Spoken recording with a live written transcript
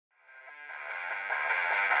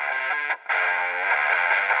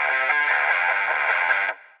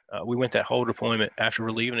we went that whole deployment after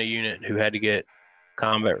relieving a unit who had to get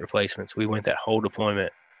combat replacements. We went that whole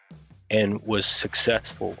deployment and was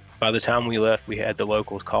successful. By the time we left, we had the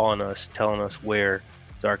locals calling us, telling us where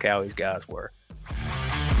Zarqawi's guys were.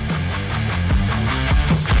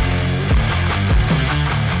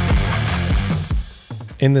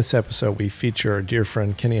 In this episode, we feature our dear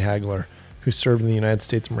friend Kenny Hagler, who served in the United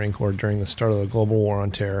States Marine Corps during the start of the global war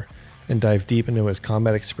on terror, and dive deep into his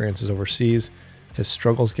combat experiences overseas, his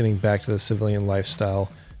struggles getting back to the civilian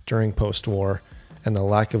lifestyle during post-war, and the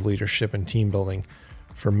lack of leadership and team building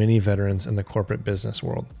for many veterans in the corporate business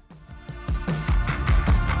world.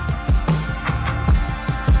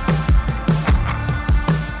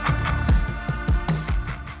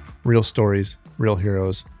 Real stories, real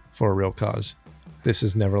heroes, for a real cause. This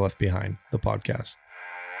is Never Left Behind, the podcast.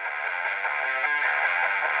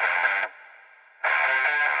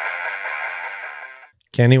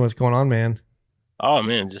 Kenny, what's going on, man? Oh,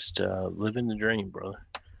 man, just living the dream, brother.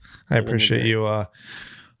 I appreciate you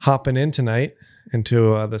hopping in tonight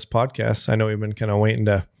into this podcast. I know we've been kind of waiting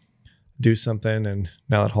to do something, and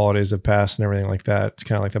now that holidays have passed and everything like that, it's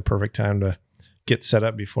kind of like the perfect time to get set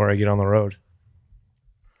up before I get on the road.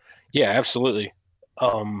 Yeah, absolutely.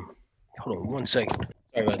 Hold on 1 second.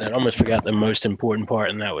 Sorry about that. I almost forgot the most important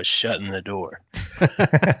part, and that was shutting the door.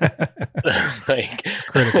 Like,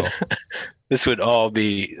 critical. This would all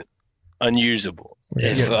be unusable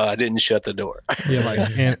if I didn't shut the door. Yeah,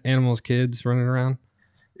 like animals, kids running around.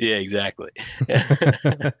 Yeah, exactly.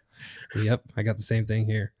 Yep, I got the same thing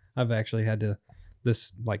here. I've actually had to.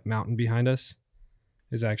 This like mountain behind us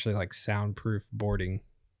is actually like soundproof boarding,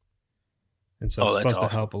 and so it's supposed to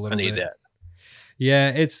help a little bit. I need that. Yeah,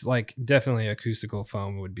 it's like definitely acoustical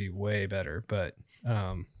foam would be way better, but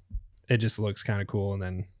it just looks kind of cool, and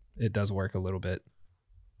then it does work a little bit.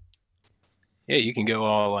 Yeah, you can go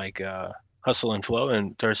all like hustle and flow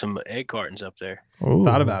and throw some egg cartons up there. Ooh.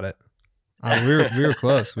 Thought about it. We were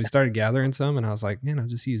close. We started gathering some, and I was like, man, I'll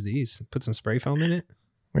just use these. Put some spray foam in it.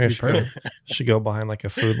 Yeah, should go behind like a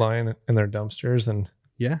food line in their dumpsters and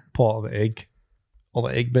pull all the egg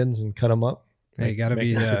bins and cut them up. Hey, gotta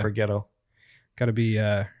be super ghetto. Gotta be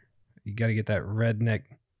you gotta get that redneck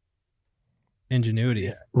ingenuity.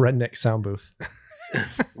 Yeah. Redneck sound booth.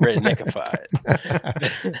 Redneckified.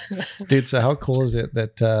 Dude, so how cool is it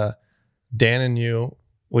that Dan and you,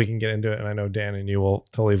 we can get into it, and I know Dan and you will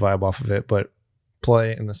totally vibe off of it, but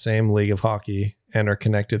play in the same league of hockey and are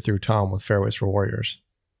connected through Tom with Fairways for Warriors.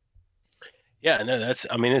 Yeah, no,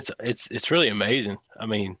 it's really amazing. I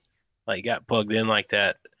mean, like, got plugged in like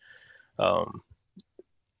that.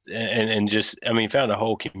 And just, I mean, found a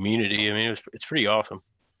whole community. I mean, it's pretty awesome.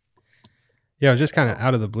 Yeah, it was just kind of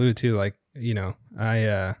out of the blue too. Like, you know,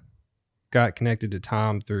 I got connected to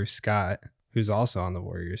Tom through Scott, who's also on the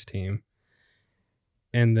Warriors team.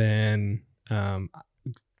 And then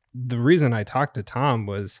the reason I talked to Tom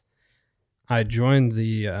was I joined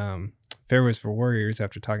the Fairways for Warriors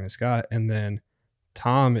after talking to Scott. And then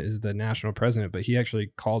Tom is the national president, but he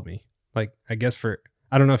actually called me. Like, I guess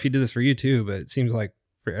I don't know if he did this for you too, but it seems like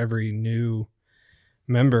for every new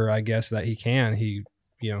member, I guess, that he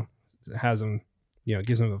has him,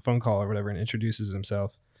 gives him a phone call or whatever and introduces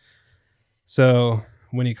himself. So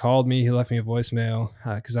when he called me, he left me a voicemail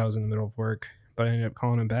because I was in the middle of work, but I ended up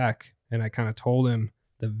calling him back, and I kind of told him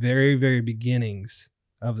the very, very beginnings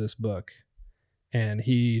of this book, and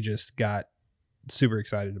he just got super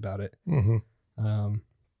excited about it. Mm-hmm.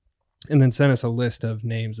 And then sent us a list of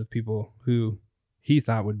names of people who he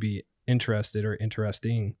thought would be interested or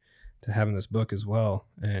interesting to have in this book as well.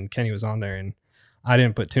 And Kenny was on there, and I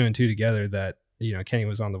didn't put two and two together that, Kenny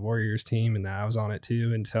was on the Warriors team and that I was on it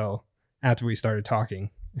too until after we started talking.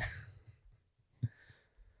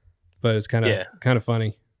 But it's kind of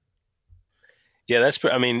funny. Yeah,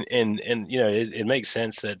 and it makes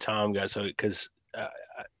sense that Tom got so, because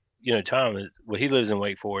Tom he lives in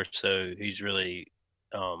Wake Forest, so he's really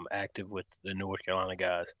active with the North Carolina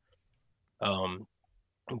guys.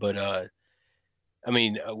 But I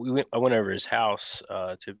went over to his house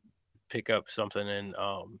to pick up something, and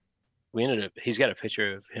he's got a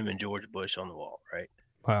picture of him and George Bush on the wall, right?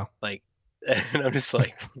 Wow. Like, and I'm just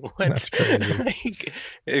like, what? That's crazy. Like,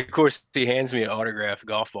 of course, he hands me an autographed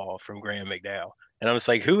golf ball from Graham McDowell, and I'm just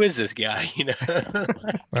like, who is this guy?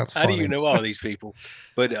 That's how funny. do you know all these people?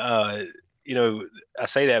 But I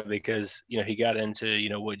say that because he got into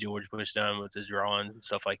what George Bush done with his drawings and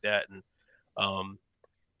stuff like that, and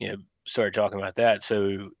started talking about that.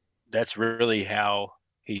 So that's really how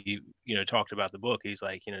he talked about the book. He's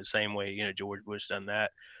like, same way George Bush done that.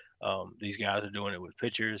 These guys are doing it with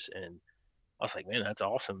pictures, and I was like, man, that's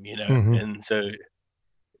awesome, Mm-hmm. And so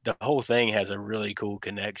the whole thing has a really cool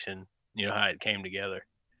connection. You know how it came together.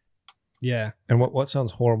 Yeah. And what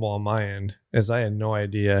sounds horrible on my end is I had no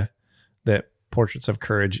idea that Portraits of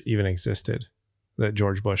Courage even existed, that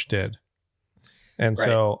George Bush did. And Right.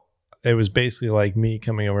 so it was basically like me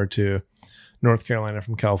coming over to North Carolina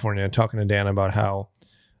from California, talking to Dan about how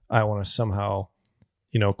I want to somehow,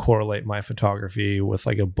 correlate my photography with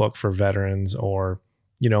like a book for veterans, or,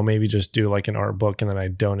 maybe just do like an art book and then I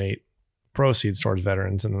donate proceeds towards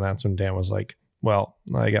veterans. And then that's when Dan was like, well,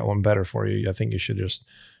 I got one better for you. I think you should just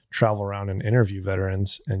travel around and interview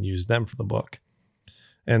veterans and use them for the book.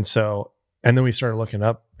 And then we started looking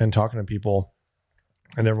up and talking to people,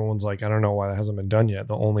 and everyone's like, I don't know why that hasn't been done yet.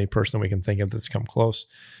 The only person we can think of that's come close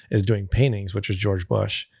is doing paintings, which is George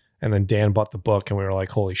Bush. And then Dan bought the book and we were like,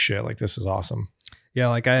 holy shit, like this is awesome. Yeah.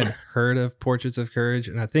 Like I had heard of Portraits of Courage,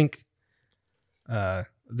 and I think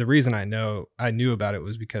the reason I knew about it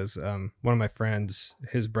was because one of my friends,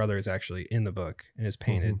 his brother is actually in the book and is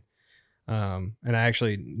painted. And I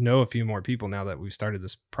actually know a few more people now that we've started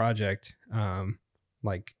this project,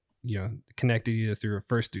 connected either through a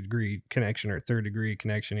first degree connection or third degree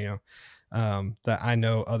connection, that I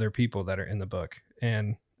know other people that are in the book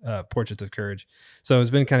and Portraits of Courage. So it's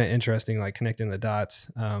been kind of interesting, like connecting the dots.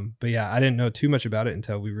 But yeah, I didn't know too much about it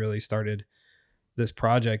until we really started this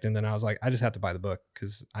project. And then I was like, I just have to buy the book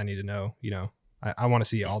because I need to know, I want to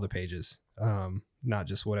see all the pages, not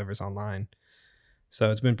just whatever's online. So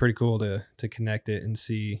it's been pretty cool to connect it and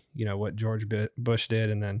see, what George Bush did.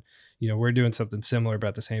 And then, we're doing something similar, but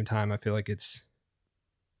at the same time, I feel like it's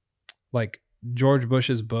like George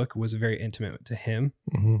Bush's book was very intimate to him,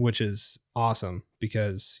 which is awesome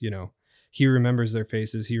because, he remembers their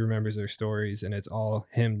faces, he remembers their stories, and it's all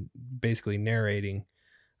him basically narrating,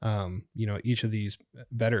 each of these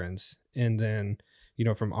veterans. And then,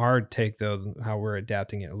 from our take though, how we're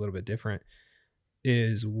adapting it a little bit different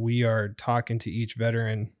is we are talking to each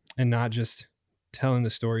veteran and not just telling the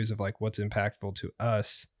stories of like what's impactful to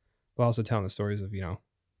us, but also telling the stories of,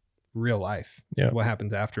 real life. Yeah. What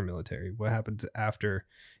happens after military, what happens after,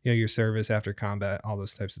 your service, after combat, all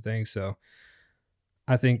those types of things. So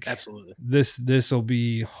I think Absolutely. this will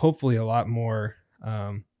be hopefully a lot more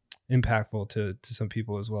impactful to some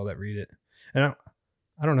people as well that read it. And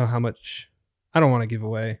I don't know how much, I don't want to give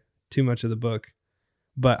away too much of the book,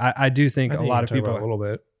 but I do think a lot of people, a little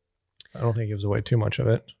bit. I don't think it gives away too much of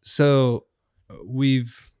it. So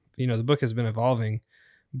we've, the book has been evolving,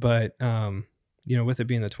 but, with it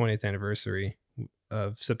being the 20th anniversary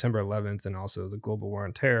of September 11th and also the global war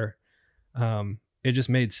on terror, it just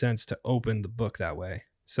made sense to open the book that way.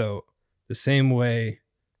 So the same way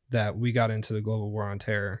that we got into the global war on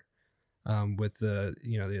terror, with the,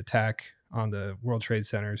 the attack on the World Trade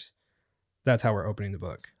Centers, that's how we're opening the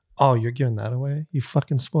book. Oh, you're giving that away? You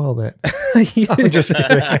fucking spoiled it. I'm just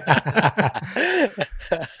kidding.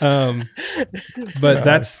 But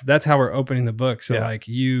that's how we're opening the book. So like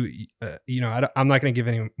I'm not going to give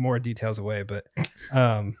any more details away, but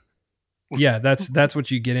that's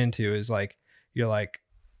what you get into is like, you're like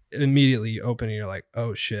immediately open and you're like,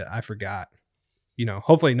 oh shit, I forgot.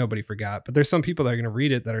 Hopefully nobody forgot, but there's some people that are going to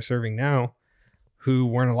read it that are serving now who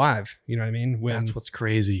weren't alive. You know what I mean? That's what's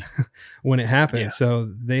crazy. When it happened. Yeah.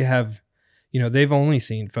 So they have, they've only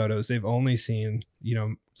seen photos. They've only seen,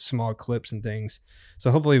 small clips and things.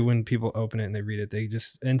 So hopefully when people open it and they read it, they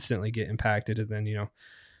just instantly get impacted. And then,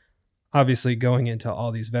 obviously going into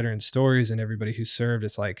all these veteran stories and everybody who served,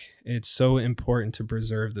 it's like, it's so important to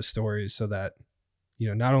preserve the stories so that,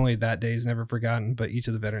 not only that day is never forgotten, but each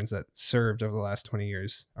of the veterans that served over the last 20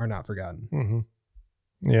 years are not forgotten. Mm-hmm.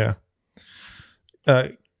 Yeah.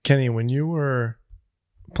 Kenny, when you were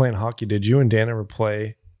playing hockey, did you and Dan ever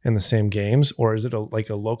play in the same games, or is it like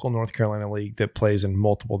a local North Carolina league that plays in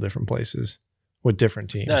multiple different places with different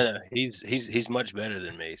teams? No, he's much better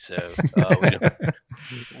than me, so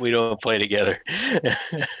we don't play together.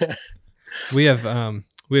 We have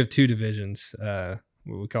two divisions, what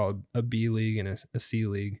we call a B league and a C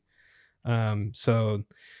league. So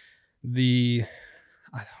the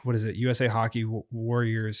USA Hockey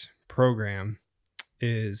Warriors program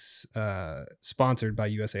is sponsored by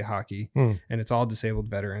USA Hockey, and it's all disabled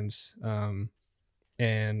veterans.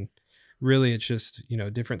 And really it's just,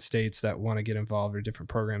 different states that want to get involved or different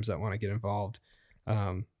programs that want to get involved.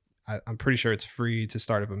 I'm pretty sure it's free to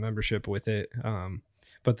start up a membership with it.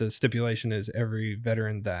 But the stipulation is every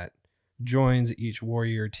veteran that joins each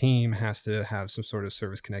Warrior team has to have some sort of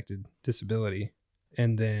service connected disability.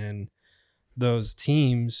 And then those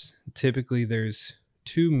teams, typically there's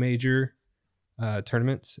two major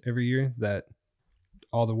tournaments every year that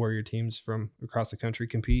all the Warrior teams from across the country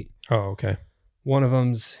compete. Oh, okay. One of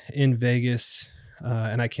them's in Vegas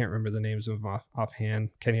and I can't remember the names of them offhand.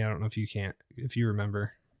 Kenny, I don't know if you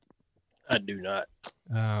remember. I do not.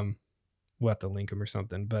 We'll have to link them or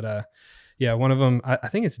something. But yeah, one of them, I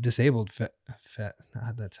think it's Disabled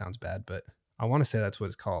that sounds bad, but I want to say that's what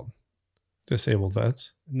it's called. Disabled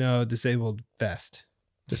Vets? No, Disabled Vest.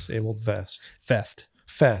 Disabled Vest. Fest.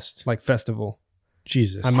 Like festival.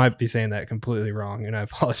 Jesus. I might be saying that completely wrong, and I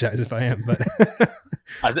apologize if I am, but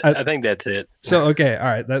I think that's it. So, okay. All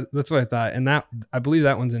right. That's what I thought. And I believe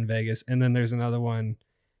that one's in Vegas. And then there's another one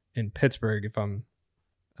in Pittsburgh, if I'm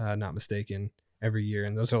not mistaken, every year.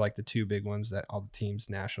 And those are like the two big ones that all the teams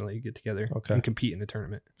nationally get together and compete in the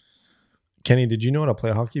tournament. Kenny, did you know how to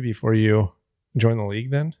play hockey before you joined the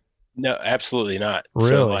league then? No, absolutely not.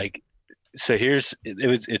 Really? So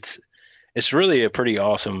it's really a pretty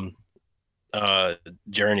awesome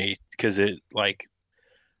journey, because it, like,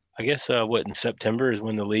 I guess in September is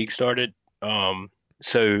when the league started.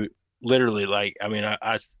 So literally, like, I mean,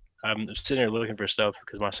 I'm sitting there looking for stuff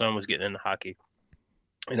because my son was getting into hockey,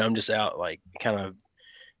 and I'm just out like kind of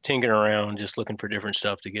tinkering around, just looking for different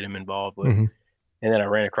stuff to get him involved with. Mm-hmm. And then I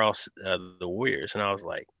ran across the Warriors, and I was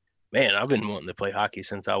like, man, I've been wanting to play hockey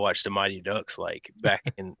since I watched the Mighty Ducks, like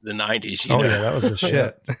back in the 90s. You know? Yeah, that was the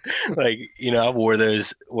shit. Like, you know, I wore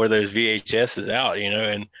those VHSs out, you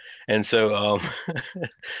know, and so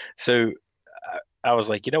so I was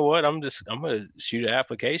like, you know what, I'm gonna shoot an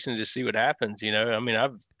application to see what happens. You know, I mean, I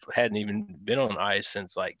hadn't even been on ice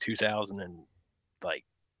since like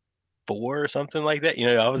 2004 or something like that. You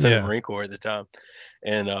know, I was in the Marine Corps at the time,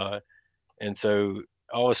 and so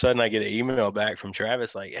all of a sudden I get an email back from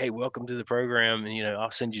Travis like, hey, welcome to the program, and, you know,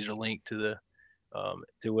 I'll send you the link to the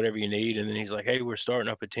to whatever you need. And then he's like, hey, we're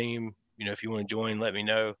starting up a team, you know, if you want to join, let me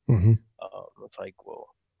know. Mm-hmm. It's like, well,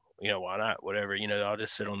 you know, why not? Whatever, you know, I'll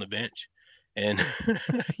just sit on the bench. And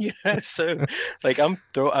yeah, so like I'm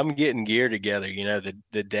getting gear together, you know,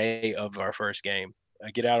 the day of our first game.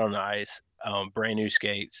 I get out on the ice, brand new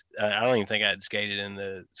skates. I don't even think I had skated in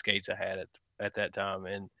the skates I had at that time,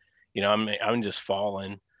 and you know, I'm just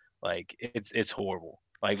falling, like it's horrible.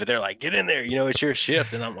 Like, but they're like, get in there, you know, it's your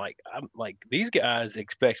shift, and I'm like these guys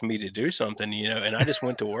expect me to do something, you know, and I just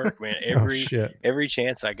went to work, man. Every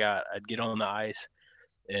chance I got, I'd get on the ice.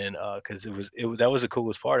 And because that was the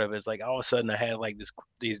coolest part of it. It's like all of a sudden I had like this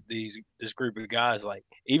group of guys, like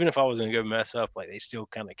even if I was gonna go mess up, like they still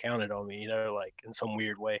kind of counted on me, you know, like in some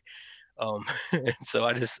weird way. So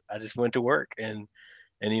I just went to work, and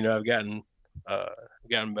you know, I've gotten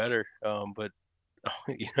better. But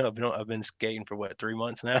you know, I've been skating for 3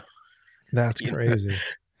 months now. That's crazy.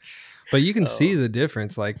 But you can see the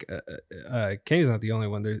difference. Like Kenny's not the only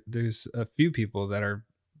one. There's a few people that are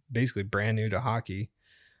basically brand new to hockey.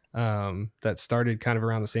 That started kind of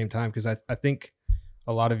around the same time, because I think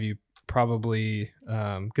a lot of you probably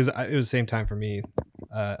because it was the same time for me,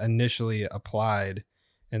 initially applied,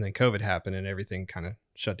 and then COVID happened and everything kind of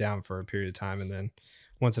shut down for a period of time, and then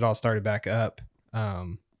once it all started back up,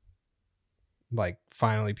 like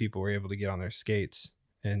finally people were able to get on their skates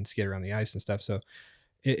and skate around the ice and stuff. So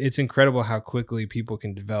it's incredible how quickly people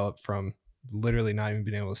can develop from literally not even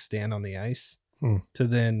being able to stand on the ice to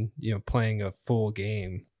then, you know, playing a full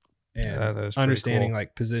game and understanding cool.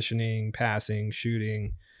 Like positioning, passing,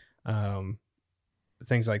 shooting,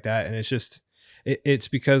 things like that. And it's just, it's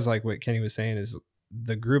because like what Kenny was saying is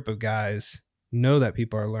the group of guys know that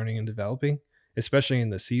people are learning and developing, especially in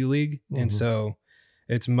the C League. Mm-hmm. And so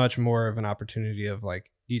it's much more of an opportunity of like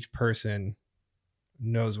each person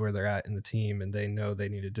knows where they're at in the team and they know they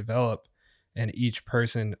need to develop. And each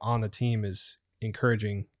person on the team is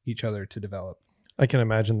encouraging each other to develop. I can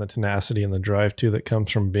imagine the tenacity and the drive too that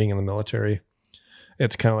comes from being in the military.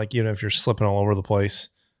 It's kind of like, even if you're slipping all over the place,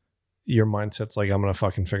 your mindset's like, I'm going to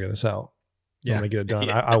fucking figure this out. Yeah. I'm going to get it done.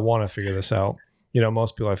 Yeah. I want to figure this out. You know,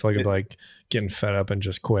 most people I feel like would like getting fed up and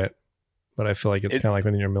just quit. But I feel like it's kind of like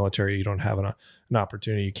when you're in the military, you don't have an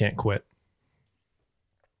opportunity. You can't quit.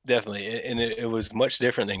 Definitely. And it was much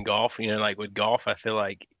different than golf. You know, like with golf, I feel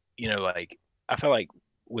like, you know, like I feel like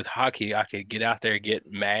with hockey, I could get out there,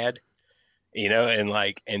 get mad, you know,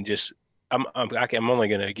 and just I'm only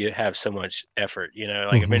gonna have so much effort, you know,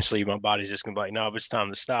 like eventually my body's just gonna be like, no, it's time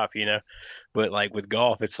to stop, you know. But like with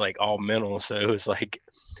golf, it's like all mental. So it was like,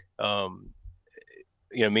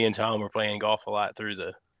 you know, me and Tom were playing golf a lot through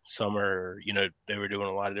the summer. You know, they were doing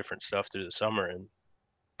a lot of different stuff through the summer, and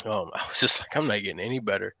I was just like, I'm not getting any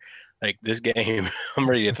better. Like this game, I'm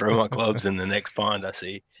ready to throw my clubs in the next pond I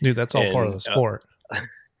see. Dude, that's all part of the sport.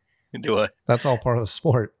 Do what? That's all part of the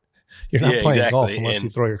sport. You're not playing golf unless you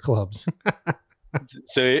throw your clubs.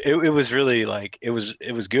 So it was really like it was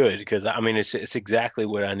good, because I mean it's exactly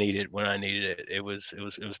what I needed when I needed it. It was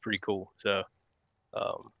pretty cool. So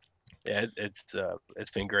Yeah,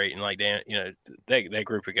 it's been great, and like Dan, that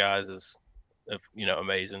group of guys is,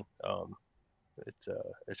 amazing.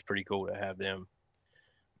 It's pretty cool to have them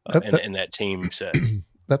in that team set.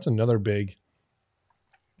 That's another big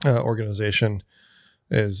organization,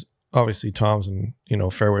 is obviously Tom's and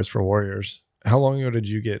Fairways for Warriors. How long ago did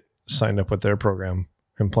you get signed up with their program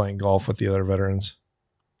and playing golf with the other veterans?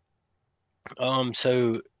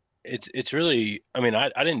 So it's really, I mean, I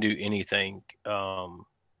didn't do anything.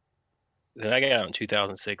 When I got out in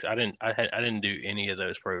 2006, I didn't do any of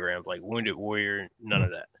those programs like Wounded Warrior, none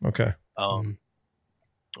of that. Okay.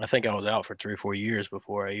 I think I was out for 3 or 4 years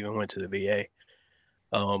before I even went to the VA.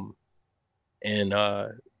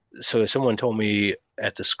 So someone told me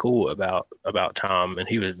at the school about Tom, and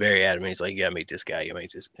he was very adamant. He's like, "You gotta meet this guy. You gotta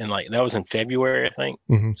meet this." And like that was in February, I think.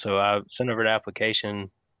 Mhm. So I sent over the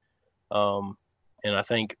application, and I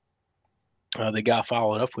think the guy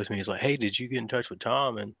followed up with me. He's like, "Hey, did you get in touch with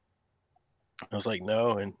Tom?" And I was like,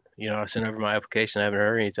 "No." And I sent over my application. I haven't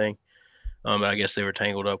heard anything. I guess they were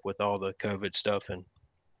tangled up with all the COVID stuff, and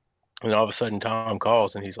all of a sudden Tom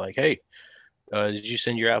calls and he's like, "Hey, did you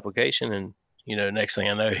send your application?" And next thing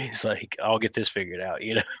I know, he's like, "I'll get this figured out."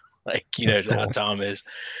 Like That's how cool. Tom is,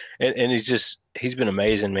 and he's been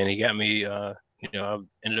amazing, man. He got me, I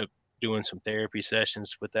ended up doing some therapy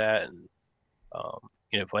sessions with that, and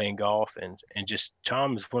playing golf, and just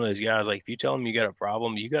Tom's one of those guys. Like if you tell him you got a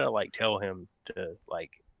problem, you gotta like tell him to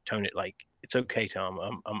like tone it, like it's okay, Tom.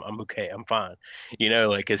 I'm okay. I'm fine.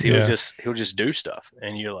 Like because he'll just do stuff,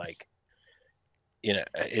 and you're like,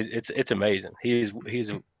 it's amazing. He's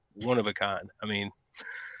one of a kind. I mean,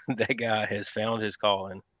 that guy has found his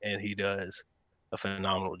calling, and he does a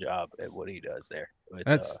phenomenal job at what he does there with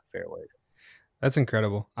Fairways. That's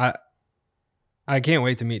incredible. I can't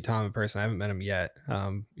wait to meet Tom in person. I haven't met him yet.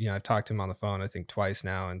 I've talked to him on the phone, I think twice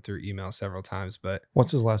now, and through email several times. But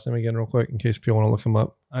what's his last name again, real quick, in case people want to look him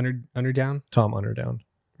up? Underdown. Tom Underdown.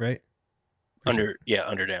 Right.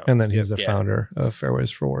 Underdown. And then he's the founder of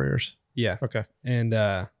Fairways for Warriors. Yeah. Okay. And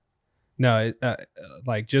no,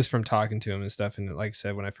 like just from talking to him and stuff, and like I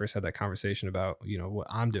said, when I first had that conversation about what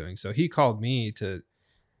I'm doing, so he called me to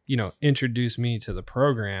introduce me to the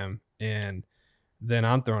program, and then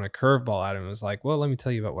I'm throwing a curveball at him. It was like, well, let me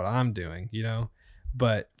tell you about what I'm doing,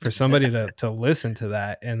 but for somebody to listen to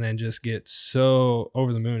that and then just get so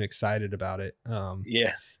over the moon excited about it.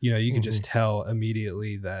 You can just tell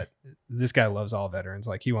immediately that this guy loves all veterans.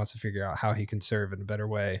 Like he wants to figure out how he can serve in a better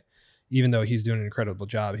way. Even though he's doing an incredible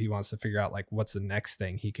job, he wants to figure out like what's the next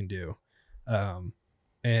thing he can do.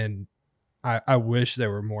 And I wish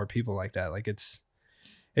there were more people like that. Like it's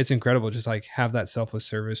incredible. Just like have that selfless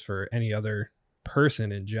service for any other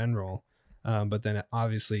person in general. But then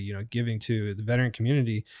obviously, giving to the veteran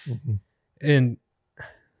community. Mm-hmm. And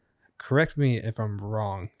correct me if I'm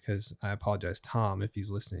wrong, because I apologize, Tom, if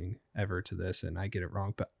he's listening ever to this and I get it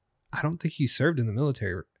wrong, but I don't think he served in the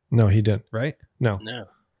military. No, he didn't. Right? No.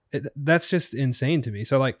 That's just insane to me.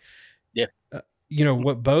 So like,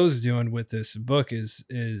 what Bo's doing with this book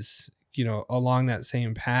is along that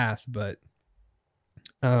same path, but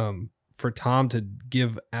for Tom to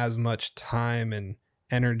give as much time and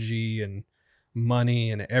energy and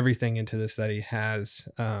money and everything into this that he has,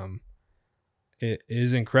 it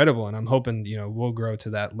is incredible. And I'm hoping, we'll grow to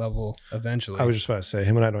that level eventually. I was just about to say,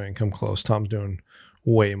 him and I don't even come close. Tom's doing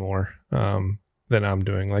way more than I'm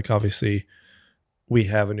doing. Like obviously we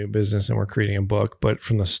have a new business and we're creating a book, but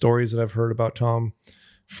from the stories that I've heard about Tom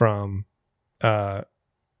from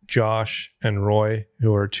Josh and Roy,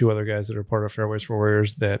 who are two other guys that are part of Fairways for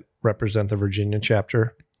Warriors that represent the Virginia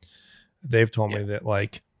chapter, they've told me that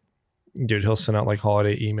like, dude, he'll send out like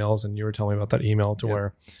holiday emails, and you were telling me about that email to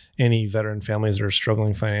where any veteran families that are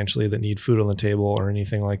struggling financially that need food on the table or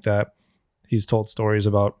anything like that. He's told stories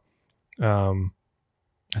about, I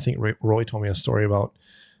think Roy told me a story about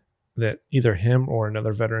that either him or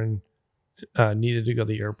another veteran needed to go to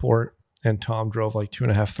the airport, and Tom drove like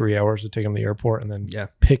 2.5, 3 hours to take him to the airport and then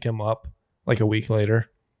pick him up like a week later.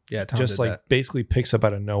 Yeah. Tom just like that. Basically picks up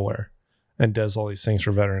out of nowhere and does all these things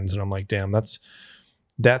for veterans. And I'm like, damn,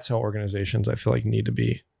 that's how organizations I feel like need to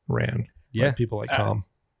be ran. Yeah. By people like Tom.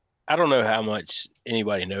 I don't know how much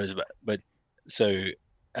anybody knows about, but so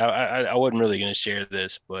I wasn't really going to share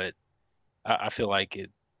this, but I feel like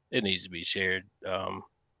it needs to be shared.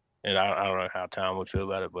 And I don't know how Tom would feel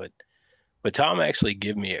about it, but Tom actually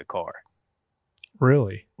gave me a car.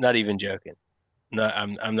 Really? Not even joking. No,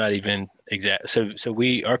 I'm not even exact. So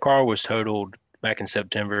our car was totaled back in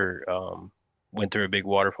September. Went through a big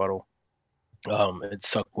water puddle. It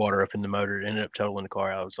sucked water up in the motor. It ended up totaling the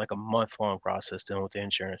car out. It was like a month-long process dealing with the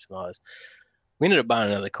insurance and all this. We ended up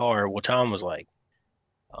buying another car. Well, Tom was like,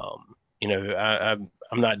 You know,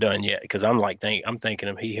 I'm not done yet because I'm thinking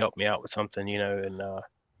of he helped me out with something, you know, and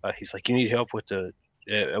he's like, you need help with the.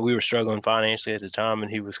 We were struggling financially at the time,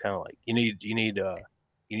 and he was kind of like, you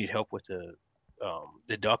need help with the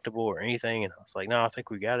deductible or anything, and I was like, no, I think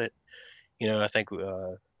we got it. You know, I think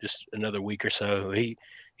just another week or so.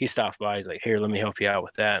 He stops by. He's like, here, let me help you out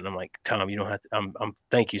with that, and I'm like, Tom, you don't have to. I'm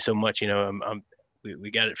thank you so much. You know, we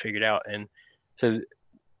got it figured out, and so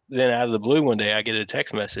then out of the blue one day I get a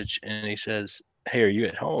text message and he says, hey, are you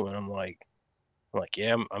at home? And I'm like,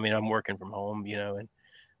 yeah, I'm working from home, you know, and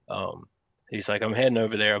um, he's like, I'm heading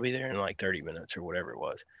over there. I'll be there in like 30 minutes or whatever it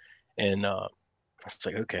was. And I was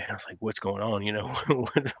like, okay. I was like, what's going on? You know,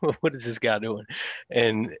 what is this guy doing?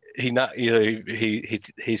 And he not, you know,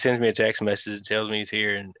 he sends me a text message and tells me he's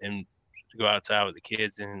here and to go outside with the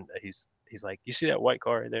kids. And he's like, you see that white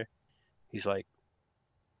car right there? He's like,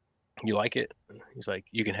 you like it? He's like,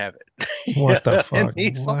 you can have it. What the And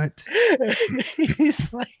fuck? What?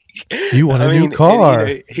 he's like, You want a new and, car?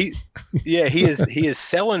 you know, he is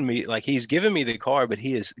selling me, like he's giving me the car, but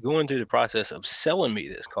he is going through the process of selling me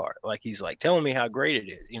this car. Like he's like telling me how great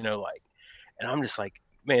it is, you know, like, and I'm just like,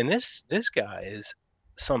 man, this guy is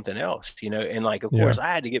something else, you know. And like, of Yeah. course, I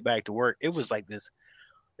had to get back to work. It was like this.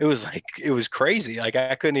 It was like it was crazy. Like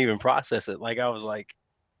I couldn't even process it. Like I was like,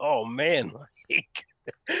 oh man, like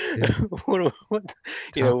Yeah. what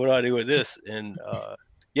you know, what do I do with this? And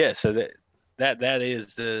yeah, so that's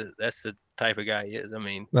the type of guy he is. I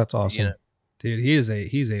mean, That's you awesome. know, Dude,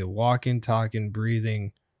 he's a walking, talking,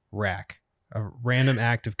 breathing rack. A random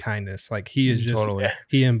act of kindness. Like he is just Totally.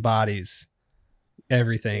 he embodies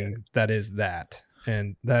everything that is that.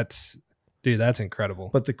 And that's incredible.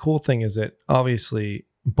 But the cool thing is that obviously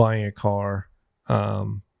buying a car,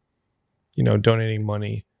 you know, donating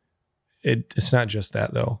money, it's not just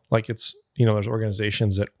that though. Like it's, you know, there's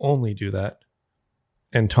organizations that only do that.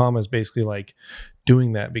 And Tom is basically like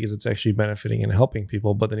doing that because it's actually benefiting and helping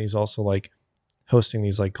people. But then he's also like hosting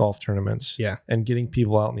these like golf tournaments, Yeah. and getting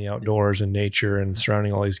people out in the outdoors and nature and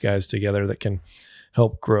surrounding all these guys together that can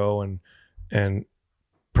help grow and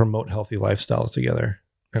promote healthy lifestyles together.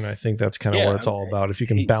 And I think that's kind of Yeah, what it's all about. If you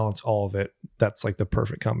can he- balance all of it, that's like the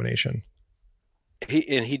perfect combination.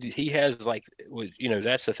 he has like, you know,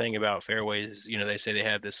 that's the thing about Fairways. You know, they say they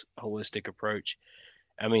have this holistic approach.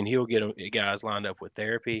 I mean, he'll get guys lined up with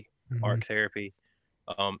therapy, Mhm. arc therapy,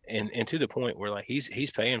 and to the point where like he's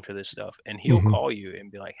paying for this stuff, and he'll Mhm. call you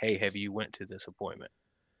and be like, hey, have you went to this appointment,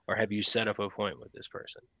 or have you set up an appointment with this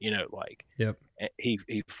person? You know, like, Yep. he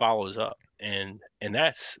follows up, and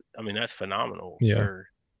that's, I mean, that's phenomenal Yeah.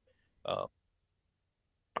 uh,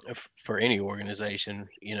 for any organization.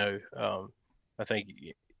 You know, I think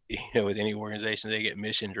you know, with any organization they get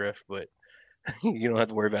mission drift, but you don't have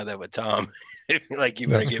to worry about that with Tom. Like, you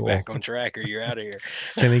better That's get cool. back on track or you're out of here.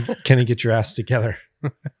 Can he get your ass together?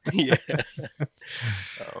 Yeah.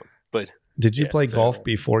 But Did you yeah, play so, golf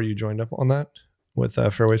before you joined up on that with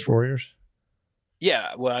Fairways for Warriors?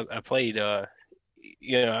 yeah, well, I played.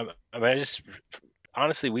 You know, I mean, I just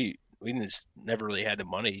honestly, we just never really had the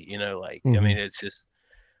money. You know, like, I Mhm. mean, it's just.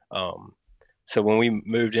 So when we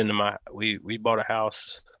moved into we bought a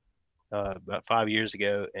house about 5 years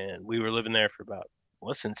ago, and we were living there for about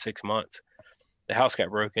less than 6 months. The house got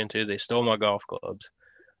broke into. They stole my golf clubs.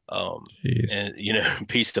 Jeez. And you know,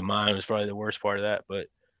 peace of mind was probably the worst part of that. But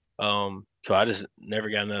so I just never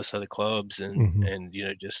got another set of clubs, and Mhm. and you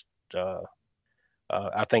know, just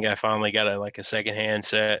I think I finally got a secondhand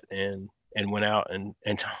set, and went out, and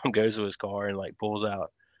Tom goes to his car and like pulls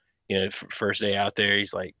out, you know, first day out there,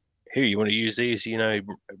 he's like, here, you want to use these? You know, he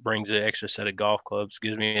brings an extra set of golf clubs,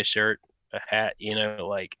 gives me a shirt, a hat, you know,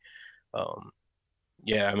 like,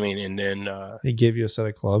 yeah, I mean, and then He gave you a set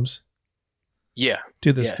of clubs? yeah,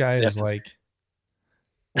 Dude, this yeah, guy is definitely. like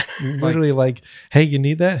literally like, hey, you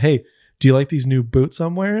need that? Hey, do you like these new boots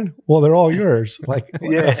I'm wearing? Well, they're all yours. Like,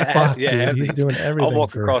 what the fuck, yeah, dude? have He's these. doing everything. I'll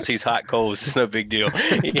walk for across these hot coals. It's no big deal.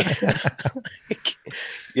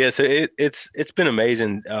 Yeah, so it's been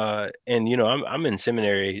amazing. And you know, I'm in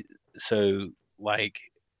seminary, so like,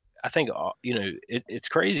 I think you know, it's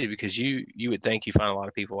crazy because you would think you find a lot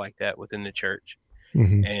of people like that within the church,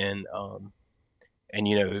 Mhm. and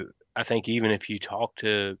you know, I think even if you talk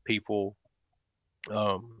to people, you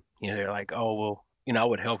know, they're like, oh well, you know, I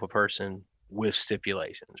would help a person with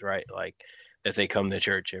stipulations, right? Like that they come to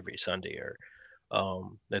church every Sunday, or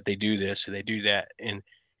that they do this or they do that, and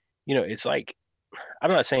you know, it's like,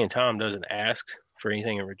 I'm not saying Tom doesn't ask for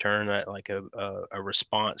anything in return, that like a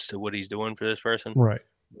response to what he's doing for this person, Right.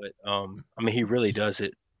 but I mean, he really does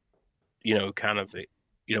it, you know, kind of,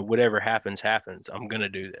 you know, whatever happens, happens. I'm gonna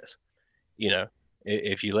do this, you know.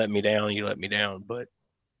 If you let me down, you let me down. But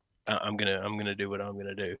I'm gonna do what I'm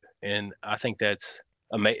gonna do. And I think that's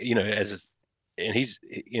amazing. And he's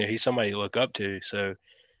somebody to look up to. So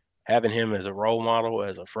having him as a role model,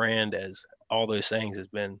 as a friend, as all those things has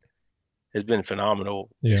been phenomenal,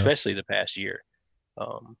 Yeah. especially the past year,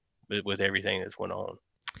 with everything that's went on.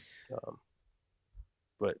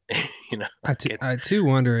 But I too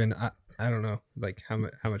wonder, and I don't know, like how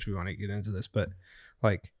much we want to get into this, but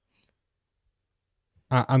like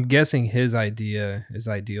I'm guessing his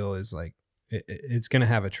ideal is like it's going to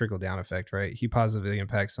have a trickle down effect, right? He positively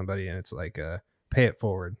impacts somebody, and it's like pay it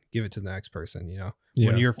forward, give it to the next person.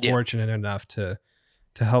 When you're fortunate enough to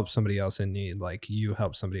help somebody else in need, like you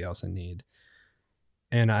help somebody else in need.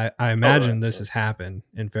 And I imagine this has happened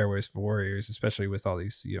in Fairways for Warriors, especially with all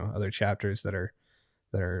these other chapters that are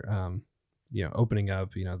opening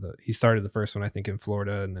up. He started the first one I think in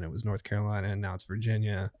Florida, and then it was North Carolina, and now it's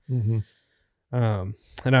Virginia. Mm-hmm. And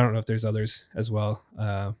I don't know if there's others as well,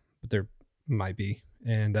 but there might be.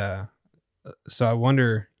 And so I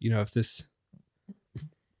wonder, if this,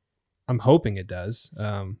 I'm hoping it does.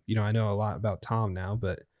 I know a lot about Tom now,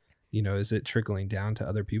 but is it trickling down to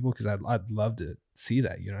other people? Because I'd love to see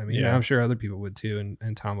that. You know what I mean? Yeah. I'm sure other people would too,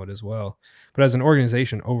 and Tom would as well. But as an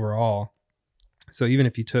organization overall, so even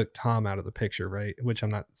if you took Tom out of the picture, right? Which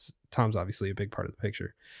Tom's obviously a big part of the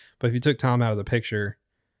picture, but if you took Tom out of the picture,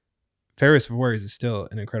 Fairways for Warriors is still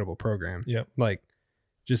an incredible program. Yep. Like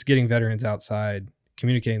just getting veterans outside,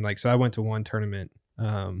 communicating. Like, so I went to one tournament.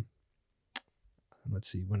 Let's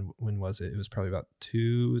see, when was it? It was probably about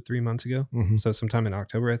 2-3 months ago. Mm-hmm. So sometime in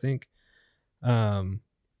October, I think. And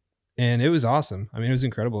it was awesome. I mean, it was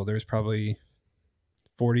incredible. There was probably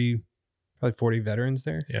 40 veterans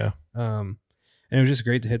there. Yeah. And it was just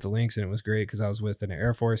great to hit the links, and it was great because I was with an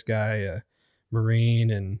Air Force guy, a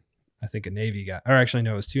Marine, and I think a Navy guy. Or actually,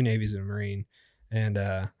 no, it was 2 Navies and a Marine. And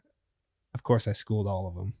of course, I schooled all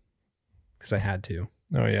of them because I had to.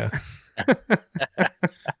 Oh, yeah.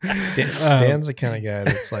 Dan's the kind of guy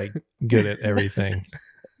that's like good at everything.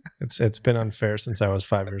 It's been unfair since I was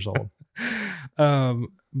 5 years old.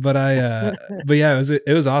 But yeah,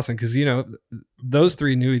 it was awesome because those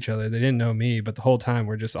 3 knew each other. They didn't know me, but the whole time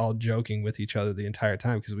we're just all joking with each other the entire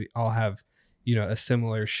time because we all have a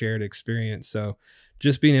similar shared experience. So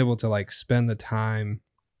just being able to like spend the time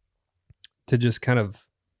to just kind of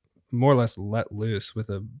more or less let loose with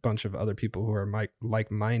a bunch of other people who are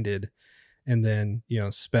like-minded, and then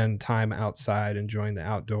spend time outside enjoying the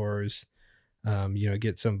outdoors,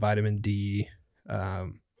 get some vitamin D,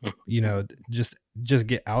 just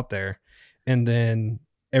get out there, and then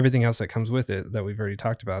everything else that comes with it that we've already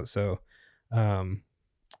talked about. So I'm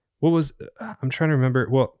trying to remember.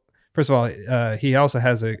 Well, first of all, he also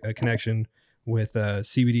has a connection with a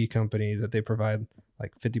CBD company that they provide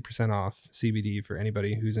like 50% off CBD for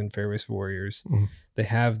anybody who's in Fairways for Warriors. Mm-hmm. They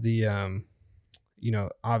have the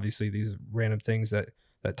obviously these random things that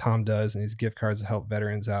Tom does, and these gift cards to help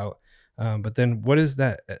veterans out. But then what is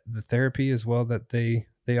that? The therapy as well that they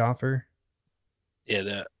offer? Yeah,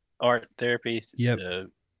 the art therapy. Yep.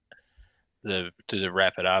 To the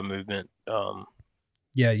rapid eye movement.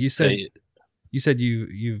 Yeah, you said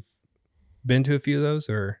you've been to a few of those,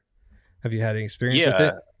 or have you had any experience with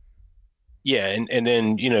it? Yeah, and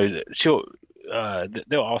then she'll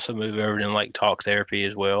they'll also move over to like talk therapy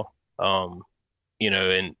as well. So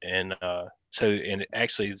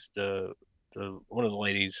actually it's the one of the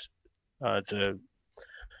ladies, he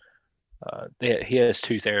has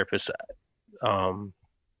 2 therapists.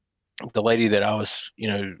 The lady that I was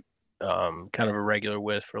kind of a regular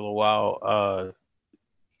with for a little while,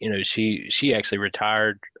 she actually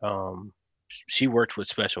retired. She worked with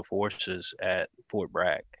Special Forces at Fort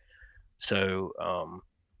Bragg, so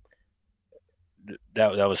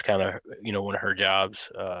that was kind of one of her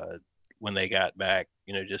jobs when they got back,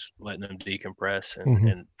 just letting them decompress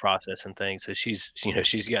and processing things. So she's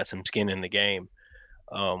got some skin in the game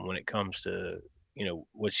when it comes to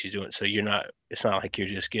what she's doing. So it's not like you're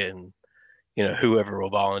just getting whoever will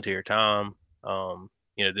volunteer time.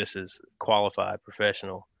 This is qualified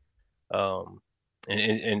professional,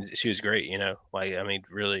 and she was great.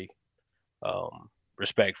 Really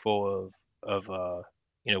respectful of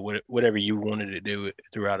whatever you wanted to do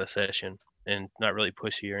throughout a session, and not really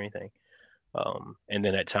pushy or anything. And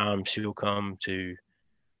then at times she'll come to,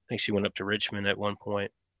 I think she went up to Richmond at one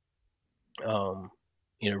point,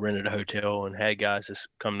 rented a hotel and had guys just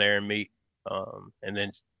come there and meet. And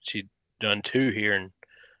then she'd done 2 here in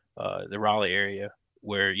the Raleigh area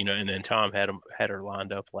where, and then Tom had her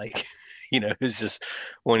lined up like, it's just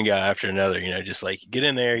one guy after another, just like get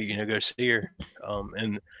in there, go see her.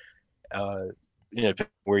 And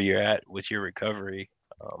where you're at with your recovery,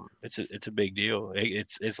 it's a big deal.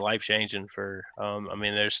 It's life changing for. I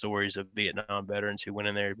mean, there's stories of Vietnam veterans who went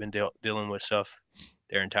in there and been dealing with stuff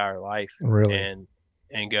their entire life, Really?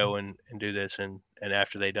 and go and do this, and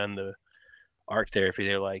after they done the arc therapy,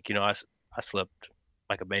 they're like, I slept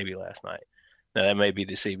like a baby last night. Now that may be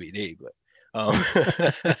the CBD, but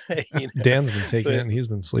Dan's been taking it and he's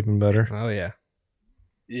been sleeping better. Oh yeah.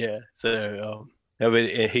 Yeah. So no, but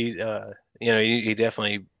he he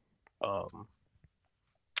definitely uh,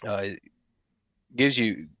 gives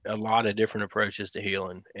you a lot of different approaches to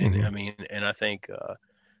healing, and I mean, and I think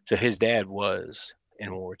so. His dad was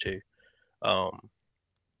in World War II,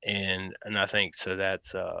 and I think so.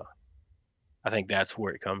 That's I think that's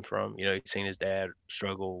where it comes from. He's seen his dad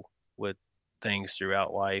struggle with things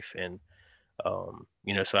throughout life, and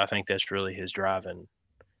so I think that's really his driving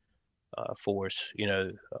force.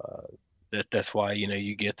 That's why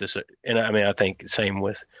you get this, and I mean I think same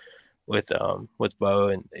with Bo,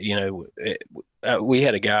 and we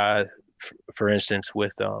had a guy, for instance,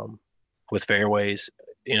 with Fairways,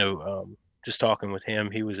 just talking with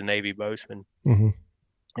him. He was a Navy boatsman,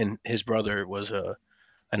 and his brother was a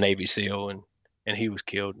Navy SEAL, and he was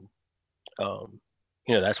killed.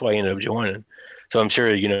 That's why he ended up joining. So I'm sure,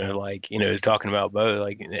 talking about Bo,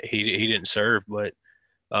 like he didn't serve, but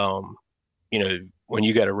when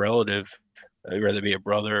you got a relative, whether it be a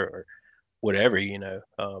brother or whatever,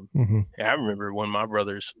 I remember when my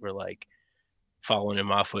brothers were like following in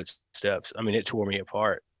my footsteps. I mean, it tore me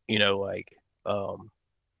apart,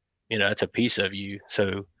 that's a piece of you.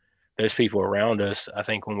 So those people around us, I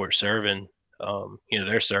think when we're serving,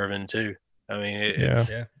 they're serving too. I mean,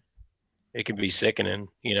 it can be sickening,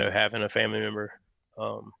 having a family member,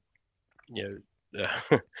 I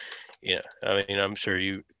mean, I'm sure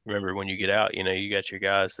you remember when you get out, you got your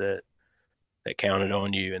guys that counted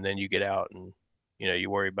on you, and then you get out and, you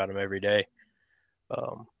worry about them every day.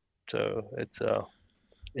 So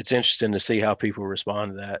it's interesting to see how people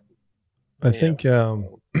respond to that. I think,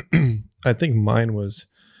 I think mine was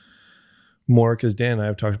more because Dan and I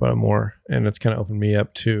have talked about it more, and it's kind of opened me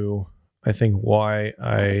up to, I think, why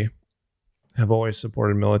I have always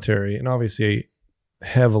supported military, and obviously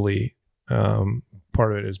heavily,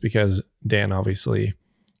 part of it is because Dan, obviously,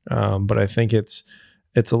 but I think it's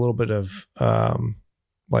a little bit of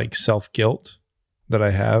like self-guilt that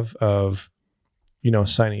I have of,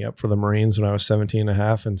 signing up for the Marines when I was 17 and a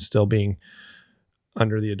half and still being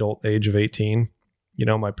under the adult age of 18.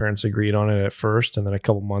 My parents agreed on it at first, and then a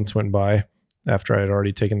couple months went by after I had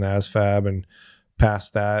already taken the ASFAB and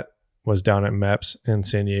passed that, was down at MEPS in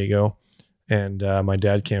San Diego. And my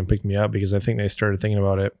dad came and picked me up because I think they started thinking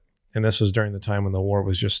about it. And this was during the time when the war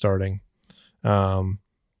was just starting. And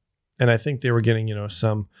I think they were getting,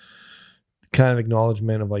 some kind of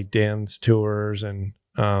acknowledgement of like Dan's tours. And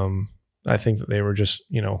I think that they were just,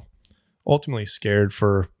 ultimately scared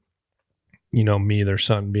for, me, their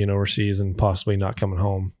son, being overseas and possibly not coming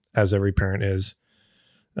home, as every parent is,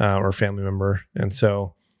 or family member. And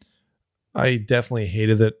so I definitely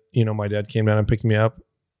hated that, my dad came down and picked me up.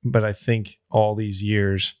 But I think all these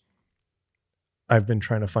years, I've been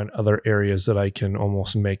trying to find other areas that I can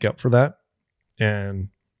almost make up for that and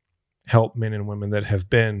help men and women that have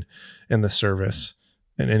been in the service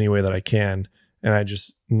in any way that I can. And I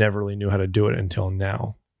just never really knew how to do it until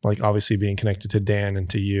now. Like, obviously being connected to Dan and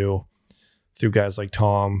to you through guys like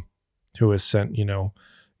Tom, who has sent,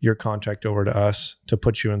 your contact over to us to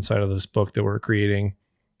put you inside of this book that we're creating,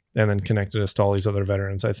 and then connected us to all these other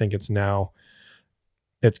veterans. I think it's kind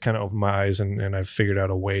of opened my eyes, and I've figured out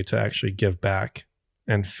a way to actually give back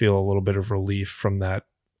and feel a little bit of relief from that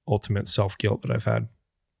ultimate self-guilt that I've had.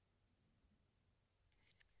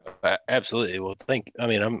 Absolutely. Well,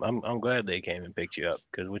 I'm glad they came and picked you up,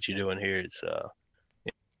 because what you're doing here is,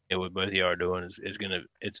 what both of you are doing is gonna,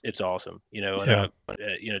 it's awesome. And I,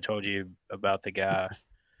 told you about the guy,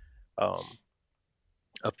 up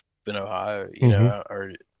in Ohio,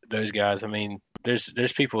 or those guys. I mean,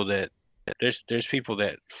 there's people that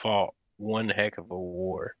fought one heck of a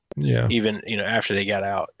war, even after they got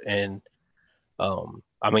out, and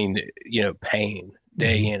I mean, pain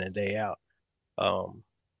day in and day out,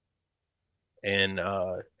 and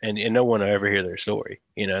no one will ever hear their story.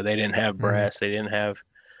 They didn't have brass, they didn't have,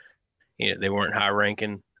 they weren't high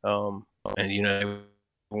ranking, and they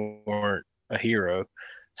weren't a hero,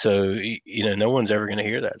 so no one's ever going to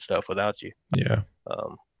hear that stuff without you.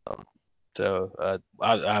 So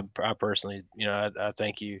I personally, I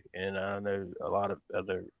thank you, and I know a lot of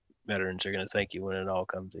other veterans are going to thank you when it all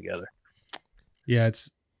comes together. Yeah, it's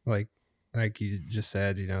like you just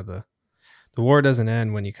said, the war doesn't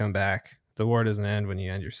end when you come back. The war doesn't end when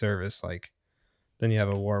you end your service. Like, then you have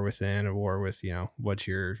a war within, a war with, what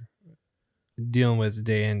you're dealing with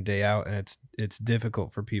day in, day out. And it's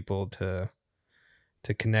difficult for people to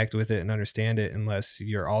connect with it and understand it unless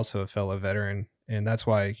you're also a fellow veteran. And that's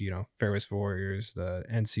why, Fairways for Warriors, the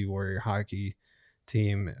NC Warrior hockey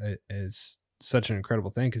team is such an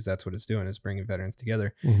incredible thing, because that's what it's doing, is bringing veterans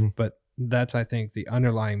together. Mm-hmm. But that's, I think, the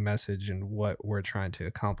underlying message and what we're trying to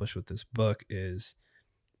accomplish with this book is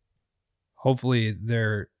hopefully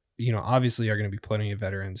there, obviously are going to be plenty of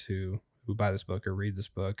veterans who buy this book or read this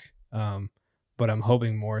book. But I'm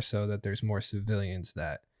hoping more so that there's more civilians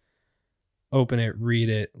that open it, read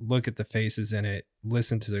it, look at the faces in it,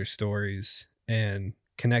 listen to their stories, and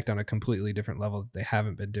connect on a completely different level that they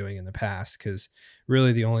haven't been doing in the past. Because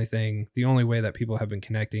really the only way that people have been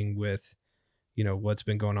connecting with, what's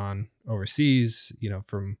been going on overseas,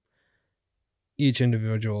 from each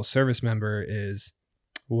individual service member, is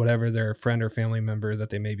whatever their friend or family member that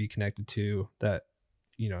they may be connected to that,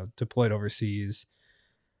 deployed overseas,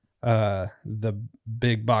 the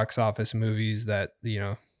big box office movies that,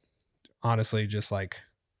 honestly just like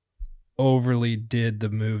overly did the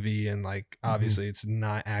movie, and like obviously it's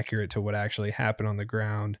not accurate to what actually happened on the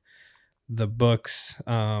ground. The books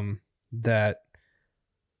that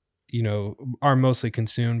are mostly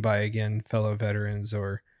consumed by, again, fellow veterans,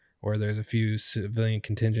 or there's a few civilian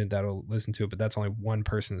contingent that'll listen to it, but that's only one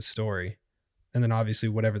person's story. And then obviously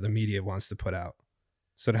whatever the media wants to put out.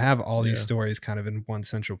 So to have all these stories kind of in one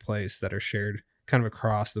central place that are shared kind of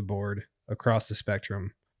across the board, across the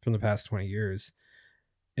spectrum from the past 20 years,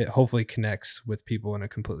 it hopefully connects with people in a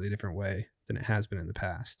completely different way than it has been in the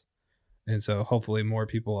past. And so hopefully more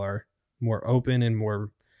people are more open and more,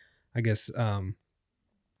 I guess,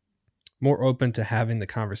 more open to having the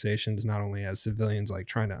conversations, not only as civilians, like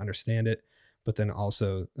trying to understand it, but then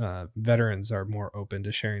also veterans are more open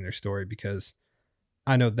to sharing their story, because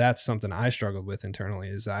I know that's something I struggled with internally,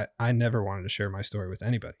 is I never wanted to share my story with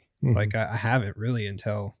anybody. Mm-hmm. Like I haven't really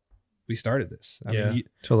until we started this. I mean,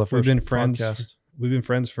 till the first podcast. We've been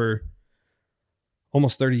friends for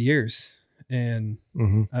almost 30 years. And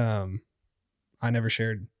I never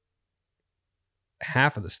shared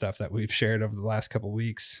half of the stuff that we've shared over the last couple of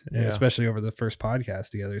weeks, and especially over the first podcast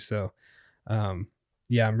together. So, I'm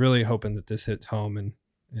really hoping that this hits home,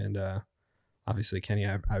 and obviously, Kenny,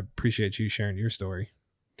 I appreciate you sharing your story.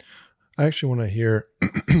 I actually want to hear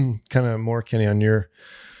kind of more, Kenny, on your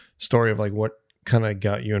story of like what kind of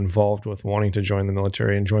got you involved with wanting to join the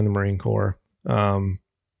military and join the Marine Corps. And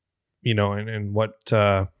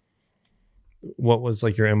what was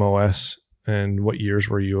like your MOS, and what years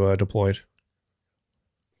were you deployed?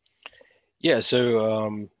 Yeah,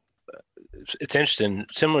 so it's interesting.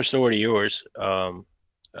 Similar story to yours.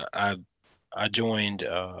 I joined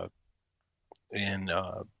in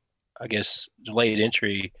I guess late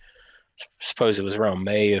entry. Suppose it was around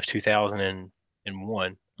May of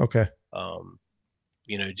 2001. Okay.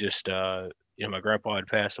 My grandpa had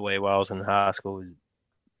passed away while I was in high school.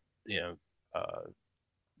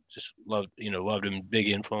 Just loved him, big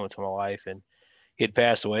influence on my life, and he had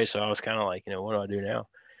passed away. So I was kind of like, what do I do now?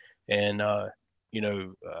 And I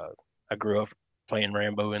grew up playing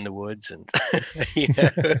Rambo in the woods, and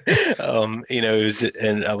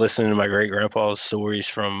and I listened to my great grandpa's stories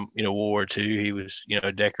from World War II. He was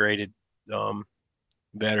a decorated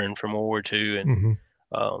veteran from World War II, and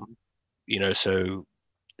so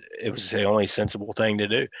it was the only sensible thing to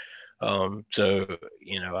do. I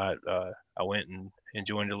went and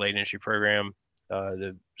joined the late entry program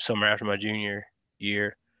the summer after my junior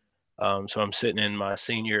year. So I'm sitting in my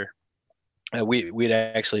senior. I went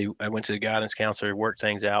to the guidance counselor, worked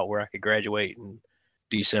things out where I could graduate in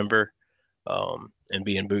December, and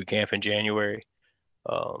be in boot camp in January.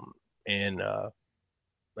 I'm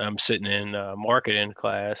sitting in marketing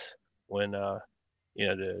class when for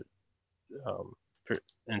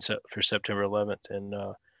September 11th, and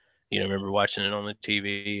remember watching it on the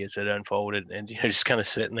TV as it unfolded, and just kind of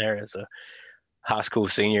sitting there as a high school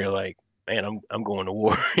senior, like, man, I'm going to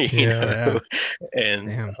war. And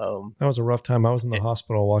that was a rough time. I was in the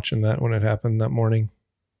hospital watching that when it happened that morning.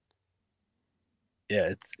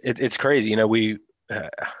 Yeah, it's crazy. We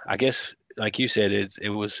I guess like you said, it's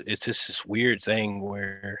just this weird thing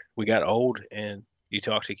where we got old, and you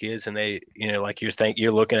talk to kids, and they like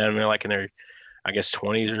you're looking at them, they're like in their, I guess,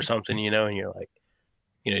 20s or something, and you're like,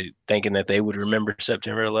 thinking that they would remember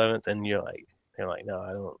September 11th, and you're like, no,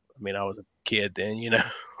 I don't. I mean, I was a kid then,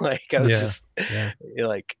 like I was just, you're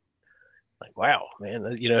like, wow, man,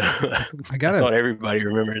 I thought everybody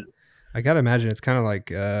remembered. I gotta imagine it's kind of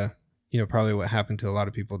like, probably what happened to a lot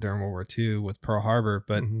of people during World War II with Pearl Harbor.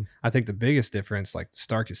 But I think the biggest difference, like the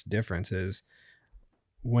starkest difference, is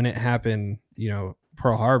when it happened,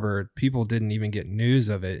 Pearl Harbor, people didn't even get news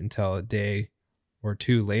of it until a day or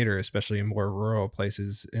two later, especially in more rural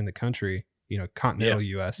places in the country, continental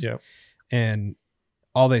US. Yeah. And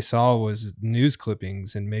all they saw was news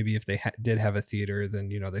clippings, and maybe if they did have a theater, then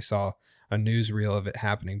they saw a newsreel of it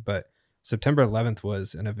happening. But September 11th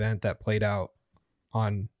was an event that played out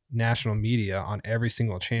on national media on every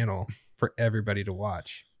single channel for everybody to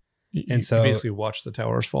watch. And so you basically watched the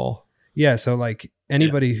towers fall. Yeah, so like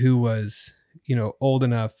anybody who was old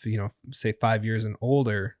enough, say 5 years and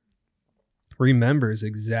older, remembers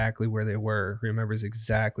exactly where they were, remembers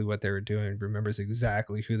exactly what they were doing, remembers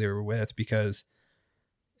exactly who they were with, because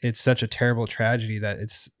it's such a terrible tragedy that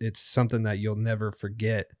it's something that you'll never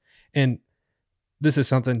forget. And this is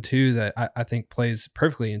something too that I think plays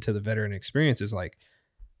perfectly into the veteran experience, is like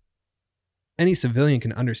any civilian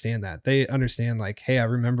can understand that. They understand like, hey, I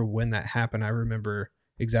remember when that happened. I remember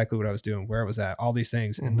exactly what I was doing, where I was at, all these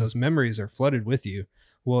things. And those memories are flooded with you.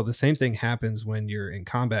 Well, the same thing happens when you're in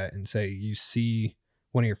combat and say you see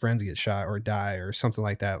one of your friends get shot or die or something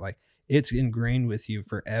like that. Like, it's ingrained with you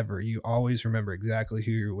forever. You always remember exactly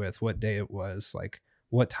who you're with, what day it was, like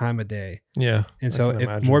what time of day. Yeah. And so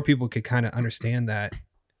if more people could kind of understand that,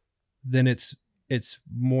 then it's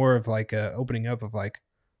more of like a opening up of like,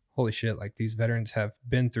 holy shit, like these veterans have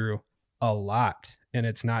been through a lot, and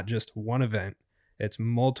it's not just one event, it's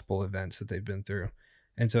multiple events that they've been through.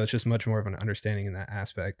 And so it's just much more of an understanding in that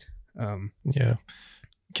aspect. Yeah.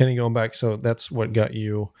 Kenny, going back, so that's what got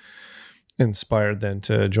you inspired then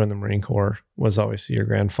to join the Marine Corps, was obviously your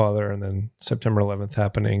grandfather, and then September 11th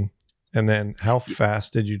happening. And then how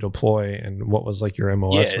fast did you deploy, and what was like your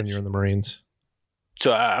MOS when you were in the Marines?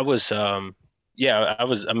 So I was, I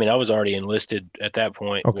was already enlisted at that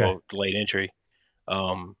point. Okay. Well, late entry.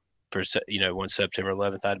 For once September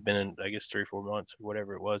 11th, I'd been in, I guess, 3 or 4 months or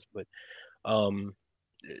whatever it was. But, I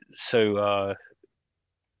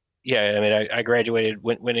graduated,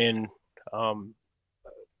 went in,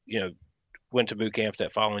 went to boot camp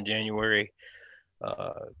that following January.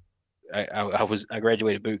 I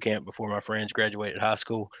graduated boot camp before my friends graduated high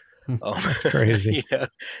school. That's crazy.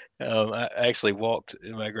 I actually walked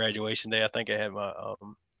in my graduation day. I think I had my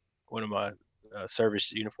one of my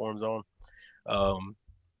service uniforms on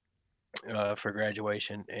for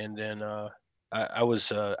graduation, and then I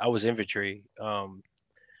was infantry.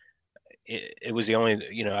 It was the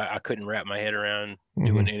only, I couldn't wrap my head around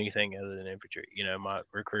doing anything other than infantry. My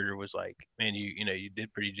recruiter was like, man, you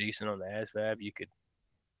did pretty decent on the ASVAB. You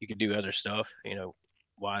could do other stuff,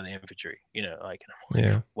 why the infantry,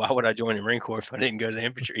 why would I join the Marine Corps if I didn't go to the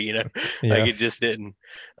infantry, like it just didn't.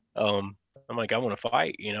 I'm like, I want to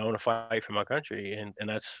fight, I want to fight for my country. And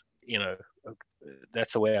that's,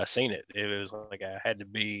 that's the way I seen it. It was like, I had to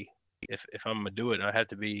be, if I'm going to do it, I had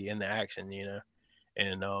to be in the action,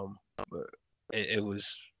 and it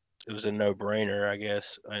was a no brainer, I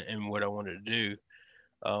guess, in what I wanted to do.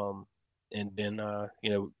 And then,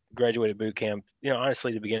 graduated boot camp,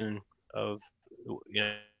 honestly, the beginning of,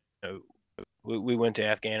 we went to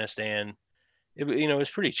Afghanistan. It was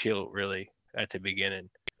pretty chill, really, at the beginning.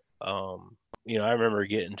 I remember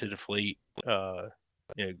getting to the fleet,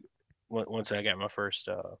 once I got my first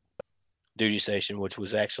duty station, which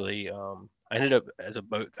was actually, I ended up as a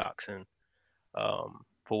boat coxswain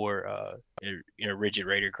for, rigid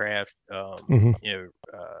raider craft,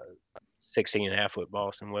 16.5-foot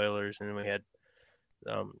Boston whalers, and then we had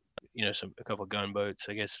a couple of gunboats,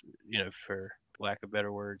 I guess, for lack of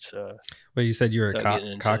better words. Well, you said you were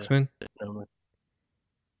a coxswain?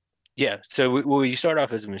 Yeah. So you start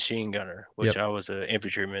off as a machine gunner, which I was an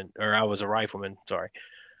infantryman, or I was a rifleman. Sorry,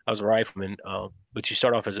 I was a rifleman. But you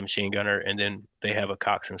start off as a machine gunner, and then they have a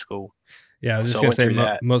coxswain school. Yeah, I was just gonna say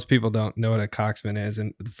most people don't know what a coxswain is,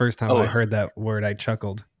 and the first time I heard that word, I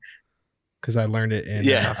chuckled because I learned it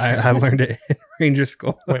in I learned it in Ranger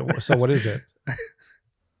School. Wait, so what is it?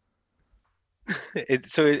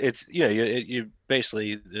 It's you're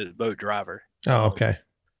basically the boat driver. Oh, okay.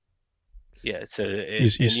 Yeah, so you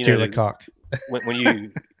steer the cock. When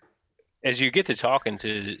you, as you get to talking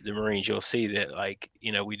to the Marines, you'll see that, like,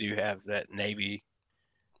 we do have that Navy.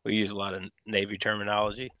 We use a lot of Navy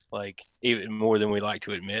terminology, like even more than we like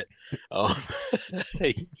to admit.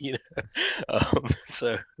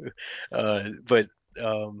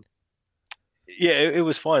 It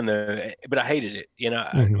was fun though, but I hated it.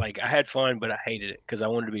 I had fun, but I hated it because I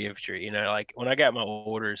wanted to be infantry. Like when I got my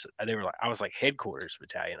orders, they were like, I was like headquarters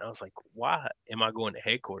battalion. I was like, why am I going to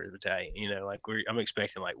headquarters battalion? I'm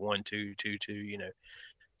expecting like 1, 2, 2, 2,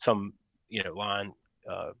 some line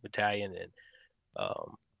battalion, and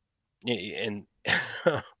and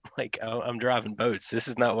like I'm driving boats. This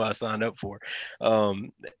is not what I signed up for.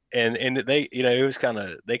 Um, and they, it was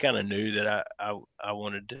they kind of knew that I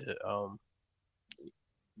wanted to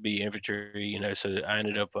be infantry. So I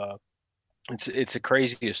ended up. It's the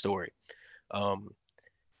craziest story. Um,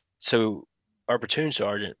 so our platoon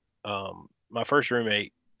sergeant, my first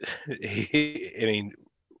roommate, I mean,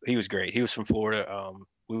 he was great. He was from Florida.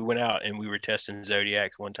 We went out and we were testing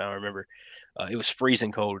Zodiacs one time. I remember it was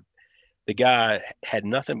freezing cold. The guy had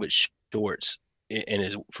nothing but shorts in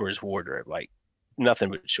his for his wardrobe, like nothing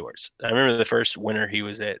but shorts. I remember the first winter he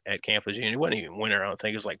was at Camp Lejeune. It wasn't even winter. I don't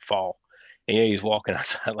think it was like fall. And he was walking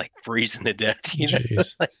outside like freezing to death.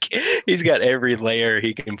 Jeez. Like he's got every layer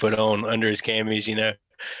he can put on under his camis.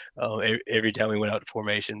 Every time we went out to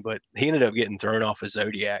formation. But he ended up getting thrown off a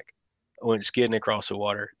Zodiac, went skidding across the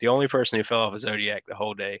water. The only person who fell off a Zodiac the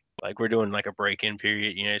whole day. Like we're doing like a break-in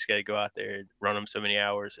period. Just got to go out there and run them so many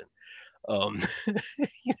hours. And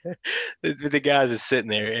the guys is sitting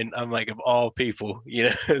there, and I'm like, of all people,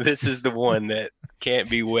 this is the one that can't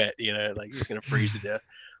be wet. Like he's gonna freeze to death.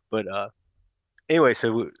 But anyway,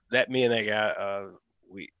 so that me and that guy,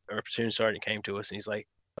 our platoon sergeant came to us, and he's like,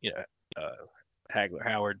 Hagler,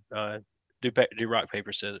 Howard, do rock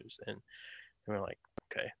paper scissors, and we're like,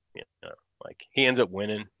 okay, like he ends up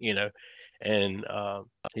winning, and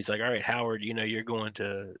he's like, all right, Howard, you're going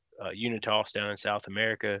to Unitas down in South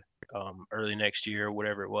America early next year or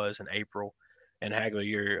whatever it was in April, and Hagler,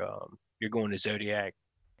 you're going to Zodiac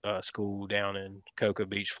school down in Cocoa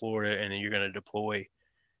Beach, Florida, and then you're going to deploy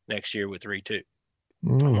next year with 3-2.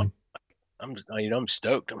 I'm like, I'm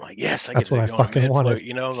stoked. I'm like, yes, I get That's what to I go on a fucking med wanted.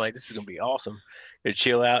 float. I'm like, this is gonna be awesome. To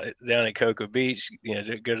chill out down at Cocoa Beach,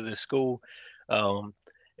 to go to this school. And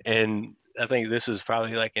I think this was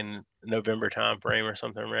probably like in November time frame or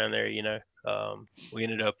something around there. We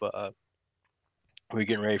ended up we were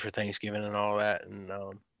getting ready for Thanksgiving and all that, and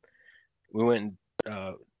we went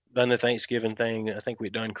and done the Thanksgiving thing. I think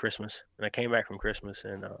we'd done Christmas, and I came back from Christmas,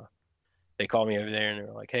 and they called me over there, and they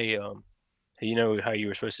were like, hey, you know how you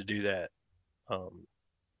were supposed to do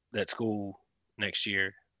that school next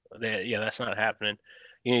year? That's not happening.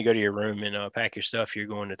 You need to go to your room and pack your stuff. You're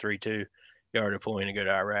going to 3-2. You are deploying to go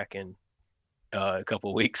to Iraq in a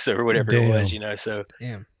couple of weeks or whatever it was. So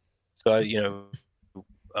Damn. so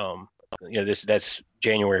that's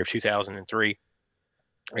January of 2003.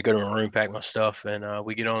 I go to my room, pack my stuff, and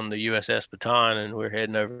we get on the USS Bataan, and we're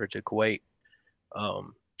heading over to Kuwait.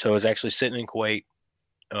 So I was actually sitting in Kuwait,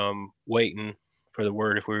 waiting for the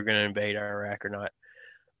word if we were going to invade Iraq or not.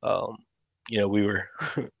 We were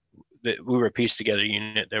we were a pieced together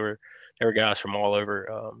unit. There were guys from all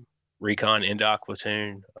over, recon, Indoc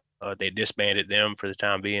platoon. They disbanded them for the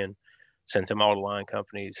time being, sent them all to line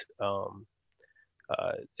companies.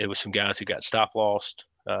 It was some guys who got stop lost.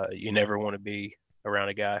 You never want to be around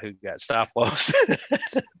a guy who got stop lost.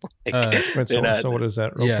 So what is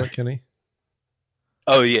that real quick, Kenny?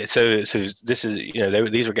 Oh yeah, so this is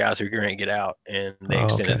these were guys who were going to get out, and they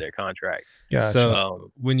extended their contract. Gotcha.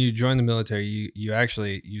 So when you join the military,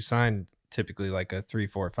 you sign typically like a 3,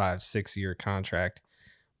 4, 5, 6 year contract,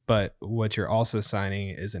 but what you're also signing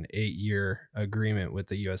is an 8-year agreement with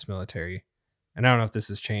the U.S. military. And I don't know if this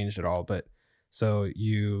has changed at all, but so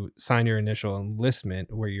you sign your initial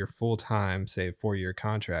enlistment where you're full time, say a 4-year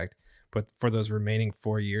contract, but for those remaining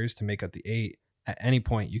 4 years to make up the 8, at any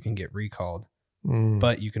point you can get recalled.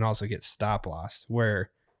 But you can also get stop loss where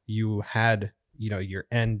you had, your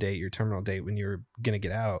end date, your terminal date when you were going to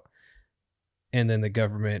get out. And then the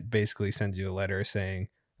government basically sends you a letter saying,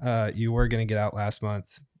 you were going to get out last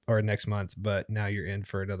month or next month, but now you're in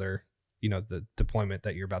for another, the deployment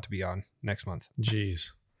that you're about to be on next month. Jeez.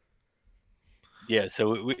 Yeah.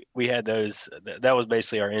 So we had those, that was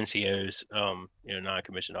basically our NCOs,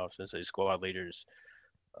 non-commissioned officers, so squad leaders,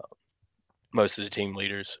 most of the team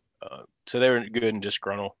leaders. So they were good and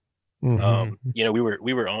disgruntled. Mm-hmm.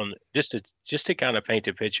 We were on just to kind of paint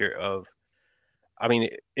a picture of, I mean,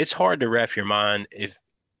 it's hard to wrap your mind if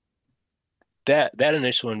that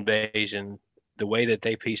initial invasion, the way that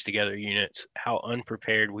they pieced together units, how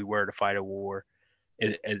unprepared we were to fight a war,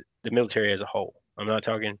 as the military as a whole. I'm not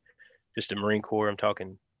talking just the Marine Corps. I'm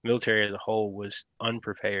talking military as a whole was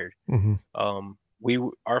unprepared. Mm-hmm.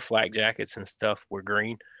 Our flak jackets and stuff were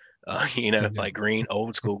green. Like green,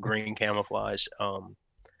 old school green camouflage.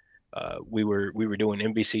 We were doing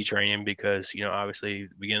NBC training because, obviously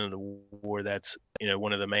the beginning of the war, that's,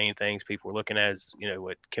 one of the main things people were looking at is,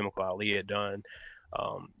 what Chemical Ali had done.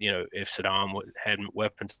 If Saddam had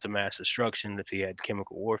weapons of mass destruction, if he had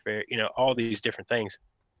chemical warfare, all these different things.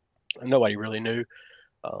 Nobody really knew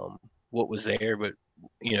what was there, but,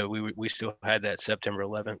 we still had that September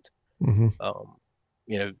 11th Mm-hmm.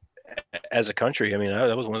 You know, as a country, I mean,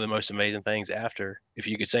 that was one of the most amazing things after, if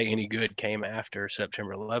you could say any good came after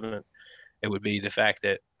September 11th, it would be the fact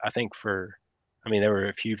that I think I mean, there were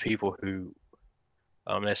a few people who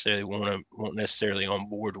necessarily weren't necessarily on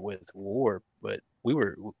board with war, but we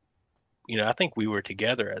were, I think we were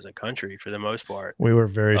together as a country for the most part. We were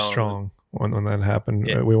very Um, strong when that happened.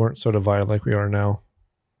 yeah, We weren't so divided like we are now.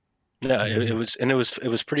 no, it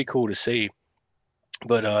was pretty cool to see.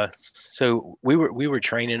 But so we were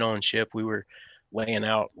training on ship. We were laying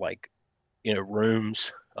out like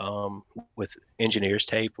rooms with engineers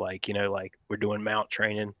tape, like like we're doing mount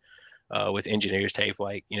training with engineers tape,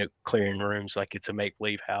 like clearing rooms like it's a make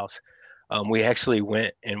believe house. We actually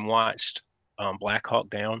went and watched Black Hawk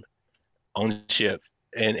Down on ship,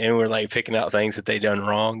 and we're like picking out things that they done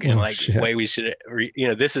wrong and Oh like shit. way we should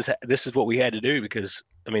this is what we had to do, because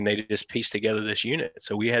I mean they just pieced together this unit,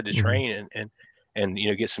 so we had to Mhm. train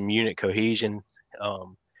and get some unit cohesion,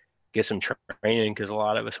 get some training, because a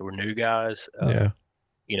lot of us were new guys. Yeah.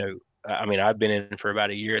 I mean, I've been in for about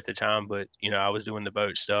a year at the time, but I was doing the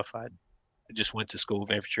boat stuff. I just went to school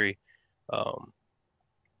of infantry, and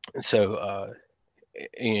so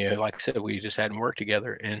like I said, we just hadn't worked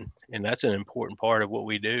together, and that's an important part of what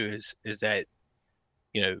we do is that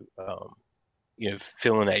you know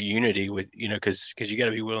feeling that unity with because you got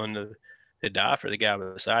to be willing to die for the guy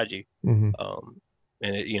beside you. Mm-hmm.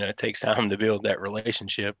 And it takes time to build that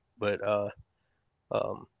relationship, but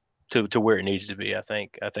to where it needs to be. I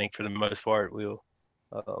think for the most part,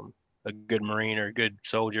 a good Marine or a good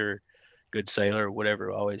soldier, good sailor, whatever,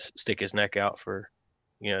 will always stick his neck out for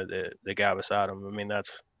the guy beside him. I mean,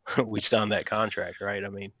 that's we signed that contract, right? I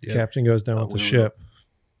mean, Yep. Captain goes down with the we ship.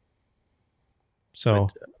 So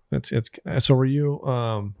it's so were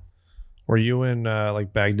you in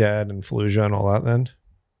like Baghdad and Fallujah and all that then?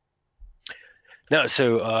 No,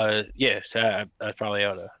 so yes, I probably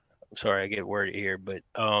ought to. I'm sorry, I get wordy here, but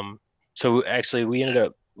so actually we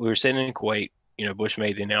were sitting in Kuwait. Bush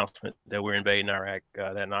made the announcement that we're invading Iraq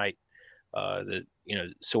that night. The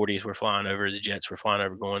sorties were flying over, the jets were flying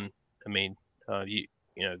over, going. I mean, the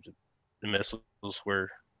missiles were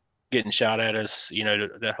getting shot at us.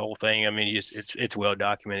 That whole thing. I mean, it's well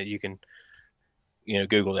documented. You can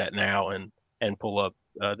Google that now and pull up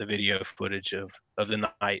the video footage of the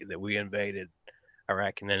night that we invaded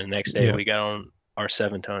Iraq, and then the next day we got on our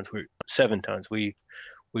 7 tons. We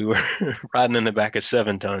were riding in the back of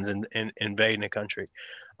 7 tons and invading the country.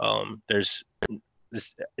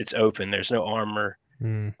 It's open. There's no armor.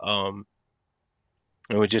 Mm.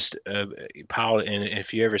 And we just pilot. And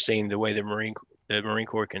if you ever seen the way the Marine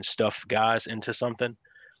Corps can stuff guys into something,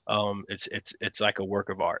 it's like a work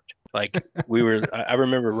of art. Like I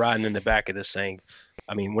remember riding in the back of this thing.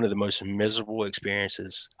 I mean, one of the most miserable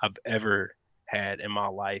experiences I've ever had in my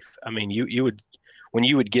life. I mean, when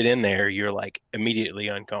you would get in there, you're like immediately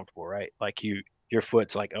uncomfortable, right? Like your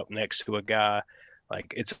foot's like up next to a guy,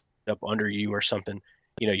 like it's up under you or something.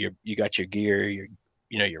 You got your gear,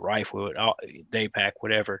 your rifle, day pack,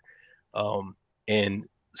 whatever. And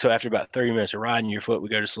so after about 30 minutes of riding, your foot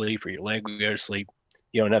would go to sleep or your leg would go to sleep.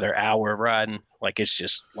 Another hour of riding, like it's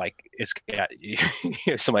just like it's got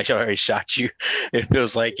somebody already shot you. It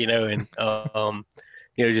feels like, and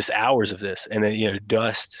just hours of this, and then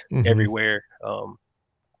dust everywhere.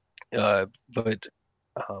 But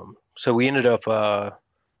so we ended up the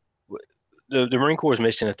Marine Corps'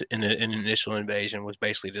 mission in the initial invasion was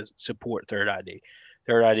basically to support Third ID.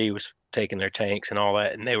 Third ID was taking their tanks and all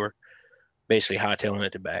that, and they were basically hightailing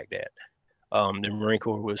it to Baghdad. The Marine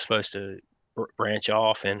Corps was supposed to branch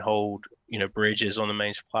off and hold bridges on the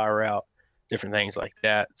main supply route, different things like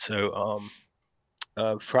that. So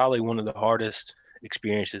probably one of the hardest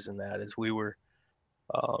experiences in that is we were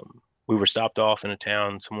stopped off in a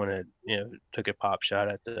town. Someone had took a pop shot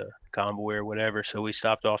at the convoy or whatever, so we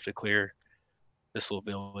stopped off to clear this little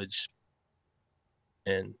village,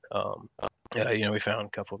 and we found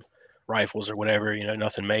a couple of rifles or whatever,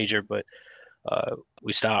 nothing major, but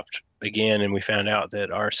we stopped again and we found out that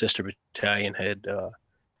our sister battalion had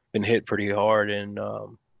been hit pretty hard in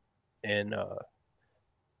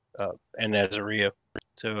Nasiriyah.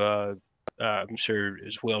 So I'm sure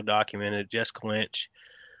it's well documented. Jess Clinch,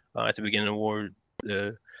 at the beginning of the war,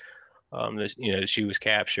 she was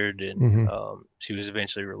captured and she was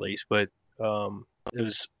eventually released. But it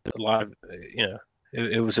was a lot of,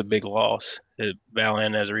 it was a big loss.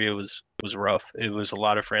 Balan Nasiriyah was rough. It was a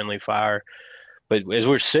lot of friendly fire. But as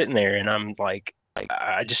we're sitting there, and I'm like,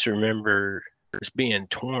 I just remember just being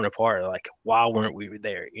torn apart. Like, why weren't we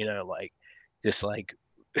there? Like, just like,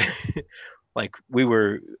 like we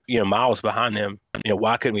were, miles behind them.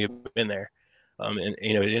 Why couldn't we have been there? And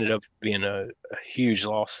it ended up being a huge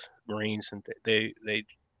loss. Marines, and they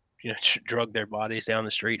drug their bodies down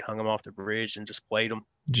the street, hung them off the bridge, and just played them.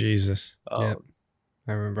 Jesus. Yep.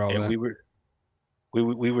 I remember all and that.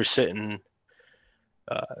 we were sitting.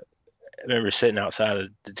 I remember sitting outside of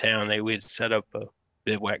the town. We'd set up a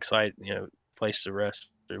bivouac site, place to rest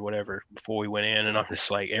or whatever before we went in. And I'm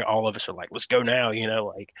just like, all of us are like, let's go now,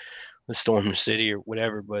 like let's storm the city or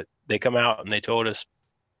whatever. But they come out and they told us,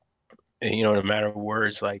 in a matter of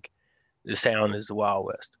words, like, this town is the Wild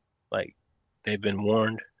West. Like, they've been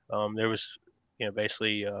warned. There was,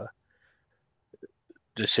 basically,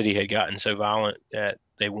 the city had gotten so violent that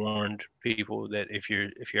they warned people that if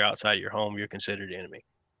you're outside your home, you're considered enemy,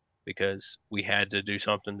 because we had to do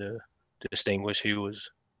something to distinguish who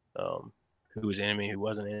was enemy, who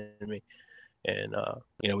wasn't enemy. And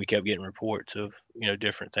we kept getting reports of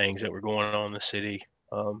different things that were going on in the city.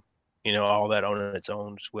 All that on its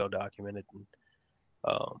own is well documented. And,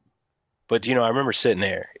 but I remember sitting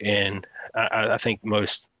there, and I think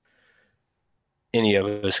any of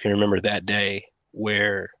us can remember that day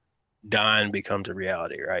where dying becomes a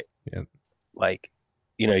reality, right? Yep. Like,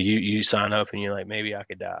 you sign up and you're like, maybe I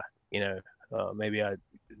could die, maybe I'd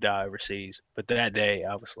die overseas. But that day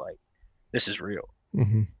I was like, this is real.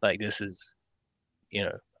 Mm-hmm. Like, this is,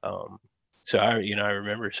 so I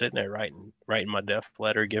remember sitting there writing my death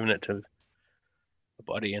letter, giving it to a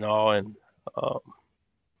buddy and all. And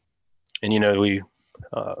we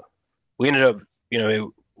ended up,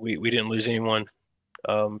 we didn't lose anyone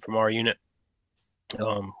from our unit.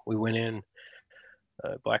 We went in,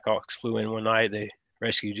 Blackhawks flew in one night. They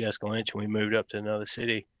rescued Jessica Lynch, and we moved up to another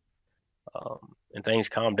city. And things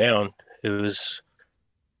calmed down. It was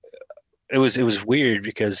weird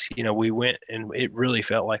because, we went and it really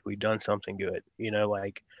felt like we'd done something good.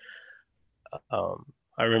 I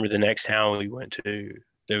remember the next town we went to,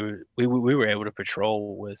 we were able to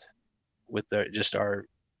patrol with just our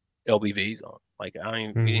LBVs on. Like, we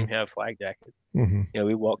didn't even have flag jackets. Mm-hmm.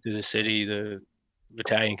 We walked through the city. The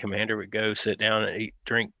battalion commander would go sit down and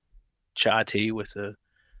drink chai tea with the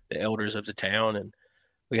elders of the town. And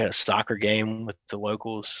we had a soccer game with the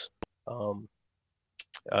locals.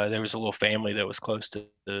 There was a little family that was close to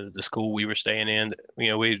the school we were staying in.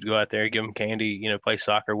 We'd go out there, give them candy, play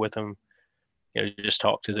soccer with them, just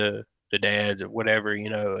talk to the dads or whatever,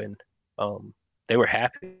 and they were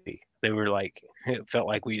happy. They were like, it felt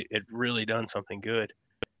like we had really done something good.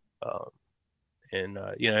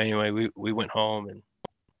 Anyway, we went home,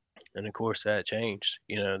 and of course that changed.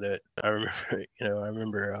 That I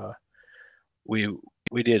remember. We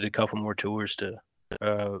did a couple more tours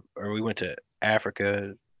or we went to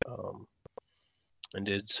Africa, and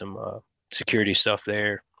did some security stuff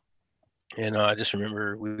there. And I just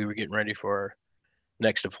remember we were getting ready for our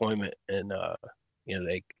next deployment, and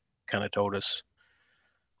they kind of told us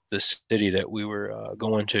the city that we were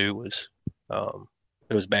going to was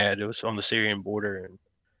it was bad. It was on the Syrian border, and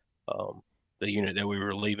the unit that we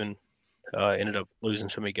were leaving ended up losing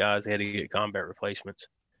so many guys. They had to get combat replacements.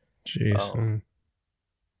 Jeez.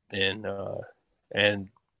 And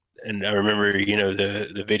I remember,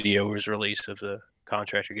 the video was released of the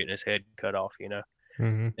contractor getting his head cut off.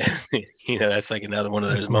 Mm-hmm. That's like another one of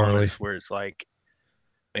those moments where it's like,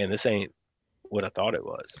 man, this ain't what I thought it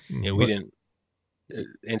was. Mm-hmm. We didn't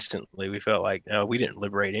instantly. We felt like, no, we didn't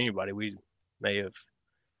liberate anybody. We may have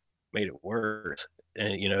made it worse.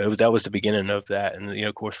 And that was the beginning of that. And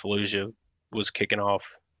of course, Fallujah was kicking off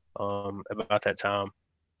about that time.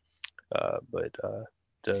 But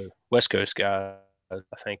the West Coast guys,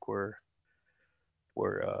 I think, were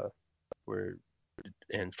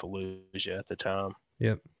in Fallujah at the time.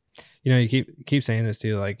 Yep. You keep saying this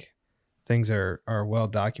too, like things are well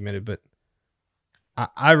documented, but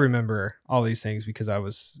I remember all these things because I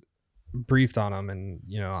was briefed on them, and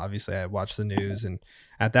obviously I watched the news, and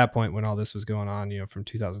at that point when all this was going on, from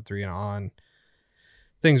 2003 and on,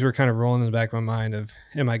 things were kind of rolling in the back of my mind of,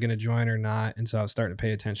 am I going to join or not? And so I was starting to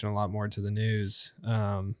pay attention a lot more to the news,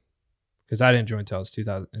 because I didn't join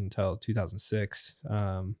until 2006.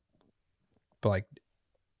 But like,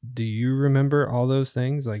 do you remember all those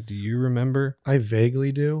things? Like, do you remember? I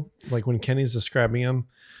vaguely do. Like when Kenny's describing them,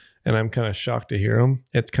 and I'm kind of shocked to hear them,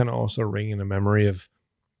 it's kind of also ringing a memory of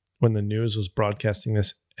when the news was broadcasting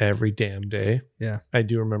this every damn day. Yeah. I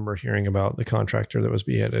do remember hearing about the contractor that was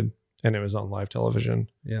beheaded, and it was on live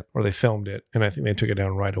television. Yeah. Or they filmed it, and I think they took it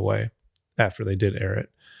down right away after they did air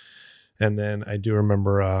it. And then I do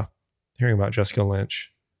remember hearing about Jessica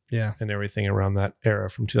Lynch. Yeah. And everything around that era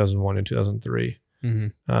from 2001 and 2003.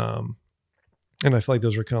 Mm-hmm. And I feel like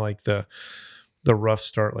those were kind of like the rough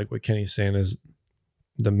start, like what Kenny's saying is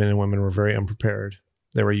the men and women were very unprepared.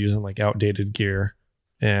 they were using like outdated gear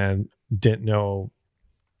and didn't know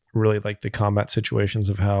really like the combat situations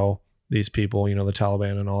of how these people, you know, the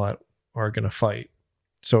Taliban and all that are going to fight.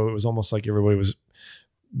 So it was almost like everybody was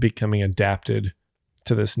becoming adapted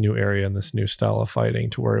to this new area and this new style of fighting,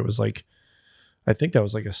 to where it was like, I think that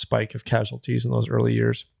was like a spike of casualties in those early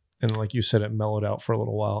years. And like you said, it mellowed out for a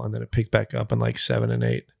little while and then it picked back up in like 7 and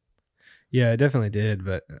 8. Yeah, it definitely did.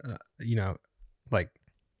 But, you know, like,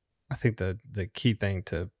 I think the key thing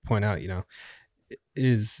to point out, you know,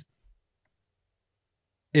 is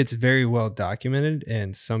it's very well documented,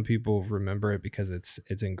 and some people remember it because it's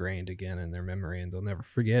ingrained again in their memory and they'll never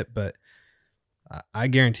forget. But I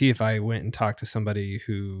guarantee if I went and talked to somebody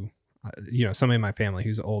who, you know, somebody in my family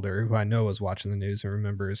who's older, who I know was watching the news and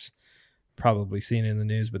remembers probably seeing it in the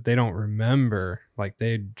news, but they don't remember, like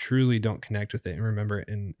they truly don't connect with it and remember it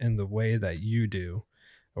in the way that you do,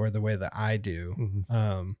 or the way that I do.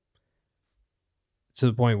 Mm-hmm. To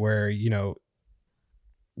the point where, you know,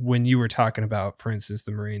 when you were talking about, for instance,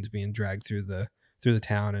 the Marines being dragged through the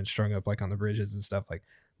town and strung up like on the bridges and stuff, like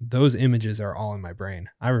those images are all in my brain.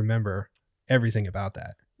 I remember everything about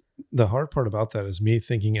that. The hard part about that is me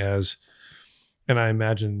thinking as, and I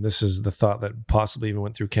imagine this is the thought that possibly even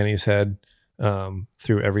went through Kenny's head,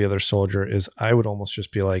 through every other soldier, is I would almost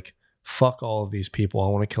just be like, fuck all of these people. I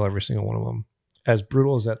want to kill every single one of them. As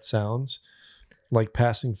brutal as that sounds, like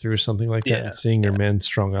passing through something like that and seeing your men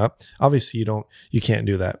strung up. Obviously you can't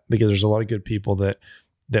do that, because there's a lot of good people that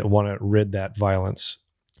want to rid that violence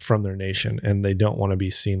from their nation, and they don't want to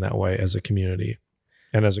be seen that way as a community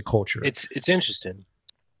and as a culture. It's interesting.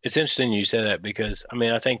 It's interesting you said that, because I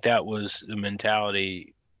mean, I think that was the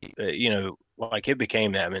mentality, you know, like it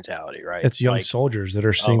became that mentality, right? It's young like, soldiers that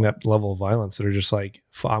are seeing that level of violence that are just like,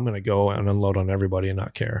 I'm going to go and unload on everybody and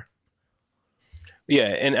not care. Yeah,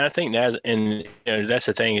 and I think that's, and you know, that's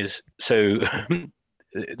the thing is, so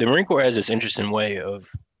the Marine Corps has this interesting way of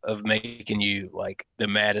making you like the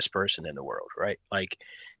maddest person in the world, right? Like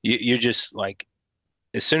you're just like,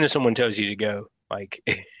 as soon as someone tells you to go, like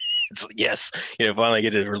it's like, yes, you know, finally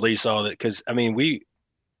get to release all that. Because I mean,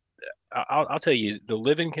 I'll tell you, the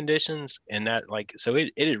living conditions and that, like, so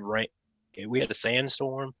it had rained. We had a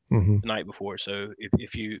sandstorm the night before. So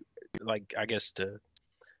if you like, I guess to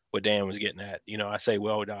what Dan was getting at, you know, I say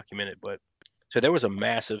well documented, but so there was a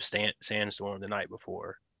massive sandstorm the night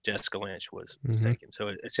before Jessica Lynch was taken.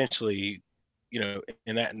 So essentially, you know,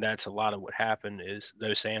 and that's a lot of what happened is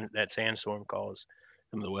that sandstorm caused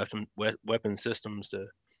some of the weapon systems to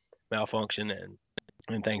malfunction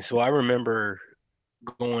and things. So I remember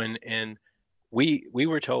going, and we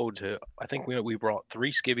were told to, I think we brought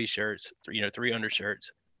 3 skivvy shirts, 3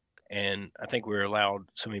 undershirts, and I think we were allowed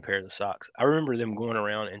so many pairs of socks. I remember them going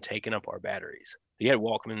around and taking up our batteries. You had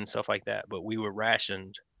Walkman and stuff like that, but we were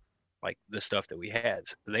rationed like the stuff that we had.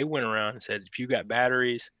 So they went around and said, if you got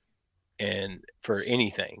batteries and for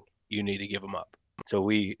anything, you need to give them up. So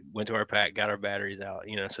we went to our pack, got our batteries out,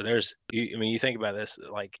 you know, so there's, I mean, you think about this,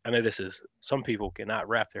 like, I know this is, some people cannot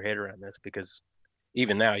wrap their head around this, because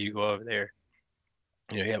even now you go over there,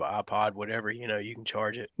 you know, you have an iPod, whatever, you know, you can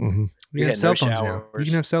charge it. You can have cell phones now. You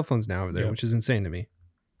can have cell phones now over there, which is insane to me.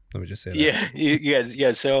 Let me just say that. Yeah, you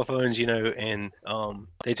had cell phones, you know, and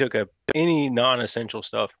they took any non-essential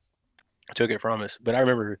stuff, took it from us. But I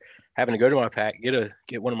remember having to go to my pack,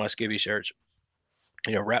 get one of my skivvy shirts,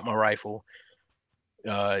 you know, wrap my rifle,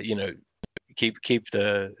 you know, keep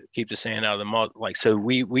the sand out of the mud. Like, so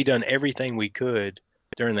we done everything we could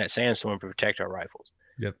during that sandstorm to protect our rifles.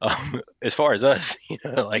 Yep. As far as us, you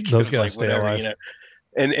know, like those guys like stay whatever, alive. you know,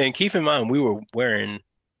 and keep in mind we were wearing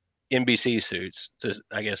NBC suits, just,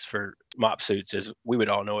 I guess for mop suits as we would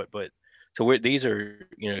all know it, but so these are,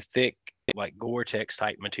 you know, thick like Gore-Tex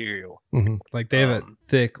type material. Like they have a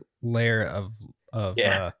thick layer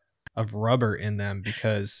of rubber in them,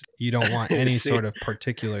 because you don't want any sort of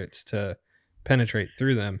particulates to penetrate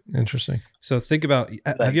through them. Interesting. So think about,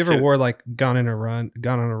 have you ever gone on a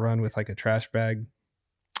run with like a trash bag?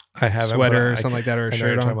 I have sweater or something like that, or a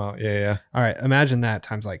shirt on. About. Yeah. All right, imagine that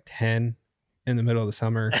times like 10 in the middle of the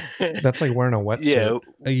summer. That's like wearing a wetsuit.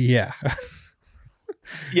 Yeah.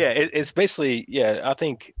 Yeah, it's basically, I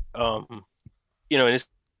think, you know, and it's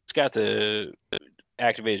got the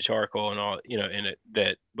activated charcoal and all, you know, in it,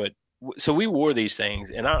 that, but so we wore these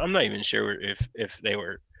things, and I'm not even sure if they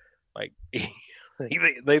were like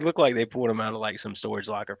they look like they pulled them out of like some storage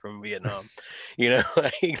locker from Vietnam, you know,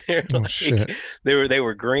 like they're like, they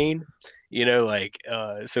were green, you know, like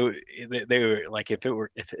so they were like,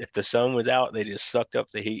 if the sun was out, they just sucked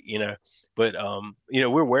up the heat, you know. But you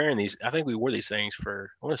know, we're wearing these, I think we wore these things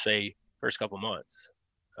for, I want to say, first couple months,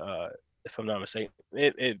 if I'm not mistaken.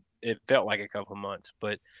 It felt like a couple of months,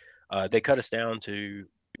 but they cut us down to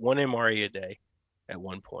one MRE a day at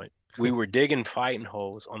one point. We were digging fighting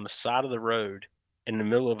holes on the side of the road in the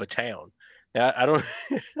middle of a town. Now, I don't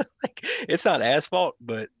like it's not asphalt,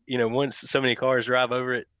 but once so many cars drive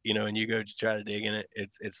over it, and you go to try to dig in it,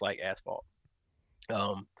 it's like asphalt.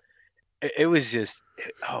 Um, it was just,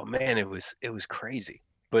 oh man, it was crazy.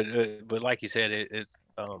 But like you said,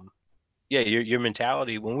 yeah, your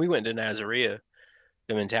mentality when we went to Nazareth,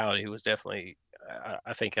 the mentality was definitely.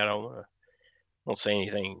 I think I won't say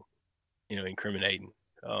anything, incriminating,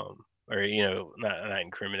 or not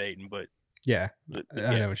incriminating, but Yeah, yeah,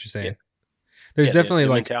 I know what you're saying. yeah, There's yeah, definitely the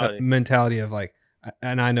like a mentality. mentality of like,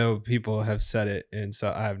 and I know people have said it, and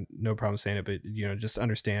so I have no problem saying it, but just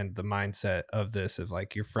understand the mindset of this of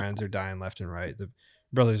like your friends are dying left and right, the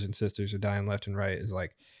brothers and sisters are dying left and right, is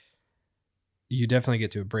like you definitely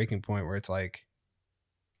get to a breaking point where it's like,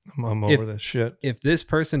 I'm over this shit. if this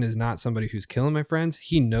person is not somebody who's killing my friends,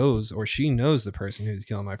 he knows or she knows the person who's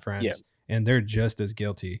killing my friends, Yeah. and they're just as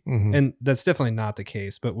guilty. Mhm. And that's definitely not the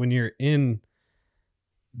case. But when you're in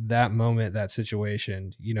that moment, that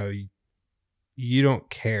situation, you don't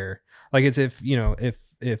care. Like it's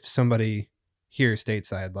if somebody here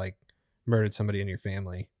stateside like murdered somebody in your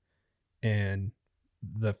family, and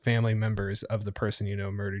the family members of the person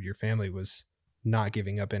murdered your family was not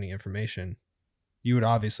giving up any information, you would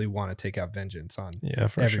obviously want to take out vengeance on Yeah,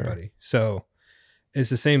 for everybody. sure. So it's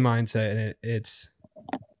the same mindset, and it's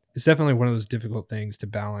definitely one of those difficult things to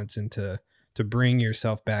balance and to bring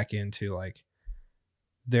yourself back into, like,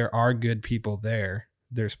 there are good people there.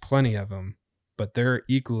 There's plenty of them, but they're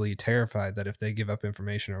equally terrified that if they give up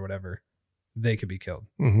information or whatever, they could be killed.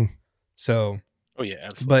 Mm-hmm. So, Oh yeah,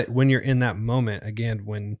 absolutely. but when you're in that moment, again,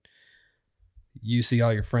 when you see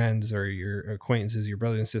all your friends or your acquaintances, your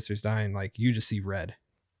brothers and sisters dying, like you just see red.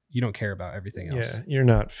 You don't care about everything else. Yeah, you're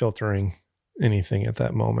not filtering anything at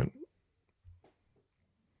that moment.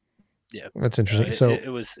 Yeah, that's interesting. So it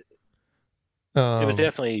was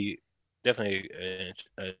definitely it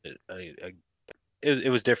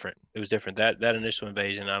was different. It was different. That initial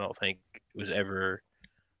invasion, I don't think was ever,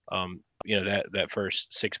 that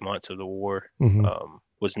first 6 months of the war, Mhm.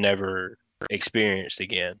 Was never experienced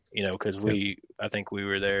again. Because I think we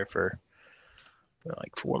were there for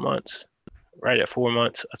like 4 months, right at 4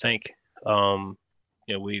 months, I think.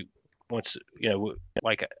 We once,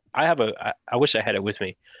 like I wish I had it with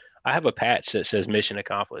me. I have a patch that says mission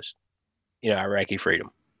accomplished. Iraqi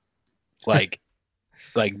freedom. Like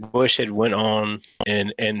Bush had went on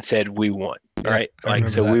and said we won, right? Like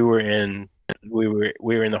so that. we were in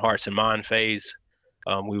the hearts and mind phase.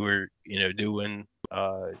 We were doing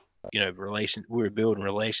we were building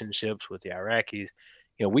relationships with the Iraqis.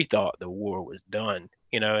 We thought the war was done,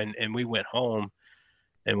 and we went home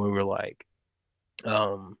and we were like,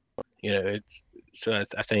 it's so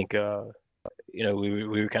I think we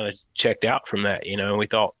were kind of checked out from that, and we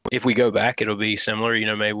thought if we go back, it'll be similar.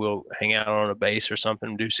 Maybe we'll hang out on a base or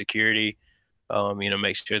something, do security,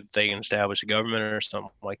 make sure that they can establish a government or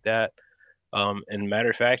something like that. And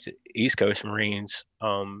matter of fact, East Coast Marines,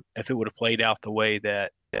 if it would have played out the way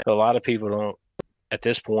that a lot of people don't at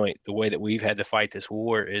this point, the way that we've had to fight this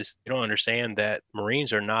war is they don't understand that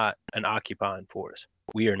Marines are not an occupying force.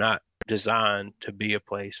 We are not designed to be a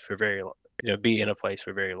place for very long, be in a place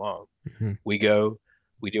for very long. Mm-hmm. We go,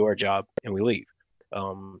 we do our job, and we leave.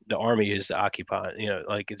 The Army is the occupying,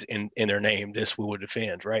 like it's in their name, this we will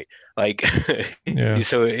defend, right? Like, Yeah.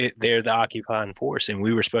 so they're the occupying force, and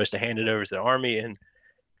we were supposed to hand it over to the Army,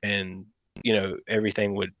 and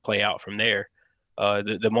everything would play out from there.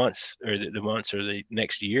 The months or the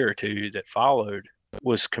next year or two that followed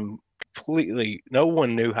was completely, no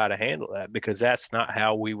one knew how to handle that, because that's not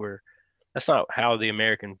how the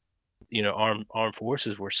American armed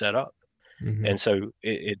forces were set up. Mm-hmm. And so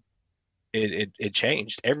it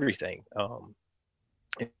changed everything,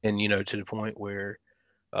 and to the point where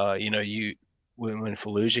when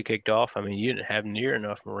Fallujah kicked off, I mean, you didn't have near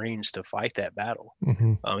enough Marines to fight that battle.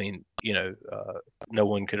 Mm-hmm. I mean, no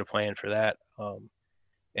one could have planned for that.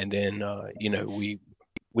 And then, we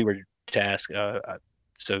were tasked.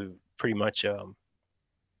 So pretty much, the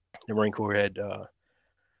Marine Corps had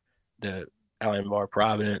the Allenbar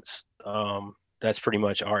Providence. That's pretty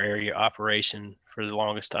much our area operation for the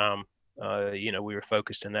longest time. We were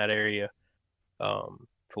focused in that area.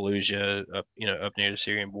 Fallujah, up near the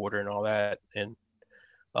Syrian border and all that, and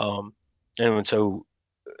so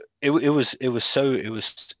it was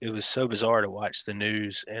so bizarre to watch the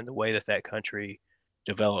news and the way that country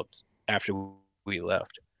developed after we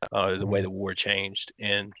left, the way the war changed,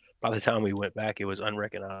 and by the time we went back, it was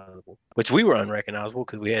unrecognizable, which we were unrecognizable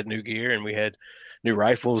because we had new gear and we had new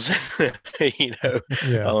rifles, you know.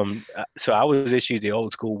 Yeah. So I was issued the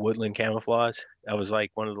old school woodland camouflage. That was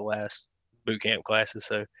like one of the last boot camp classes.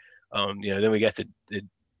 So, then we got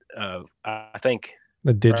I think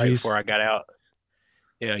The right digis. before I got out,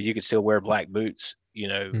 you could still wear black boots, I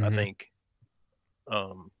Mhm. think,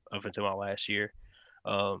 up until my last year.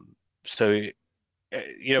 So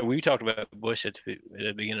we talked about Bush at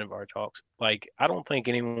the beginning of our talks. Like, I don't think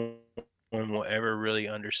anyone will ever really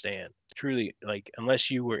understand truly, like, unless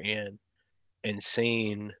you were in and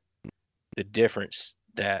seen the difference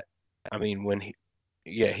that, I mean, when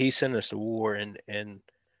he sent us to war, and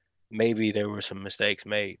maybe there were some mistakes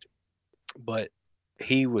made, but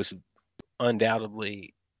he was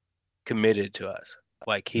undoubtedly committed to us.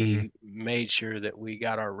 Like, Mhm. he made sure that we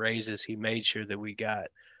got our raises. He made sure that we got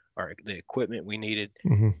the equipment we needed.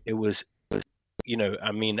 Hmm. It was,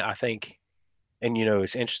 I mean, I think, and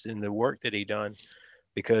it's interesting the work that he done,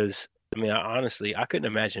 because I mean, honestly, I couldn't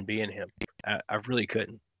imagine being him. I really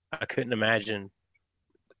couldn't. I couldn't imagine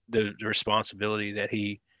the responsibility that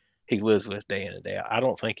he lives with day in and day out. I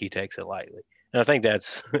don't think he takes it lightly, and I think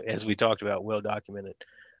that's, as we talked about, well documented.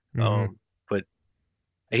 Mhm. But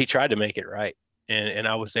he tried to make it right, and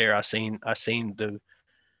I was there. I seen the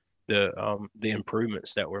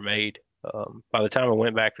improvements that were made. By the time I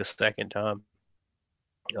went back the second time,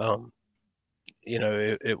 um,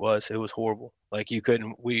 it was horrible. Like, you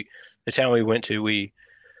couldn't. The town we went to,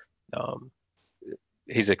 um,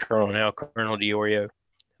 he's a colonel now, Colonel Diorio,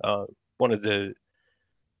 uh, one of the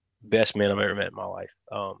best men I've ever met in my life.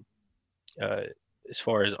 Uh, as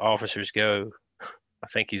far as officers go, I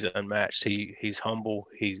think he's unmatched. He's humble.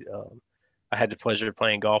 I had the pleasure of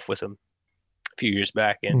playing golf with him a few years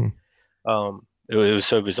back, and Mm. it was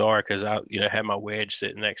so bizarre because I had my wedge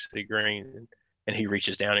sitting next to the green, and he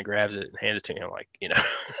reaches down and grabs it and hands it to me. I'm like,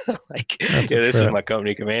 like, That's a this is trip. my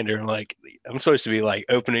company commander. I'm like, I'm supposed to be like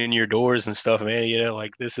opening your doors and stuff, man.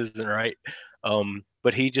 Like, this isn't right.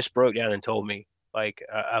 But he just broke down and told me, like,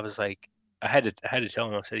 I was like, I had to tell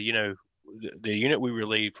him. I said, the unit we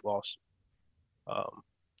relieved lost, um,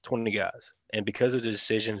 20 guys, and because of the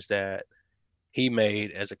decisions that he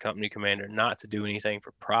made as a company commander not to do anything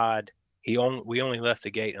for pride. We only left the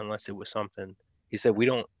gate unless it was something. He said, we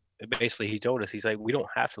don't. Basically, he told us, he's like, we don't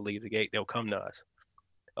have to leave the gate. They'll come to us.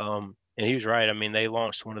 And he was right. I mean, they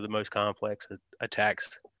launched one of the most complex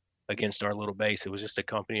attacks against our little base. It was just a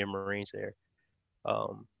company of Marines there.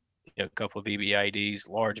 Um, a couple of VBIDs,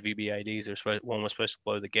 large VBIDs. One was supposed to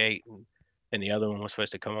blow the gate, and the other one was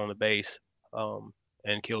supposed to come on the base,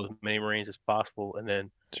 and kill as many Marines as possible. And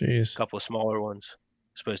then Jeez. couple of smaller ones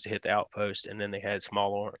supposed to hit the outpost, and then they had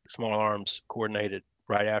small arms coordinated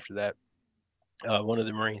right after that. One of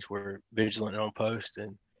the Marines were vigilant on post,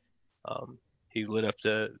 and um, he lit up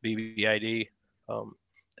the BBID, um,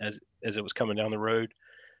 as it was coming down the road.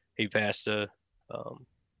 He passed um,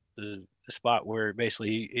 the spot where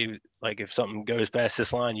basically like, if something goes past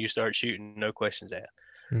this line, you start shooting, no questions asked.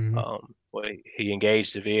 Mhm. Well, he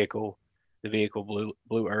engaged the vehicle. The vehicle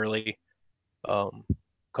blew early, um,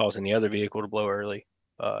 causing the other vehicle to blow early.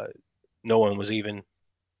 Uh, no one was even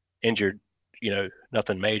injured,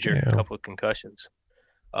 nothing major, a Damn. couple of concussions.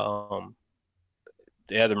 Um,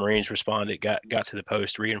 the other Marines responded, got to the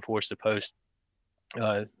post, reinforced the post.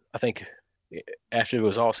 I think after it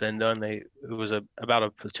was all said and done, it was about a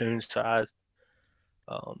platoon size,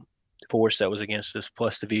 um, force that was against us,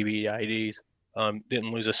 plus the VBIDs.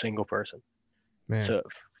 Didn't lose a single person. Man. So,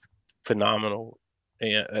 phenomenal,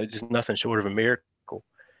 and just nothing short of a miracle.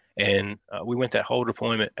 And we went that whole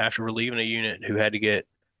deployment after relieving a unit who had to get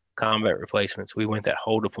combat replacements. We went that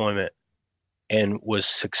whole deployment and was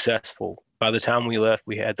successful. By the time we left,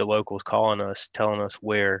 we had the locals calling us, telling us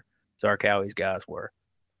where Zarqawi's guys were.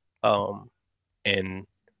 And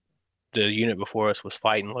the unit before us was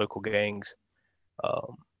fighting local gangs.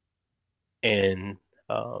 Um, and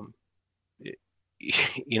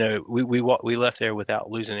we left there without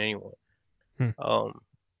losing anyone. Hmm.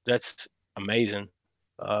 That's amazing,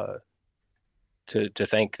 to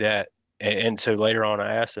think that. And so later on,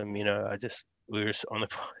 I asked him, we were on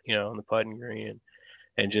the putting green,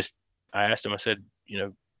 and just, I asked him, I said,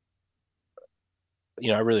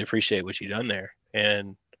 I really appreciate what you done there,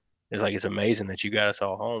 and it's like, it's amazing that you got us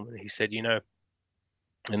all home. And he said,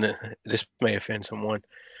 and this may offend someone,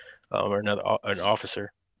 or an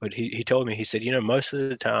officer, but he told me, he said, most of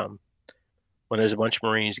the time when there's a bunch of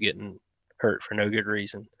Marines getting hurt for no good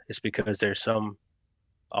reason, it's because there's some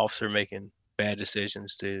officer making bad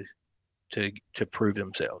decisions to prove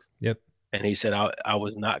themselves. Yep. And he said, I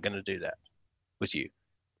was not going to do that with you.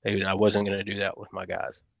 I wasn't going to do that with my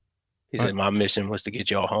guys. He said, my mission was to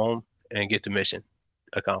get y'all home and get the mission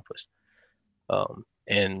accomplished.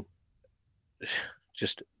 And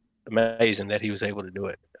just amazing that he was able to do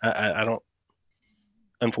it. I don't,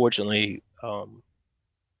 unfortunately,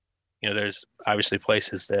 there's obviously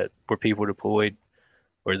places that where people deployed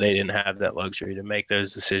where they didn't have that luxury to make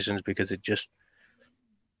those decisions because it just,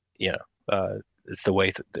 it's the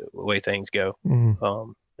way things go.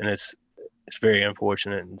 Mm-hmm. And it's very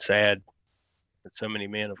unfortunate and sad that so many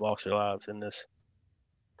men have lost their lives in this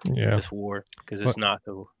war because it's not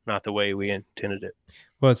the way we intended it.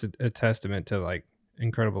 Well, it's a testament to like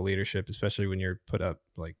incredible leadership, especially when you're put up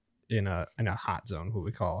like in a hot zone, what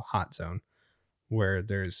we call a hot zone, where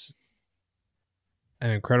there's an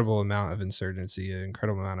incredible amount of insurgency, an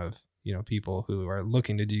incredible amount of people who are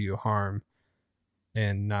looking to do you harm,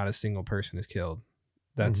 and not a single person is killed.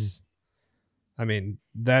 That's, I mean,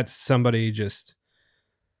 that's somebody just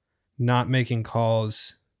not making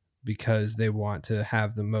calls because they want to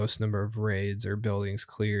have the most number of raids or buildings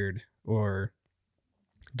cleared or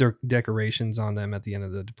decorations on them at the end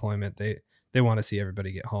of the deployment. They want to see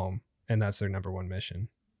everybody get home, and that's their number one mission.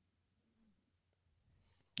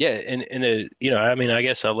 Yeah, and I mean, I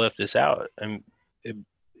guess I left this out, and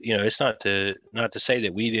it's not to say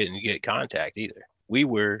that we didn't get contact either. We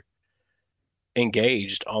were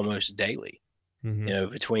engaged almost daily,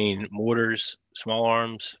 between mortars, small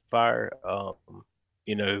arms fire.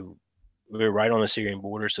 We were right on the Syrian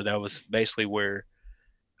border, so that was basically where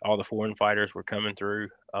all the foreign fighters were coming through.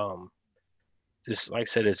 Just like I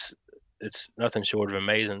said, it's nothing short of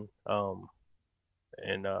amazing.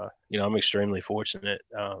 And I'm extremely fortunate.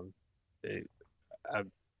 I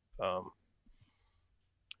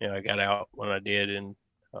got out when I did, and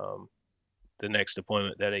the next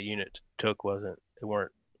deployment that a unit took it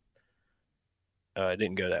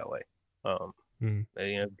didn't go that way.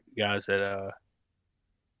 Guys that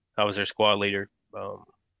I was their squad leader.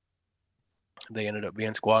 They ended up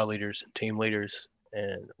being squad leaders and team leaders,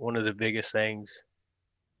 and one of the biggest things,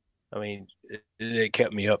 I mean, it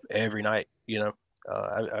kept me up every night.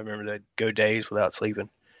 I remember that go days without sleeping.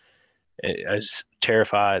 I was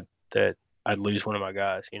terrified that I'd lose one of my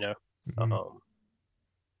guys, and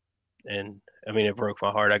I mean, it broke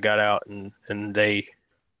my heart. I got out and they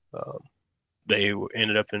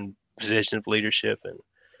ended up in positions of leadership, and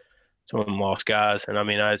some of them lost guys. And I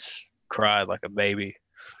mean, I just cried like a baby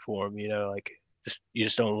for them, like you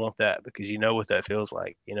just don't want that because you know what that feels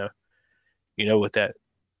like, what that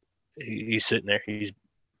he's sitting there, he's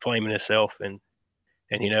flaming himself and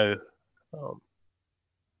it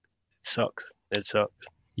sucks. It sucks.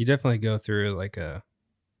 You definitely go through like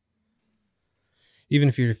even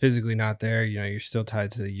if you're physically not there, you're still tied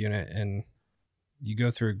to the unit, and you go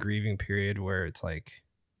through a grieving period where it's like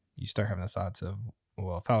you start having the thoughts of,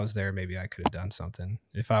 well, if I was there, maybe I could have done something.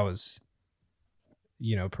 If I was,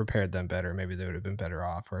 prepared them better, maybe they would have been better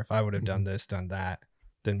off. Or if I would have done this, done that,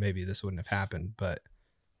 then maybe this wouldn't have happened. But,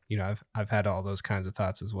 I've had all those kinds of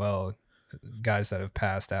thoughts as well. Guys that have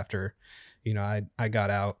passed after, I got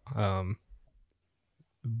out.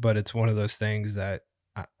 But it's one of those things that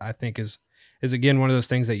I think is again, one of those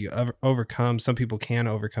things that you overcome. Some people can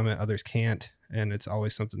overcome it, others can't. And it's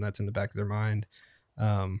always something that's in the back of their mind.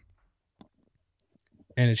 And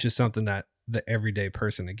it's just something that the everyday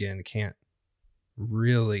person, again, can't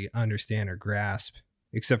really understand or grasp,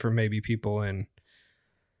 except for maybe people in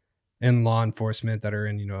law enforcement that are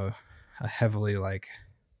in, a heavily like,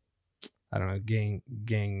 I don't know,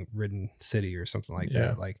 gang ridden city or something like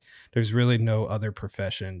that. Like there's really no other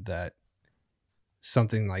profession that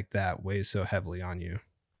something like that weighs so heavily on you.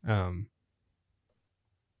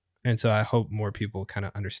 And so I hope more people kind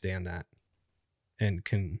of understand that and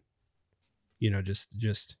can,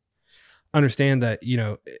 just understand that,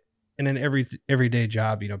 in an everyday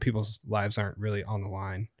job, people's lives aren't really on the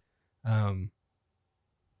line.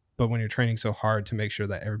 But when you're training so hard to make sure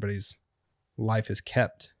that everybody's life is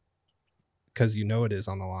kept because it is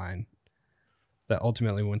on the line, that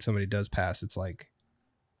ultimately when somebody does pass, it's like,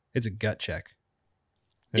 it's a gut check.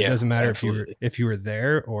 It doesn't matter if you were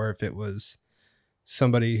there or if it was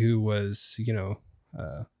somebody who was,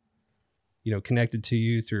 connected to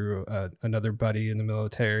you through another buddy in the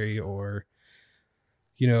military, or,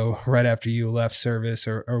 right after you left service,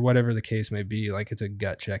 or whatever the case may be. Like, it's a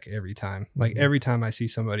gut check every time. Like every time I see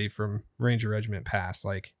somebody from Ranger Regiment pass,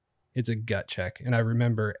 like it's a gut check. And I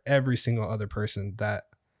remember every single other person that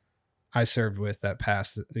I served with that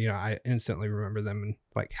passed, I instantly remember them and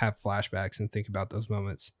like have flashbacks and think about those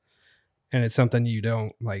moments. And it's something you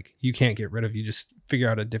can't get rid of. You just figure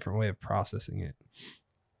out a different way of processing it.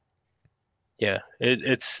 Yeah.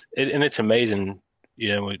 It's amazing,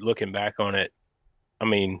 looking back on it. I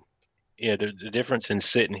mean, the difference in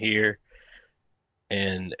sitting here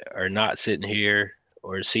and or not sitting here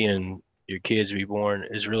or seeing your kids be born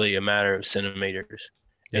is really a matter of centimeters.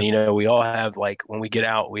 Yep. And we all have, like, when we get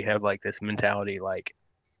out, we have like this mentality, like,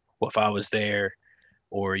 well, if I was there,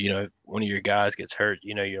 or one of your guys gets hurt,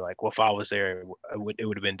 you're like, well, if I was there, it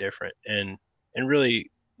would have been different. And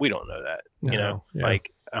really, we don't know that. No, yeah.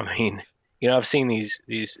 Like, I mean, I've seen these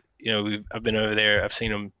I've been over there, I've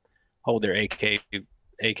seen them hold their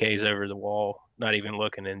AKs over the wall, not even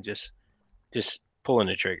looking, and just pulling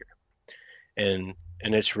the trigger. And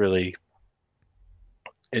it's really,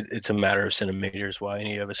 it's a matter of centimeters why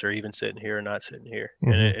any of us are even sitting here or not sitting here.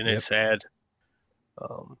 Mm-hmm. And it's sad.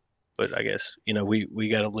 But I guess, we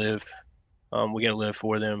got to live. We got to live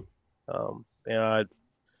for them.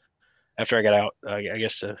 After I got out, I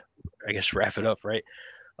guess wrap it up, right?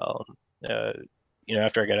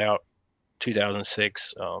 After I got out,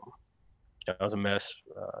 2006, I was a mess.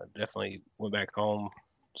 Definitely went back home,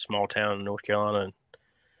 small town in North Carolina, and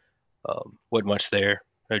wasn't much there.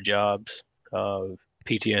 No jobs.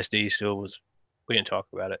 PTSD still was. We didn't talk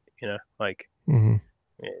about it. Like, Mm-hmm.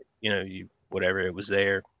 Whatever, it was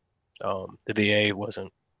there. The VA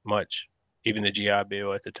wasn't much. Even the GI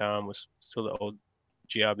Bill at the time was still the old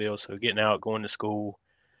GI Bill. So getting out, going to school,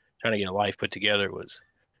 trying to get a life put together was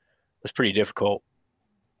pretty difficult.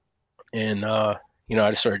 And I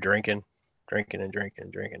just started drinking. Finally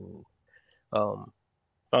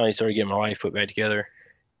started getting my life put back together,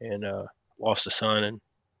 and lost a son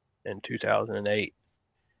in 2008.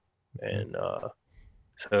 And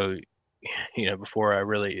so, before I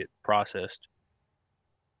really processed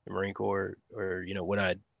the Marine Corps, or what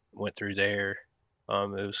I went through there, it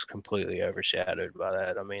was completely overshadowed by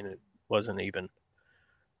that. I mean, it wasn't even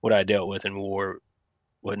what I dealt with in war,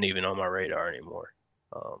 wasn't even on my radar anymore.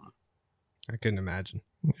 I couldn't imagine.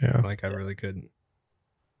 Yeah. I really couldn't.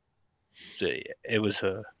 So it was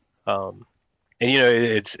and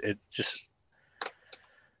it's just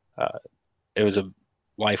it was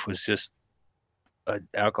life was just an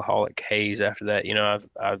alcoholic haze after that.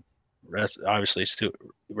 I've obviously still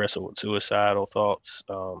wrestled with suicidal thoughts.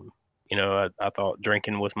 I thought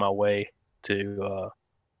drinking was my way to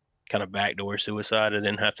kind of backdoor suicide. I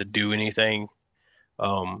didn't have to do anything.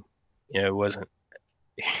 It wasn't,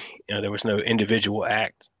 there was no individual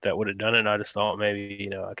act that would have done it. I just thought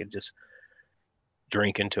maybe, I could just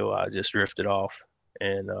drink until I just drifted off.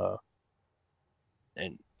 And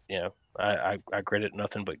I credit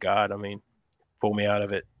nothing but God. I mean, pull me out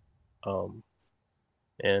of it.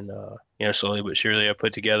 Slowly but surely I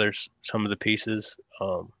put together some of the pieces.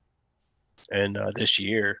 And this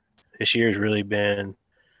year has really been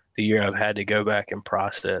the year I've had to go back and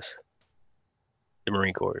process the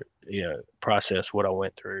Marine Corps, process what I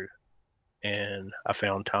went through. And I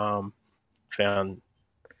found Tom, found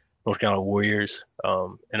North Carolina Warriors,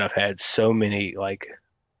 and I've had so many, like,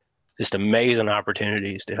 just amazing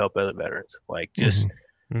opportunities to help other veterans, like just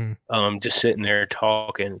just sitting there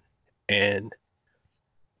talking and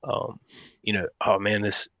oh man,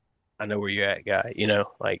 this, I know where you're at, guy,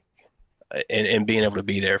 like, and being able to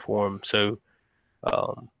be there for them. So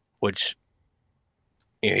which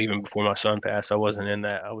even before my son passed, I wasn't in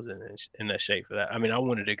that shape for that. I mean, I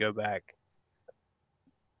wanted to go back.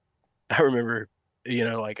 I remember,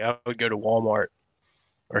 like, I would go to Walmart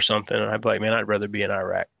or something, and I'd be like, man, I'd rather be in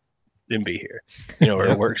Iraq than be here,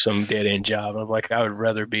 or work some dead end job. I'm like, I would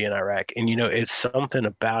rather be in Iraq. And it's something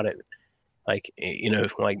about it, like,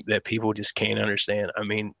 like that people just can't understand. I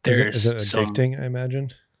mean, is it addicting, I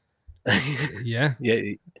imagine? Yeah.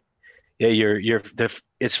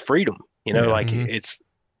 It's freedom, like, it's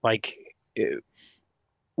like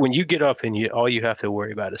when you get up and all you have to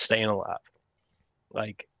worry about is staying alive,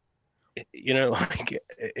 like, like,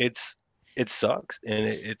 it sucks and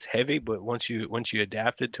it's heavy, but once you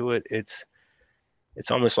adapted to it, it's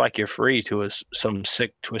almost like you're free to some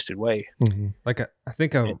sick, twisted way. Mm-hmm. Like, I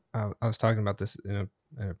think I was talking about this in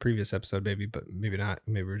a previous episode, maybe, but maybe not.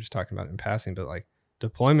 Maybe we're just talking about it in passing, but like,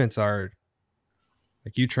 deployments are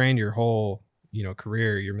like, you train your whole,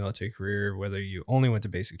 career, your military career, whether you only went to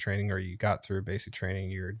basic training or you got through basic training,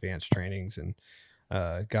 your advanced trainings, and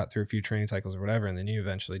got through a few training cycles or whatever, and then you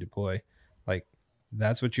eventually deploy. Like,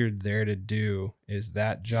 that's what you're there to do, is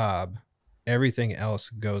that job. Everything else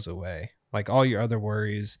goes away. Like, all your other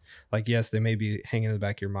worries, like, yes, they may be hanging in the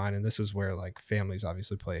back of your mind. And this is where, like, families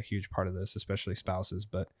obviously play a huge part of this, especially spouses.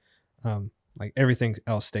 But like, everything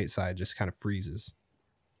else stateside just kind of freezes.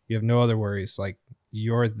 You have no other worries. Like,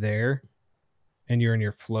 you're there and you're in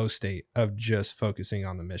your flow state of just focusing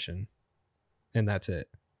on the mission. And that's it.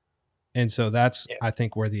 And so that's, I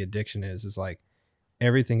think, where the addiction is like,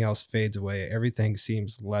 everything else fades away. Everything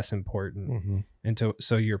seems less important. And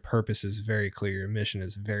so your purpose is very clear. Your mission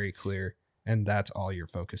is very clear. And that's all you're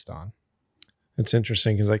focused on. It's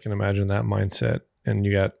interesting because I can imagine that mindset, and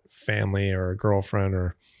you got family or a girlfriend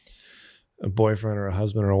or a boyfriend or a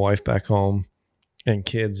husband or a wife back home and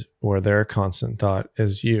kids where their constant thought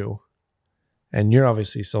is you. And you're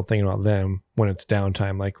obviously still thinking about them when it's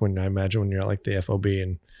downtime. Like when I imagine when you're at like the FOB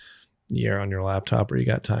and you're on your laptop or you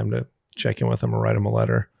got time to check in with them or write them a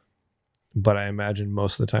letter. But I imagine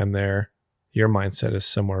most of the time there, your mindset is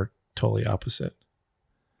somewhere totally opposite.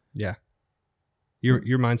 Yeah.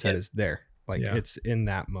 Your mindset is there. Like it's in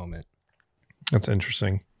that moment. That's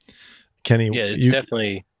interesting. Kenny. Yeah, it's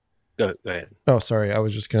definitely. Go ahead. Oh, sorry. I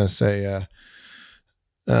was just going to say,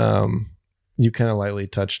 you kind of lightly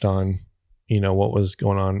touched on, what was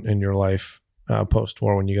going on in your life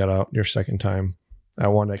post-war when you got out your second time. I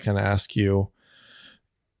wanted to kind of ask you,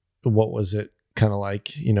 what was it kind of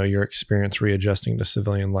like, your experience readjusting to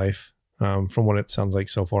civilian life? From what it sounds like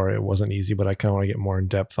so far, it wasn't easy, but I kind of want to get more in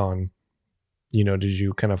depth on, did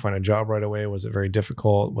you kind of find a job right away? Was it very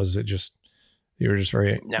difficult? Was it just, you were just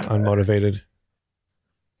very unmotivated?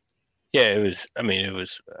 Yeah, it was,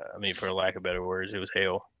 for lack of better words, it was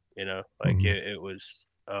hell, it was,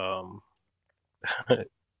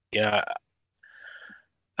 yeah.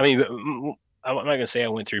 I'm not going to say I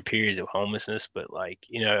went through periods of homelessness, but I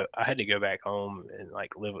had to go back home and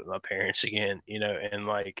live with my parents again,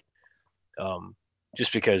 and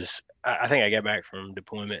just because I think I got back from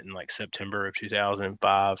deployment in September of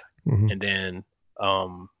 2005, and then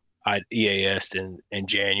I EAS'd in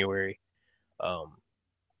January.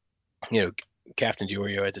 Captain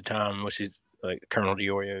Diorio at the time, which is Colonel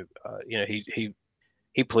Diorio,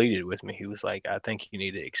 he pleaded with me. He was like, I think you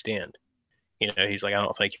need to extend. He's like, I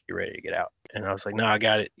don't think you're ready to get out. And I was like, no, I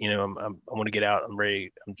got it. I want to get out. I'm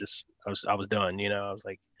ready. I was done. I was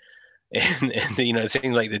like, and it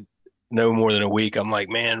seemed like no more than a week. I'm like,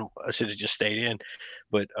 man, I should have just stayed in.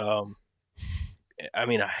 But I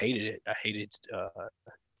hated it. I hated,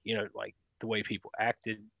 the way people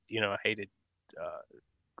acted. I hated.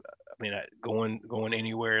 Going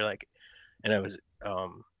anywhere, and I was,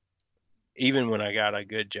 even when I got a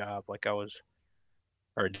good job,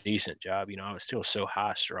 or a decent job, I was still so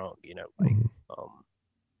high strung,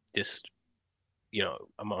 just,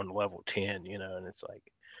 I'm on level 10, and it's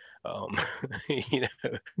oh yeah.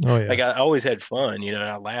 I always had fun,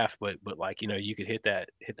 I laughed, but you could hit that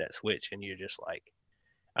switch and you're just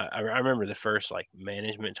I remember the first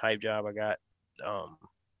management type job I got,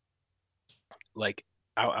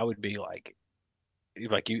 I would be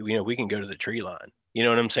we can go to the tree line. You know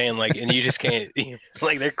what I'm saying? And you just can't,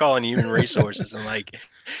 they're calling human resources and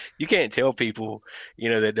you can't tell people,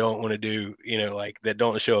 that don't want to do, that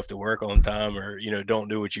don't show up to work on time or, don't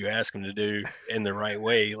do what you ask them to do in the right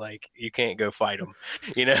way. You can't go fight them,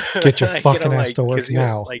 Get your fucking ass to work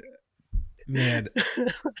now. Man,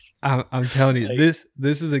 I'm telling you, this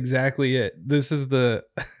is exactly it. This is the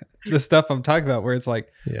stuff I'm talking about where it's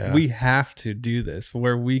we have to do this,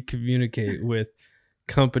 where we communicate with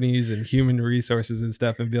companies and human resources and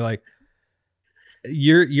stuff and be like,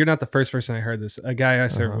 you're not the first person I heard this. A guy I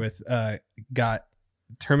served with got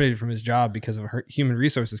terminated from his job because of a human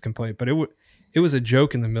resources complaint, but it was a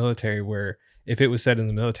joke in the military where if it was said in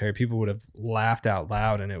the military, people would have laughed out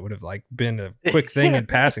loud and it would have been a quick thing in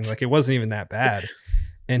passing. It wasn't even that bad.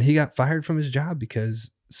 And he got fired from his job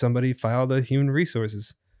because somebody filed a human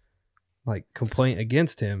resources complaint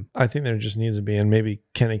against him. I think there just needs to be, and maybe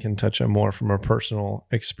Kenny can touch on more from our personal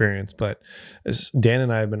experience, but Dan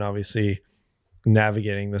and I have been obviously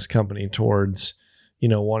navigating this company towards,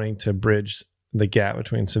 wanting to bridge the gap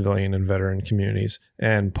between civilian and veteran communities.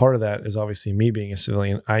 And part of that is obviously me being a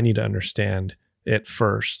civilian. I need to understand it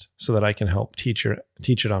first so that I can help teach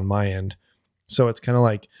it on my end. So it's kind of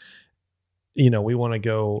we want to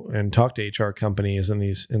go and talk to HR companies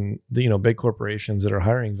and big corporations that are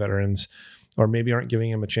hiring veterans or maybe aren't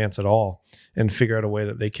giving them a chance at all and figure out a way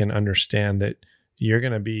that they can understand that you're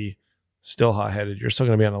going to be still hot-headed. You're still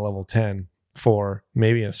going to be on a level 10 for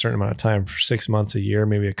maybe a certain amount of time, for 6 months, a year,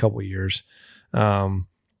 maybe a couple of years. And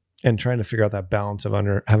trying to figure out that balance of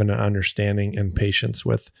having an understanding and patience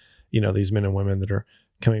with, these men and women that are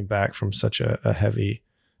coming back from such a heavy,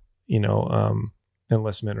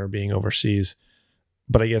 enlistment or being overseas.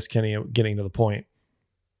 But I guess, Kenny, getting to the point,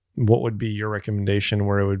 what would be your recommendation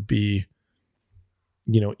where it would be,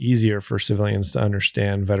 easier for civilians to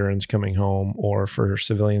understand veterans coming home, or for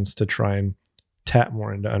civilians to try and tap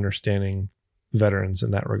more into understanding veterans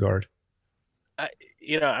in that regard? I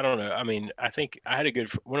don't know. I think I had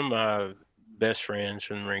one of my best friends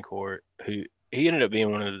from the Marine Corps who he ended up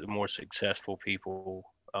being one of the more successful people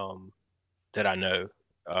that I know.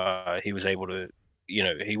 He was able to,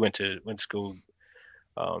 he went to school,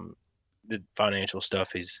 did financial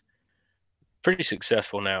stuff. He's pretty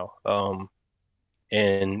successful now.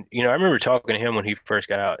 And I remember talking to him when he first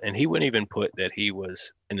got out, and he wouldn't even put that he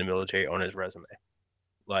was in the military on his resume.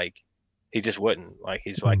 Like, he just wouldn't. Like,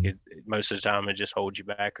 he's like, most of the time it just holds you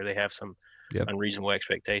back, or they have some unreasonable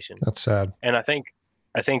expectation. That's sad. And I think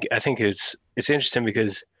it's interesting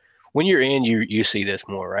because when you're in, you see this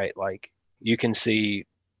more, right? Like, you can see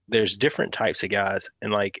there's different types of guys,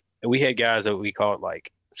 and like we had guys that we called like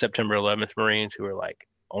September 11th Marines who were like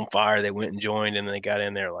on fire. They went and joined, and then they got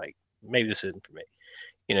in there like, maybe this isn't for me.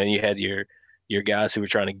 You had your guys who were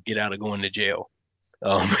trying to get out of going to jail.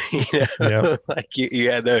 Like you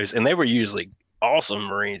had those, and they were usually awesome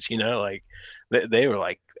Marines. Like they were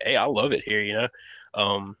like, hey, I love it here.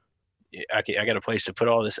 I got a place to put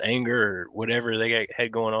all this anger or whatever they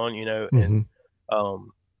had going on.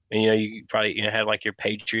 And you probably had like your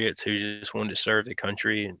patriots who just wanted to serve the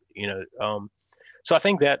country, and so I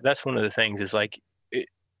think that's one of the things is like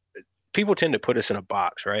people tend to put us in a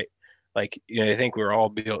box, right? Like, they think we're all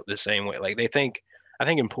built the same way. Like I think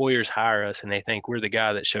employers hire us and they think we're the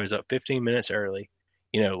guy that shows up 15 minutes early,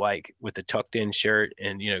 like with the tucked in shirt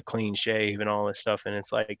and, clean shave and all this stuff. And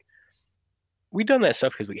it's like, we done that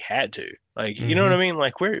stuff because we had to, like, you know what I mean?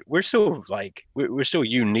 Like we're still like, we're still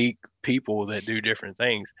unique people that do different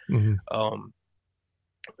things.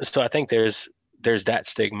 So I think there's that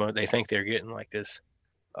stigma. They think they're getting like this.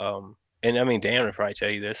 And I mean, Dan would probably tell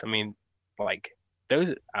you this. I mean, like,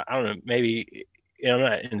 those, I don't know, maybe, I'm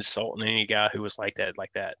not insulting any guy who was like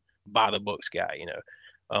that by the books guy,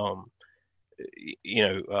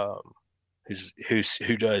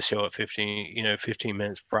 who does show up 15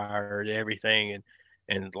 minutes prior to everything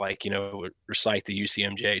and like, recite the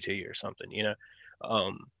UCMJ to you or something,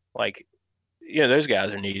 like, those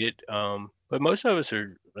guys are needed. But most of us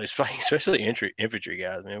are, especially infantry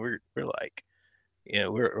guys, man, we're like,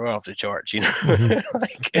 we're off the charts,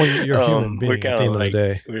 like, well, you're a human being at the end of the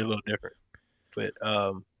day. We're a little different, but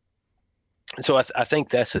so I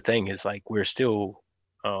think that's the thing is like we're still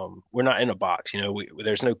we're not in a box,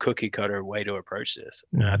 there's no cookie cutter way to approach this.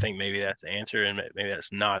 And I think maybe that's the answer, and maybe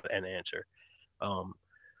that's not an answer.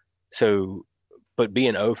 So, but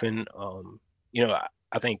being open,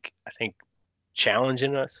 I think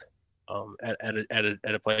challenging us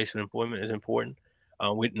at a place of employment is important.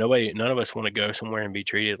 None of us want to go somewhere and be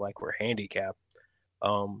treated like we're handicapped.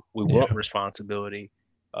 We want responsibility,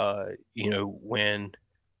 when,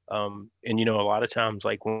 and a lot of times,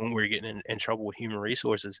 like when we're getting in trouble with human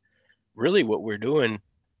resources, really what we're doing,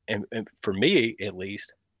 and for me at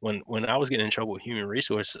least, when I was getting in trouble with human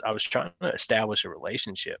resources, I was trying to establish a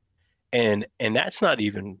relationship, and that's not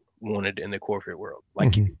even wanted in the corporate world.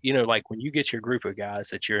 Like, like when you get your group of guys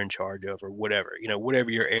that you're in charge of or whatever,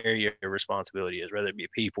 whatever your area of responsibility is, whether it be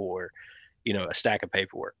people or, a stack of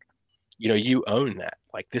paperwork, you own that.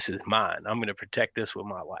 Like, this is mine. I'm going to protect this with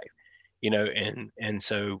my life, and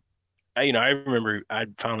so, I remember I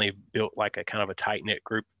finally built like a kind of a tight knit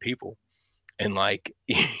group of people, and like,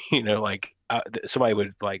 like somebody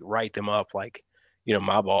would like write them up, like,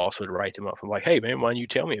 my boss would write them up. I'm like, hey man, why don't you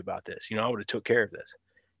tell me about this? I would have took care of this.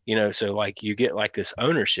 So like you get like this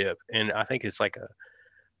ownership, and I think it's like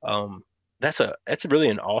that's really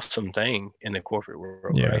an awesome thing in the corporate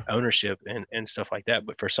world, right? Ownership and stuff like that.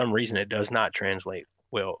 But for some reason, it does not translate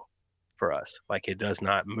well for us. Like, it does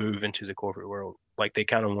not move into the corporate world. Like, they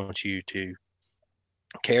kind of want you to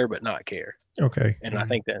care but not care. Okay. And I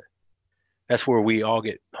think that's where we all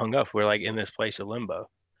get hung up. We're like in this place of limbo.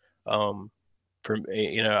 For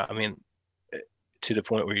I mean, to the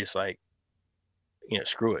point where you're just like,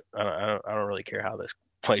 screw it. I don't really care how this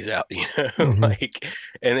plays out, like,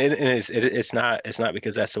 and it's not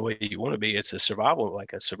because that's the way you want to be. It's a survival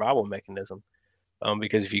mechanism.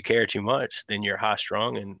 Because if you care too much, then you're high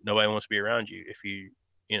strung and nobody wants to be around you. If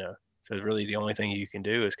so really the only thing you can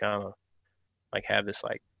do is kind of like have this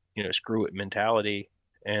like, screw it mentality.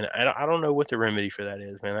 And I don't know what the remedy for that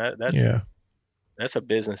is, man. That's a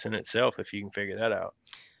business in itself if you can figure that out.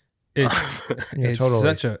 It's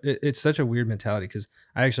totally. It's such a weird mentality, because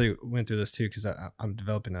I actually went through this too, because I'm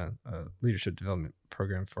developing a leadership development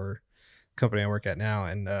program for the company I work at now,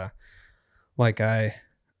 and like I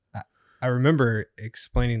remember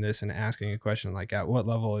explaining this and asking a question like, at what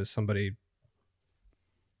level is somebody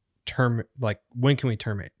when can we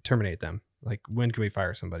terminate them? Like, when can we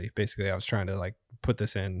fire somebody? Basically, I was trying to like put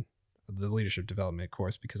this in the leadership development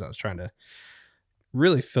course, because I was trying to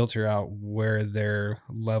really filter out where their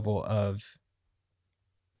level of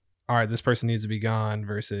all right, this person needs to be gone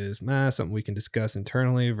versus something we can discuss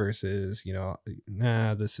internally versus,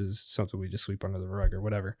 this is something we just sweep under the rug or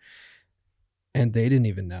whatever. And they didn't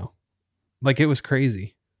even know. Like, it was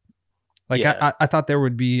crazy. Like, Yeah. I thought there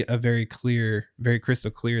would be a very clear, very crystal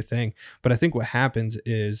clear thing. But I think what happens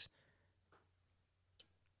is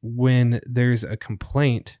when there's a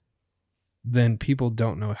complaint, then people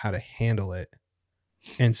don't know how to handle it.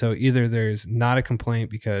 And so either there's not a complaint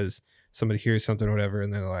because somebody hears something or whatever,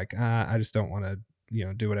 and they're like, I just don't want to,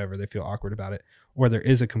 do whatever. They feel awkward about it. Or there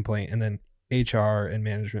is a complaint, and then HR and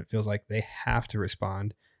management feels like they have to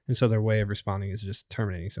respond. And so their way of responding is just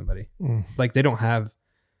terminating somebody. Like, they don't have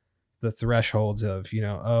the thresholds of,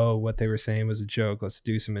 what they were saying was a joke. Let's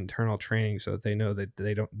do some internal training so that they know that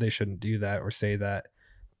they shouldn't do that or say that.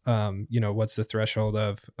 What's the threshold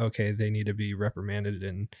of, okay, they need to be reprimanded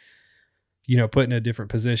and, put in a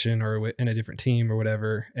different position or in a different team or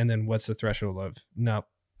whatever. And then what's the threshold of, no,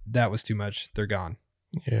 that was too much, they're gone.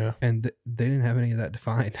 Yeah. And they didn't have any of that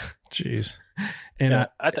defined. Jeez. And yeah,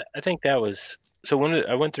 I think that was, so when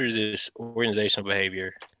I went through this organizational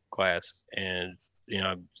behavior class, and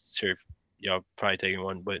I'm sure y'all probably taking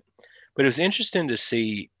one, but it was interesting to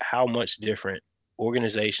see how much different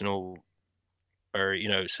organizational or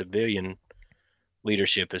civilian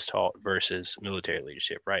leadership is taught versus military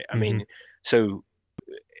leadership, right? I mean, so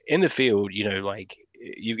in the field, like,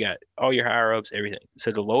 you've got all your higher ups, everything.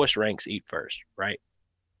 So the lowest ranks eat first, right?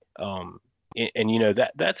 And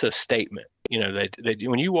that's a statement. That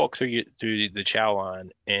when you walk through the chow line,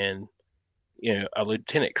 and a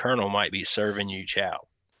lieutenant colonel might be serving you chow,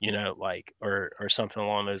 like, or something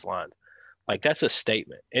along those lines. Like, that's a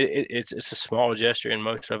statement. It's a small gesture, and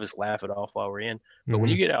most of us laugh it off while we're in. But when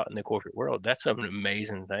you get out in the corporate world, that's an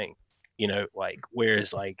amazing thing. Like,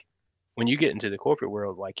 whereas, like, when you get into the corporate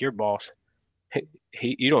world, like, your boss,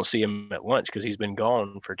 you don't see him at lunch because he's been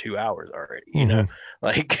gone for 2 hours already.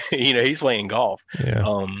 Like, he's playing golf.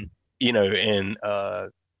 Yeah.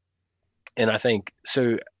 And I think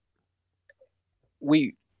so.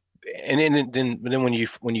 Then when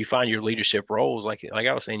you find your leadership roles, like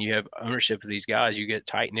I was saying, you have ownership of these guys, you get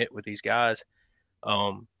tight knit with these guys.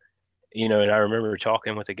 And I remember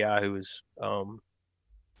talking with a guy who was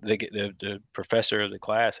the professor of the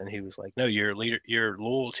class, and he was like, no, your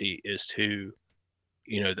loyalty is to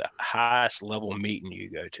the highest level meeting you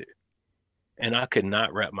go to. And I could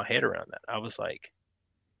not wrap my head around that. I was like,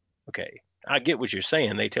 okay, I get what you're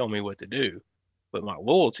saying, they tell me what to do, but my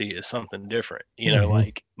loyalty is something different.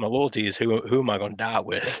 Like, my loyalty is who am I going to die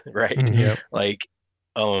with, right? Yep. Like,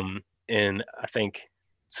 and I think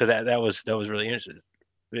so that was really interesting.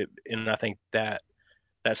 And I think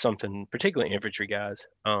that's something, particularly infantry guys.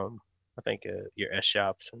 I think your S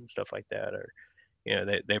shops and stuff like that, or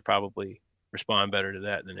they probably respond better to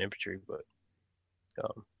that than infantry. But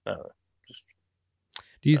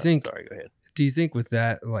do you think? Sorry, go ahead. Do you think with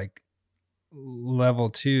that, like, level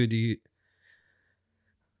 2,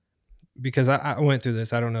 because I went through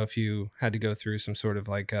this, I don't know if you had to go through some sort of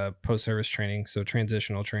like post-service training, so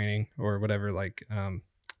transitional training or whatever, like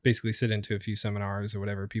basically sit into a few seminars or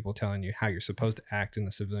whatever, people telling you how you're supposed to act in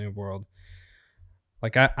the civilian world.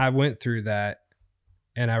 Like, I went through that,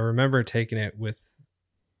 and I remember taking it with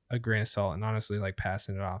a grain of salt and honestly, like,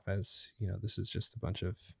 passing it off as, this is just a bunch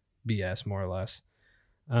of BS, more or less.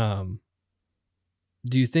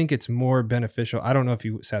 Do you think it's more beneficial? I don't know if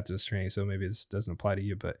you sat through this training, so maybe this doesn't apply to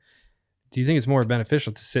you, but do you think it's more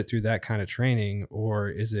beneficial to sit through that kind of training, or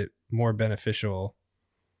is it more beneficial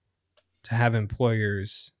to have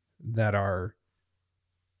employers that are,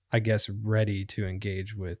 I guess, ready to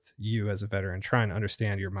engage with you as a veteran, trying to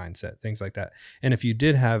understand your mindset, things like that? And if you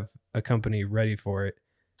did have a company ready for it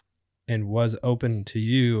and was open to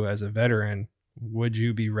you as a veteran, would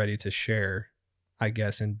you be ready to share, I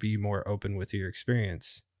guess, and be more open with your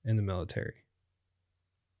experience in the military?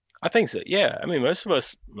 I think so. Yeah. I mean, most of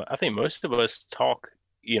us talk,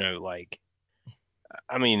 like,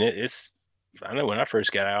 I mean, I know when I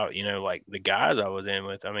first got out, like, the guys I was in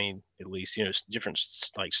with, I mean, at least, different,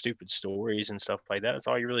 like, stupid stories and stuff like that. That's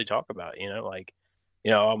all you really talk about, like,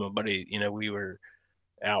 oh, my buddy, we were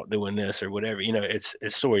out doing this or whatever, it's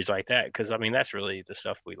stories like that. Cause I mean, that's really the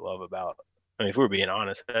stuff we love about, I mean, if we're being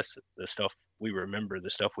honest, that's the stuff we remember,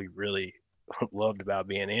 the stuff we really loved about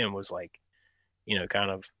being in was, like,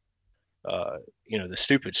 kind of, the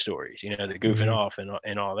stupid stories, the goofing off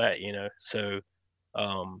and all that, so,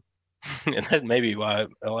 and that's maybe why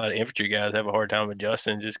a lot of infantry guys have a hard time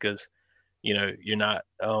adjusting, just because, you're not,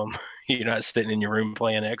 you're not sitting in your room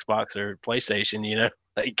playing Xbox or PlayStation,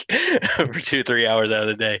 like for 2 or 3 hours out of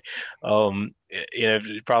the day.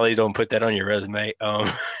 Probably don't put that on your resume.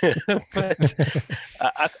 But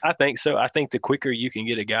I think so. I think the quicker you can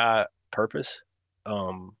get a guy purpose,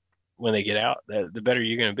 when they get out, the better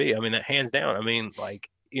you're going to be. I mean, that hands down. I mean, like,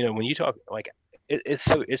 when you talk, like,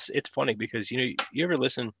 it's funny because, you ever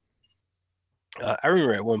listen. I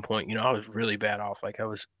remember at one point, I was really bad off. Like, I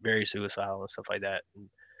was very suicidal and stuff like that. And,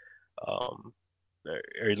 um,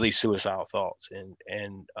 or at least suicidal thoughts. And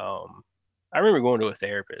I remember going to a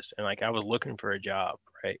therapist, and like I was looking for a job,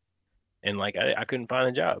 right? And like I couldn't find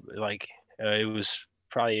a job. Like it was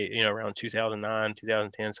probably around 2009,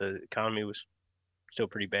 2010, so the economy was still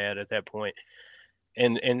pretty bad at that point.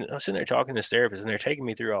 And I was sitting there talking to this therapist, and they're taking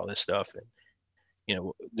me through all this stuff, and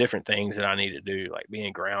different things that I need to do, like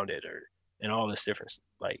being grounded and all this different,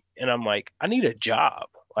 like, and I'm like, I need a job.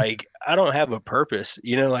 Like, I don't have a purpose,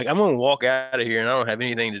 like I'm going to walk out of here and I don't have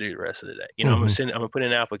anything to do the rest of the day. I'm going to put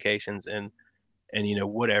in applications and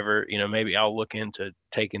whatever, maybe I'll look into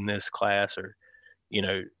taking this class or,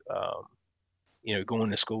 going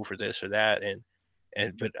to school for this or that.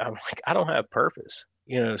 But I'm like, I don't have purpose,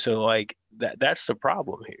 so like that's the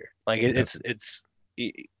problem here. Like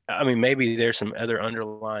I mean, maybe there's some other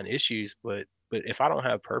underlying issues, but if I don't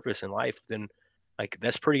have purpose in life, then like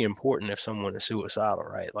that's pretty important if someone is suicidal,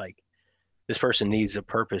 right? Like this person needs a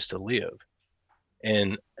purpose to live.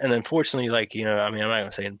 And unfortunately, like, I mean, I'm not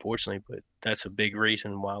gonna say unfortunately, but that's a big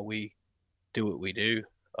reason why we do what we do.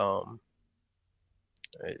 Why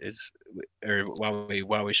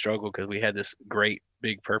we struggle, because we had this great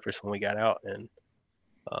big purpose when we got out, and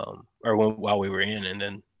while we were in,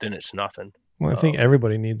 and then it's nothing. Well, I think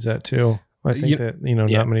everybody needs that too. I think that,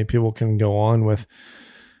 not many people can go on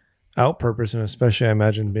without purpose. And especially, I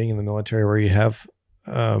imagine, being in the military where you have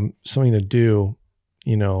something to do,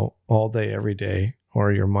 all day, every day,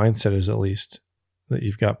 or your mindset is at least that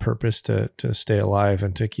you've got purpose to stay alive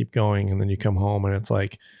and to keep going. And then you come home and it's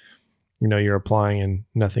like, you're applying and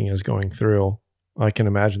nothing is going through. I can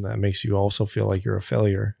imagine that makes you also feel like you're a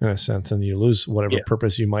failure in a sense, and you lose whatever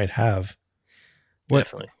purpose you might have.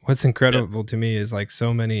 What's incredible to me is like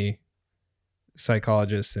so many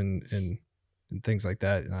psychologists and things like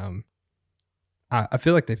that. I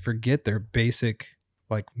feel like they forget their basic,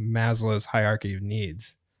 like Maslow's hierarchy of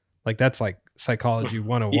needs. Like that's like psychology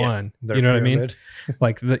 101. You know what I mean?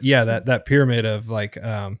 Like that pyramid of like,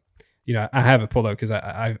 I have it pulled up because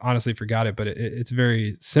I honestly forgot it, but it's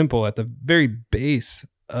very simple. At the very base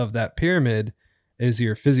of that pyramid is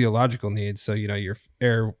your physiological needs. So, your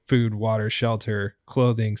air, food, water, shelter,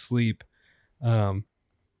 clothing, sleep. And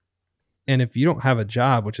if you don't have a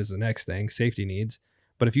job, which is the next thing, safety needs,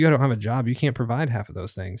 but if you don't have a job, you can't provide half of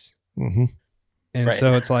those things. Mm-hmm. And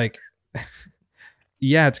so it's like,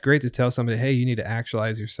 yeah, it's great to tell somebody, hey, you need to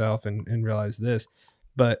actualize yourself and realize this.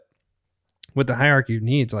 But with the hierarchy of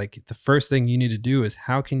needs, like the first thing you need to do is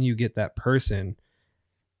how can you get that person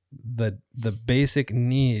the basic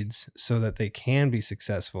needs so that they can be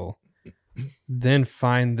successful, then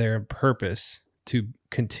find their purpose to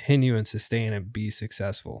continue and sustain and be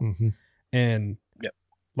successful. Mm-hmm. And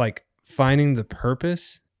like finding the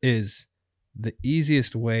purpose is the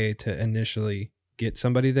easiest way to initially get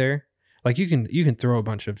somebody there. Like you can throw a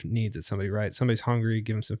bunch of needs at somebody, right? Somebody's hungry,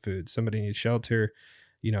 give them some food. Somebody needs shelter,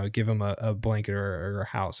 give them a blanket or a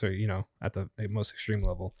house, or, at the most extreme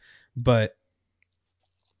level. But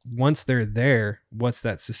once they're there, what's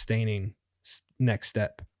that sustaining next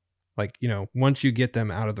step? Like, once you get them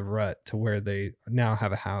out of the rut to where they now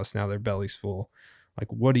have a house, now their belly's full,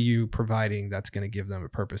 like what are you providing that's going to give them a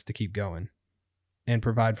purpose to keep going and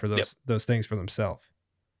provide for those things for themselves?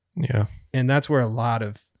 Yeah. And that's where a lot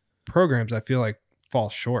of programs, I feel like, fall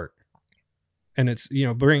short. And it's,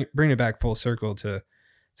 bring it back full circle to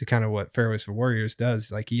kind of what Fairways for Warriors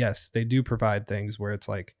does. Like, yes, they do provide things where it's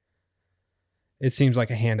like, it seems like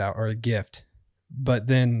a handout or a gift, but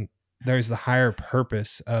then there's the higher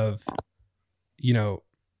purpose of,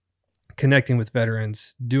 connecting with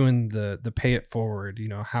veterans, doing the pay it forward.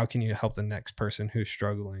 How can you help the next person who's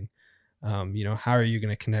struggling? How are you going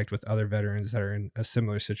to connect with other veterans that are in a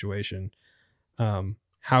similar situation?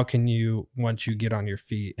 How can you, once you get on your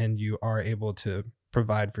feet and you are able to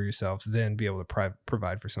provide for yourself, then be able to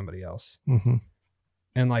provide for somebody else? Mm-hmm.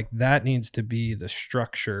 And like that needs to be the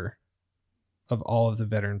structure of all of the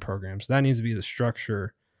veteran programs. That needs to be the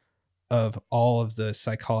structure of all of the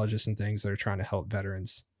psychologists and things that are trying to help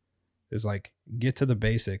veterans, is like get to the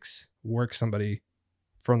basics, work somebody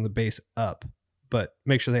from the base up, but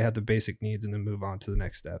make sure they have the basic needs and then move on to the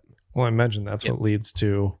next step. Well, I imagine that's what leads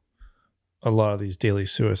to a lot of these daily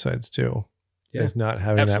suicides too, is not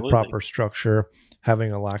having that proper structure,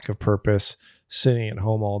 having a lack of purpose, sitting at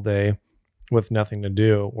home all day with nothing to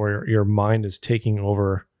do, where your mind is taking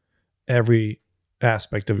over every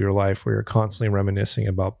aspect of your life, where you're constantly reminiscing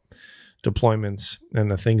about deployments and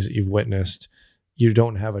the things that you've witnessed. You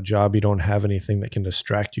don't have a job, you don't have anything that can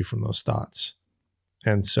distract you from those thoughts.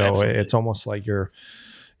 And so Absolutely. It's almost like your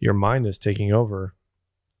mind is taking over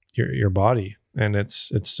your body, and it's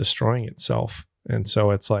destroying itself. And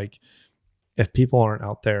so it's like, if people aren't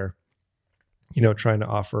out there, trying to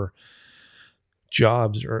offer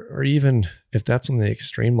jobs, or even if that's on the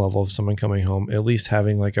extreme level of someone coming home, at least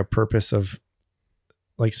having like a purpose of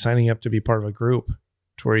like signing up to be part of a group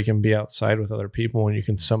to where you can be outside with other people and you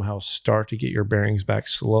can somehow start to get your bearings back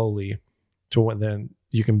slowly to what then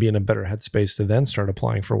you can be in a better headspace to then start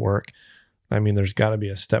applying for work. I mean, there's got to be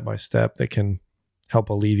a step-by-step that can help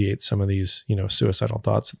alleviate some of these, suicidal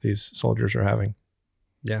thoughts that these soldiers are having.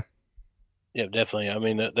 Yeah. Yeah, definitely. I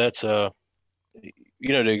mean, that's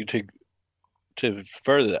to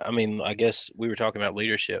further, I mean, I guess we were talking about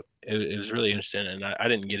leadership. It was really interesting, and I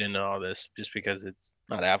didn't get into all this just because it's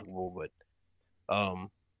not applicable, but I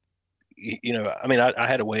mean, I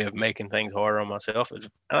had a way of making things harder on myself, and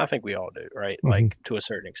I think we all do, right? Mm-hmm. Like to a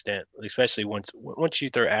certain extent, especially once you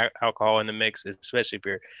throw alcohol in the mix, especially if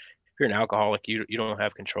you're an alcoholic, you don't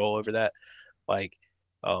have control over that. Like,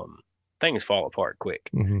 things fall apart quick,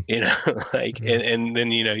 Mm-hmm. like, and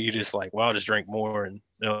then you just like, well, I'll just drink more, and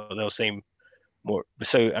they'll seem more.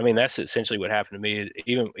 So I mean, that's essentially what happened to me.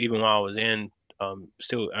 Even while I was in,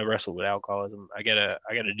 still I wrestled with alcoholism. I got a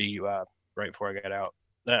DUI right before I got out.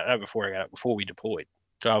 Not before I got out, before we deployed.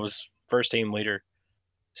 So I was first team leader,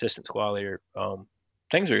 assistant squad leader.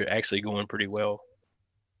 Things are actually going pretty well.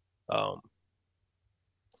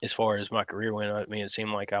 As far as my career went, I mean, it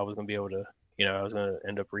seemed like I was going to be able to, I was going to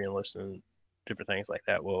end up re-enlisting, different things like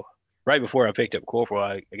that. Well, right before I picked up corporal,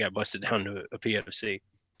 I got busted down to a PFC,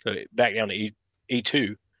 so back down to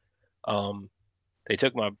E2. They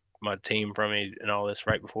took my team from me and all this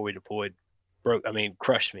right before we deployed.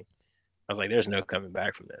 Crushed me. I was like, there's no coming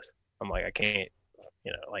back from this. I'm like, I can't,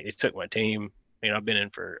 like, it took my team. I've been in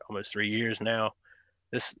for almost 3 years now.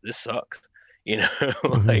 This sucks,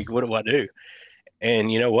 Mm-hmm. like, what do I do?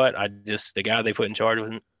 And you know what? The guy they put in charge of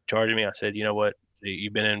me, I said, you know what?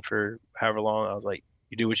 You've been in for however long. I was like,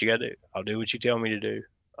 you do what you got to do. I'll do what you tell me to do.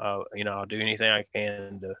 I'll do anything I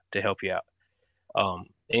can to help you out.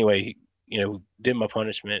 Anyway, did my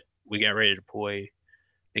punishment. We got ready to deploy.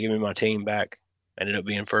 They gave me my team back. Ended up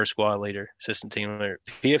being first squad leader, assistant team leader,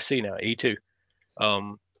 PFC now, E2.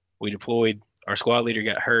 We deployed. Our squad leader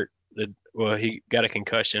got hurt. He got a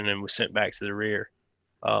concussion and was sent back to the rear.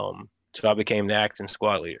 So I became the acting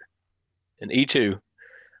squad leader. In E2,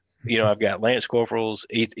 I've got lance corporals,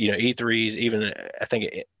 E3s. Even I think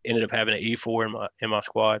it ended up having an E4 in my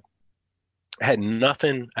squad. I had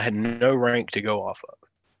nothing. I had no rank to go off of.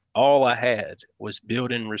 All I had was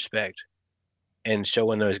building respect and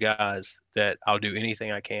showing those guys that I'll do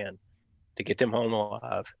anything I can to get them home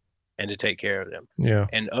alive and to take care of them. Yeah.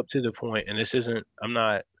 And up to the point, and this isn't, I'm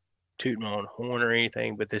not tooting my own horn or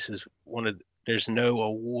anything, but this is there's no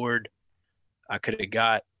award I could have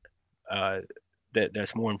got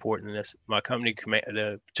that's more important than this. My company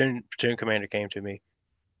the platoon commander came to me,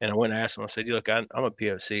 and I went and asked him. I said, look, I'm a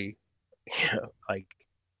POC. Like,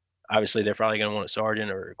 obviously they're probably going to want a sergeant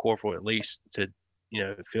or a corporal at least to,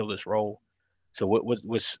 fill this role. So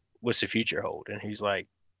what's the future hold? And he's like,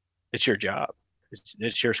 it's your job.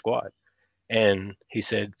 It's your squad. And he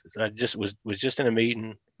said, I just was just in a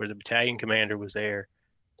meeting where the battalion commander was there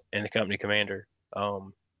and the company commander.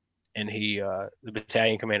 And the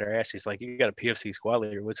battalion commander asked, he's like, you got a PFC squad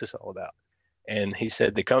leader. What's this all about? And he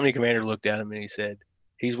said, the company commander looked at him and he said,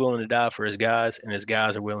 he's willing to die for his guys and his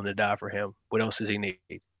guys are willing to die for him. What else does he need?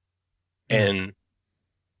 Mm-hmm.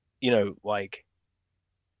 And, like,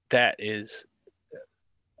 that's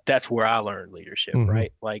where I learned leadership, mm-hmm.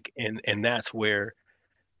 right? Like, and that's where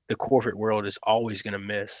the corporate world is always going to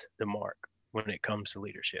miss the mark when it comes to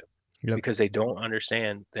leadership. Yep. Because they don't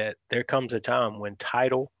understand that there comes a time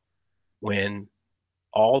when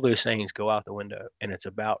all those things go out the window, and it's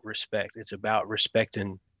about respect. It's about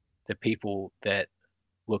respecting the people that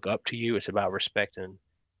look up to you. It's about respecting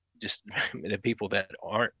just the people that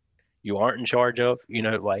you aren't in charge of,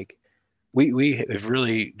 like we have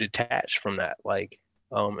really detached from that. Like,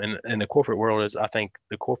 and the corporate world I think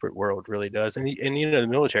the corporate world really does. And the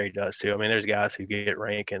military does too. I mean, there's guys who get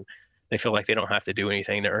rank and they feel like they don't have to do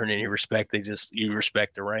anything to earn any respect. You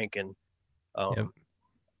respect the rank. And, yep.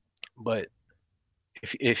 But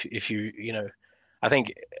if you, I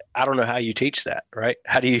think, I don't know how you teach that, right?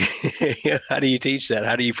 How do you teach that?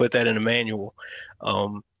 How do you put that in a manual?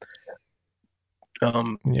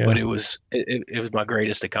 But it was my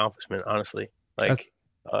greatest accomplishment, honestly. That's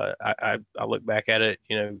Like, I look back at it,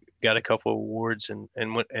 got a couple of awards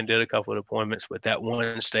and went and did a couple of deployments, but that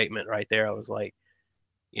one statement right there, I was like,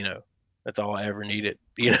 that's all I ever needed.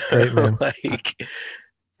 That's great, man. Like,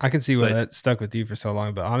 I can see why that stuck with you for so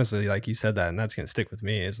long, but honestly, like you said that, and that's gonna stick with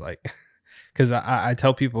me is like, because I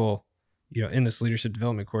tell people, in this leadership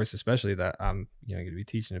development course, especially that I'm going to be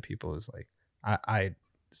teaching to people is like, I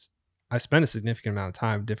spend a significant amount of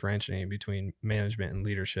time differentiating between management and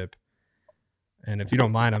leadership. And if you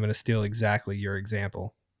don't mind, I'm going to steal exactly your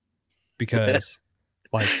example because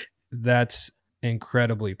like that's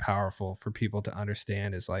incredibly powerful for people to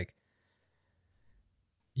understand is like,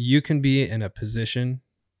 you can be in a position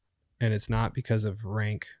and it's not because of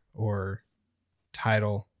rank or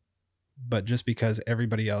title, but just because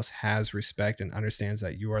everybody else has respect and understands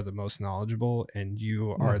that you are the most knowledgeable and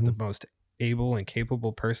you are the most able and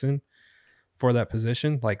capable person for that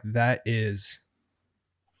position. Like that is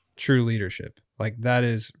true leadership. Like that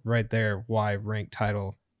is right there why rank,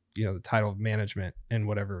 title, the title of management in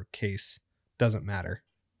whatever case doesn't matter,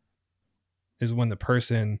 is when the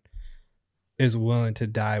person is willing to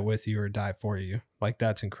die with you or die for you. Like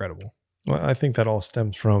that's incredible. Well, I think that all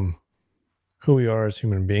stems from who we are as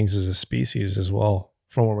human beings, as a species as well,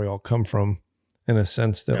 from where we all come from, in a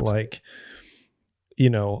sense that like,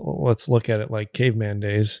 let's look at it like caveman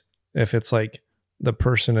days. If it's like the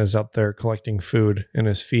person is out there collecting food and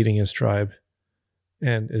is feeding his tribe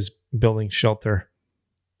and is building shelter,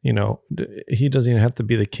 he doesn't even have to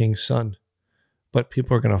be the king's son, but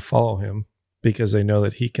people are going to follow him because they know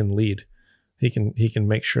that he can lead. He can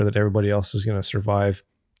make sure that everybody else is going to survive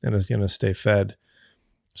and is going to stay fed.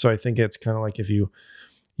 So I think it's kind of like if you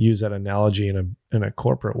use that analogy in a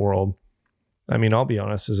corporate world. I mean, I'll be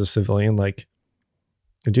honest, as a civilian, like,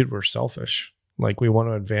 dude, we're selfish. Like we want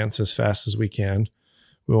to advance as fast as we can.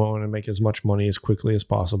 We want to make as much money as quickly as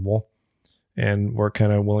possible. And we're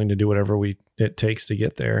kind of willing to do whatever it takes to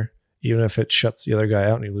get there, even if it shuts the other guy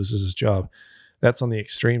out and he loses his job. That's on the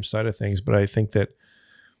extreme side of things. But I think that,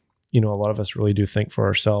 a lot of us really do think for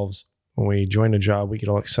ourselves. When we join a job, we get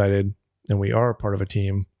all excited and we are a part of a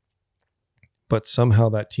team. But somehow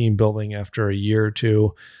that team building after a year or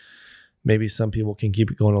two, maybe some people can keep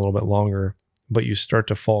it going a little bit longer, but you start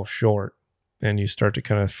to fall short and you start to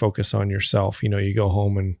kind of focus on yourself. You go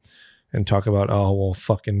home and talk about, oh, well,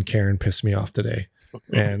 fucking Karen pissed me off today.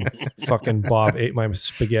 And fucking Bob ate my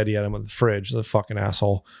spaghetti out of the fridge, the fucking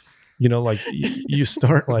asshole. Like you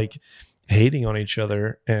start like hating on each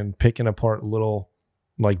other and picking apart little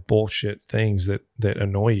like bullshit things that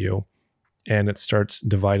annoy you, and it starts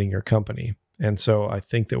dividing your company. And so I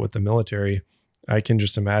think that with the military, I can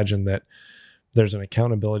just imagine that there's an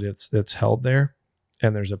accountability that's held there,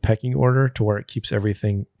 and there's a pecking order to where it keeps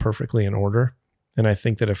everything perfectly in order. And I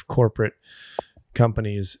think that if corporate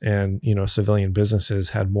companies and, civilian businesses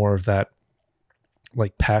had more of that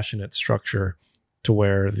like passionate structure to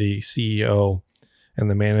where the CEO and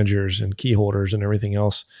the managers and key holders and everything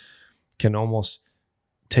else can almost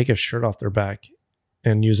take a shirt off their back,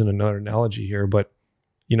 and using another analogy here, but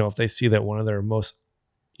if they see that one of their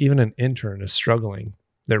even an intern is struggling,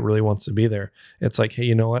 that really wants to be there, it's like, hey,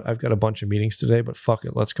 you know what? I've got a bunch of meetings today, but fuck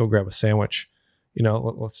it. Let's go grab a sandwich.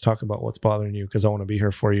 Let's talk about what's bothering you, because I want to be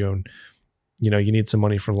here for you. And, you need some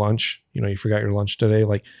money for lunch. You forgot your lunch today.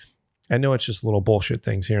 Like, I know it's just little bullshit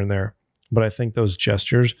things here and there, but I think those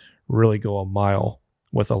gestures really go a mile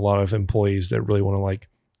with a lot of employees that really want to like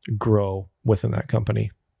grow within that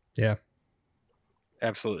company. Yeah.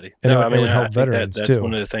 Absolutely. And it would help veterans that's too.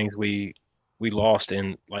 One of the things we lost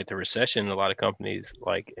in like the recession. A lot of companies,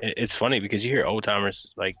 like it's funny because you hear old timers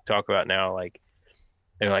like talk about now, like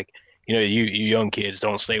they're like, you young kids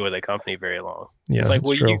don't stay with a company very long. Yeah, it's like,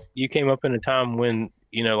 well, true. You came up in a time when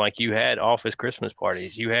like you had office Christmas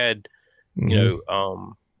parties, you had the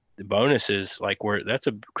bonuses, like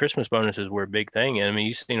Christmas bonuses were a big thing, and I mean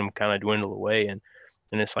you've seen them kind of dwindle away, and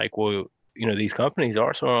it's like, well, these companies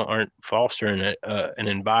also aren't fostering an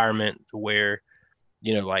environment to where,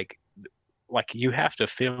 like you have to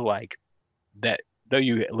feel like that, though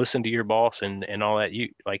you listen to your boss and all that, you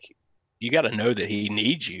got to know that he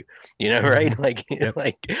needs you, right? Like, Yep.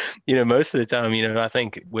 Most of the time, I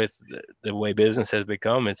think with the way business has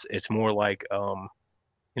become, it's more like,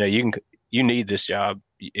 you need this job.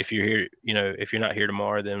 If you're here, if you're not here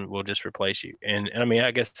tomorrow, then we'll just replace you. And I mean,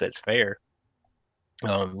 I guess that's fair.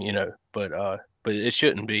 But it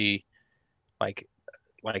shouldn't be like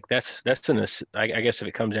that's I guess if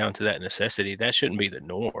it comes down to that necessity, that shouldn't be the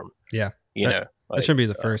norm. Yeah. That shouldn't be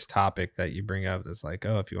the first topic that you bring up. It's like,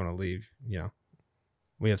 oh, if you want to leave,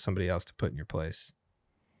 we have somebody else to put in your place.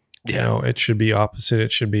 You know, it should be opposite.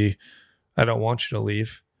 It should be, I don't want you to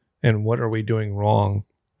leave. And what are we doing wrong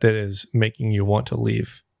that is making you want to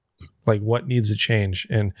leave? Like, what needs to change?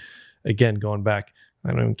 And again, going back,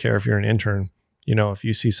 I don't even care if you're an intern, you know, if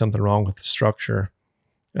you see something wrong with the structure,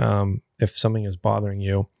 if something is bothering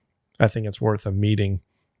you, I think it's worth a meeting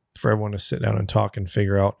for everyone to sit down and talk and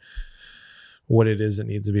figure out what it is that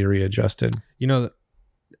needs to be readjusted. You know,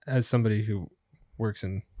 as somebody who works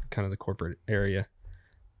in kind of the corporate area,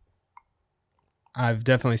 I've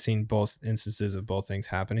definitely seen both instances of both things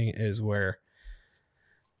happening, is where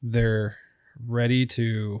they're ready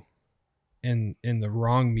to, in the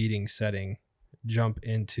wrong meeting setting, jump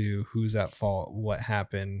into who's at fault, what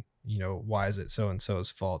happened, you know, why is it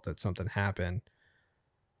so-and-so's fault that something happened?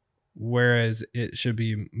 Whereas it should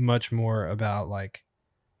be much more about like,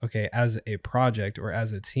 okay, as a project or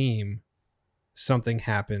as a team, something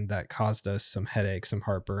happened that caused us some headache, some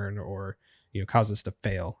heartburn, or, you know, caused us to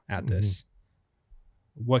fail at this.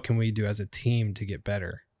 What can we do as a team to get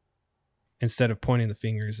better? Instead of pointing the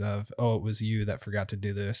fingers of, oh, it was you that forgot to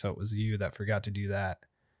do this. Oh, it was you that forgot to do that.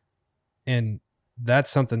 And that's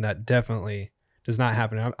something that definitely does not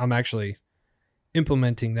happen. I'm actually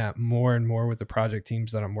implementing that more and more with the project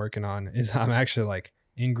teams that I'm working on. Is I'm actually like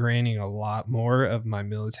ingraining a lot more of my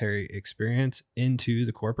military experience into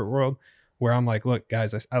the corporate world, where I'm like, look,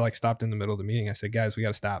 guys, I like stopped in the middle of the meeting. I said, guys, we got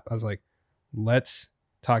to stop. I was like, let's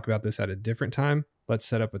talk about this at a different time. Let's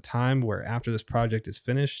set up a time where after this project is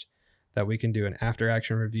finished, that we can do an after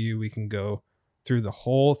action review. We can go through the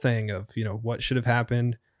whole thing of, you know, what should have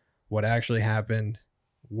happened, what actually happened,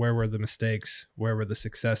 where were the mistakes, where were the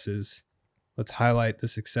successes. Let's highlight the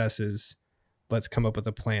successes. Let's come up with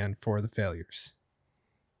a plan for the failures.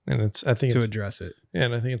 And I think to address it. Yeah,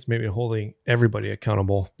 and I think it's maybe holding everybody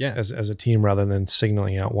accountable as a team rather than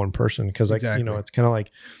signaling out one person. Because like, you know, it's kind of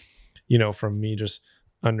like, you know, from me just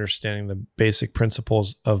understanding the basic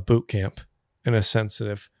principles of boot camp, in a sense that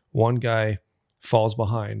if one guy falls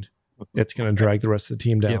behind, it's going to drag the rest of the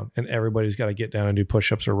team down, and everybody's got to get down and do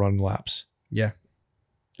push-ups or run laps. Yeah.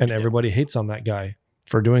 And everybody hates on that guy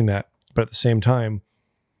for doing that. But at the same time,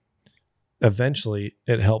 eventually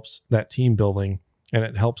it helps that team building, and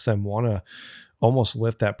it helps them want to almost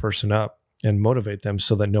lift that person up and motivate them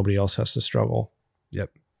so that nobody else has to struggle.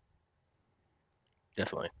 Yep.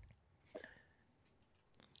 Definitely.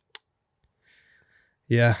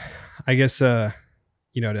 Yeah, I guess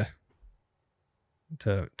you know,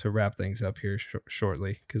 to wrap things up here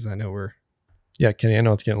shortly, because I know we're Kenny, I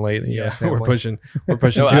know it's getting late. We're pushing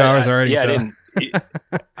 2 hours already. Yeah, so.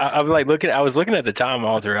 I was like looking at the time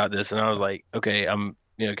all throughout this, and I was like, okay, I'm,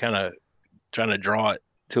 you know, kind of trying to draw it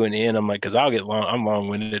to an end. I'm like, because I'm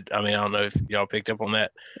long-winded. I mean, I don't know if y'all picked up on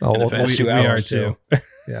that. Oh, we are too.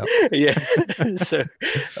 Yeah. Yeah. So,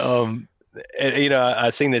 and, you know, I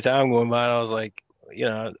seen the time going by, and I was like, you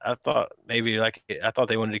know, I thought they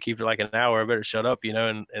wanted to keep it like an hour. I better shut up, you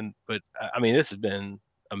know. But I mean, this has been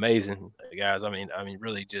amazing, guys. I mean,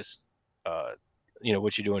 really, just you know,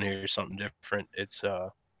 what you're doing here is something different.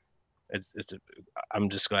 I'm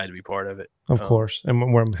just glad to be part of it. Of course,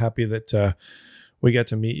 and we're happy that we got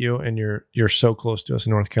to meet you, and you're so close to us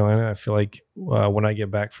in North Carolina. I feel like when I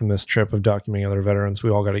get back from this trip of documenting other veterans, we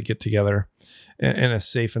all got to get together in a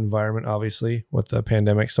safe environment, obviously with the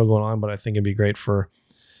pandemic still going on. But I think it'd be great for,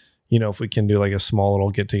 you know, if we can do like a small little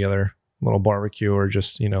get together, little barbecue, or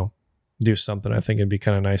just, you know, do something. I think it'd be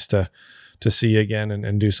kind of nice to see you again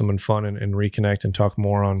and do something fun and reconnect and talk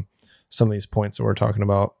more on some of these points that we're talking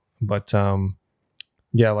about. But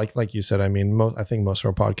yeah, like you said, I mean, I think most of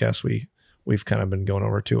our podcasts, we've kind of been going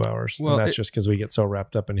over 2 hours. Well, and that's just because we get so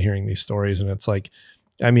wrapped up in hearing these stories. And it's like,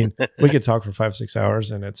 I mean, we could talk for 5-6 hours,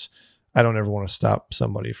 and I don't ever want to stop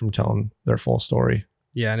somebody from telling their full story.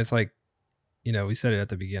 Yeah. And it's like, you know, we said it at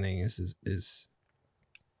the beginning, is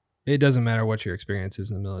it doesn't matter what your experience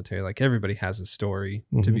is in the military. Like, everybody has a story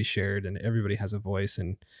to be shared, and everybody has a voice,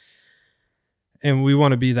 and we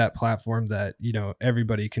want to be that platform that, you know,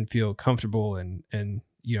 everybody can feel comfortable and,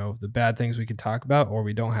 you know, the bad things we can talk about, or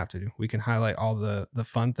we don't have to do. We can highlight all the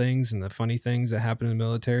fun things and the funny things that happen in the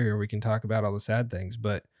military, or we can talk about all the sad things.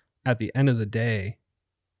 But at the end of the day,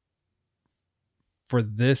 for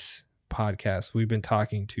this podcast, we've been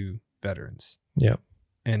talking to veterans. Yeah.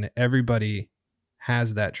 And everybody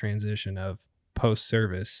has that transition of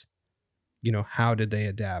post-service. You know, how did they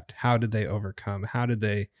adapt? How did they overcome? How did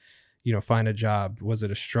they, you know, find a job? Was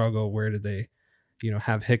it a struggle? Where did they, you know,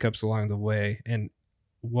 have hiccups along the way? And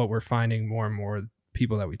what we're finding more and more,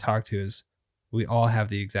 people that we talk to, is we all have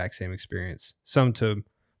the exact same experience. Some to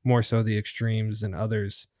more so the extremes than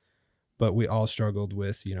others, but we all struggled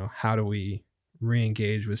with, you know, how do we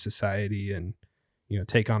re-engage with society and,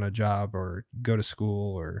 take on a job or go to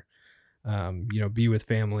school or, be with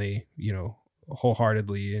family,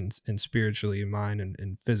 wholeheartedly and spiritually, mind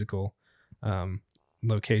and physical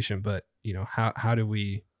location. But, how do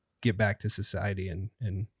we get back to society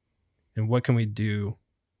and what can we do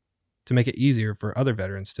to make it easier for other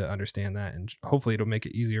veterans to understand that? And hopefully it'll make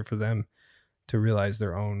it easier for them to realize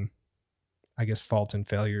their own, I guess, faults and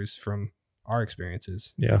failures from our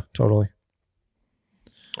experiences. Yeah, totally.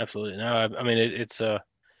 Absolutely. No, I mean,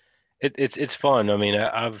 it's fun. I mean,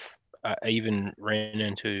 I even ran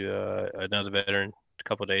into another veteran a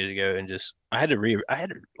couple of days ago, and I had to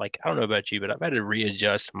like, I don't know about you, but I've had to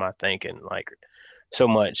readjust my thinking like so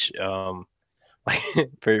much. Like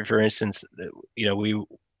for instance,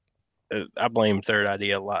 I blame Third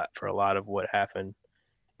ID a lot for a lot of what happened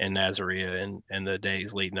in Nasiriyah and the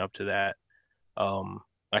days leading up to that.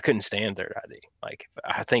 I couldn't stand Third ID. Like,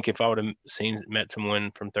 I think if I would have met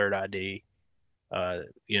someone from Third ID,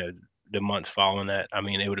 the months following that, I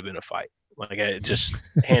mean, it would have been a fight. Like, just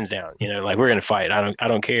hands down, like, we're gonna fight. I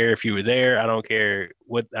don't care if you were there. I don't care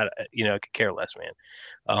what, I could care less, man.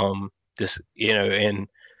 And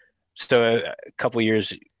so a couple of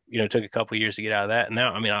years, took a couple of years to get out of that. And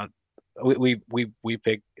now, I mean, we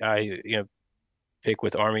pick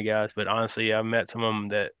with Army guys, but honestly, I met some of them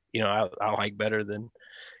that I like better than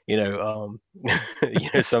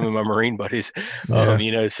some of my Marine buddies.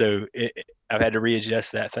 Yeah. So I've had to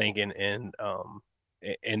readjust that thinking,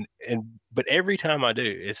 but every time I do,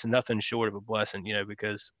 it's nothing short of a blessing,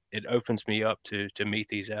 because it opens me up to meet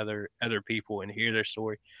these other people and hear their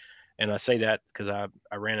story. And I say that because I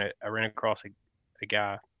ran across a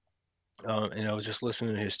guy, and I was just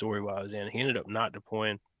listening to his story while I was in. He ended up not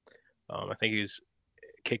deploying. I think he was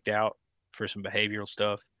kicked out for some behavioral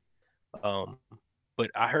stuff. But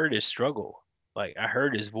I heard his struggle. Like, I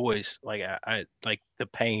heard his voice. Like, I like the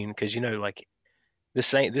pain, because like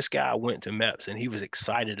this guy went to MEPS and he was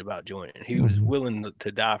excited about joining. He was willing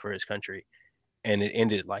to die for his country, and it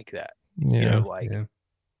ended like that. Yeah. Yeah.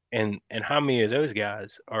 And how many of those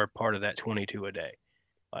guys are part of that 22 a day?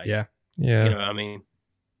 Like, Yeah. I mean,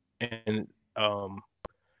 and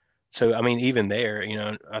so I mean, even there,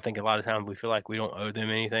 I think a lot of times we feel like we don't owe them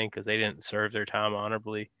anything because they didn't serve their time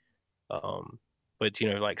honorably. But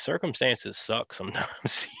like, circumstances suck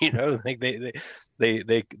sometimes. Like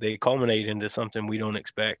they culminate into something we don't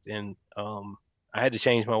expect, and I had to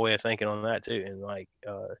change my way of thinking on that too. And like,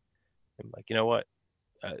 I'm like, you know what,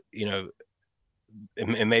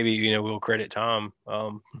 and maybe we'll credit Tom,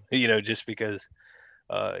 just because,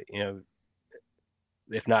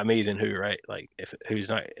 if not me, then who, right? Like, if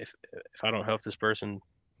I don't help this person,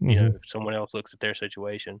 if someone else looks at their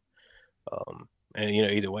situation. And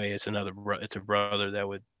either way, it's a brother that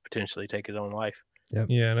would potentially take his own life. Yep.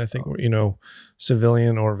 Yeah, and I think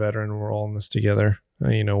civilian or veteran, we're all in this together.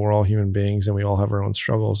 We're all human beings, and we all have our own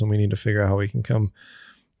struggles, and we need to figure out how we can come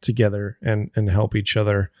together and help each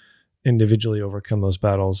other individually overcome those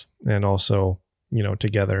battles, and also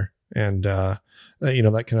together. And that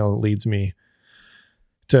kind of leads me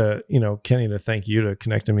to Kenny, to thank you to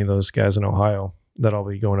connecting me those guys in Ohio that I'll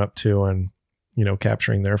be going up to and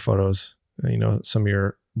capturing their photos. Some of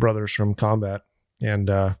your brothers from combat. And,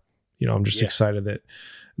 I'm just excited that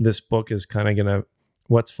this book is kind of going to,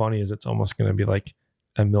 what's funny is it's almost going to be like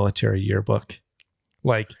a military yearbook.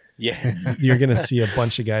 Like, you're going to see a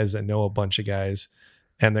bunch of guys that know a bunch of guys,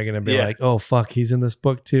 and they're going to be like, oh, fuck, he's in this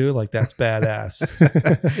book too. Like, that's badass.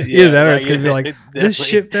 Or it's going to be like, this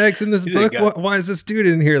shitbag's in this book. Why is this dude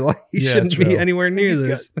in here? Like, he shouldn't be anywhere near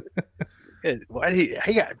this. Why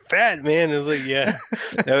he got fat, man? It's like, yeah.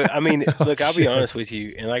 No, I mean, look, I'll be honest with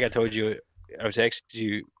you, and like I told you, I was texting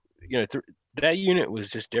you. That unit was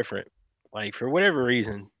just different. Like, for whatever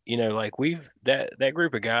reason, like, that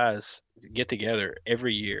group of guys get together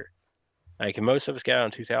every year. Like, and most of us got out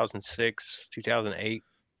in 2006, 2008,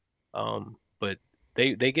 but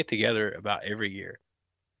they get together about every year.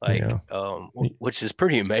 Like, which is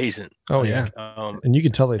pretty amazing. Oh, yeah. And you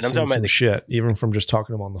can tell they've seen some shit, even from just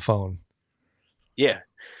talking to them on the phone. Yeah.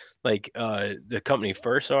 Like, the company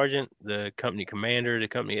first sergeant, the company commander, the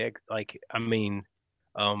company,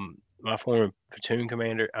 my former platoon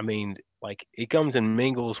commander, I mean, like, he comes and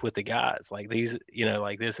mingles with the guys. Like, these,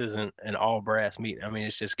 like, this isn't an all brass meeting. I mean,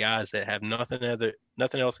 it's just guys that have nothing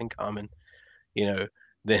else in common,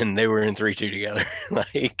 than they were in 3-2 together.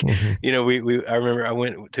 Like, I remember I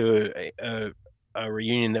went to a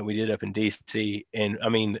reunion that we did up in DC, and I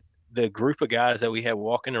mean, the group of guys that we had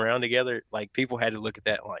walking around together, like, people had to look at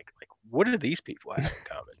that like what do these people have in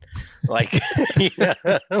common? Like,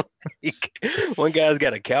 like, one guy's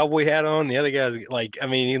got a cowboy hat on, the other guy's like, I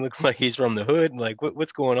mean, he looks like he's from the hood. Like,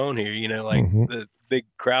 what's going on here? Like the big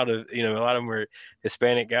crowd of, a lot of them were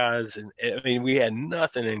Hispanic guys, and I mean, we had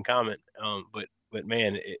nothing in common. But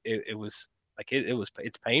man, it was like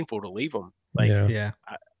it's painful to leave them. Like, yeah.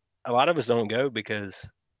 A lot of us don't go because,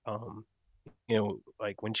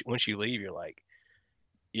 like once you leave, you're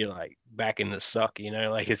like back in the suck,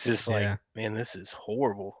 like it's just like, man, this is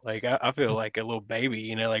horrible. Like I feel like a little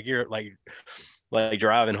baby, like you're like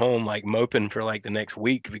driving home, like moping for like the next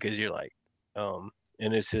week because you're like,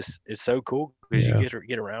 and it's so cool because you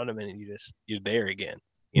get around them and you're there again,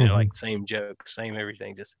 like same joke, same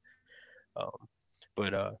everything, just,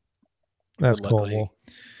 that's cool. Well,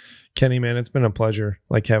 Kenny, man, it's been a pleasure,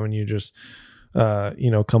 like having you just,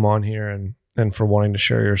 come on here and for wanting to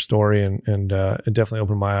share your story, and it definitely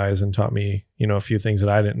opened my eyes and taught me, a few things that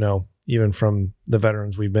I didn't know, even from the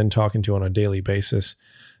veterans we've been talking to on a daily basis.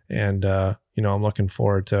 And, I'm looking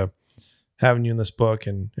forward to having you in this book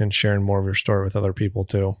and sharing more of your story with other people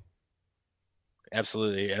too.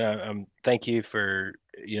 Absolutely. And thank you for,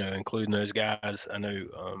 including those guys. I know,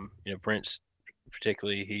 Prince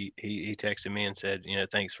particularly, he texted me and said,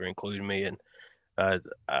 thanks for including me. And,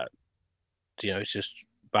 it's just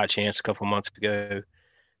by chance a couple months ago,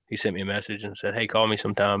 he sent me a message and said, hey, call me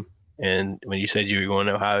sometime. And when you said you were going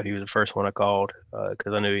to Ohio, he was the first one I called,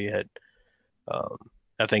 because I knew he had,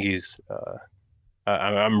 I think he's,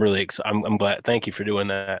 I'm really excited. I'm glad. Thank you for doing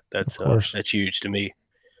that. That's huge to me.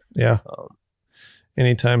 Yeah.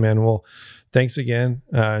 Anytime, man. Well, thanks again.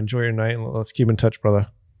 Enjoy your night, and let's keep in touch, brother.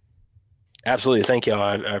 Absolutely. Thank y'all.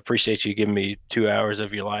 I appreciate you giving me 2 hours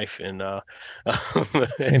of your life, and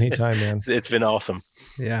anytime, man. It's been awesome.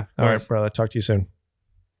 Yeah. All right, brother. Talk to you soon.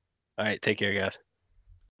 All right. Take care, guys.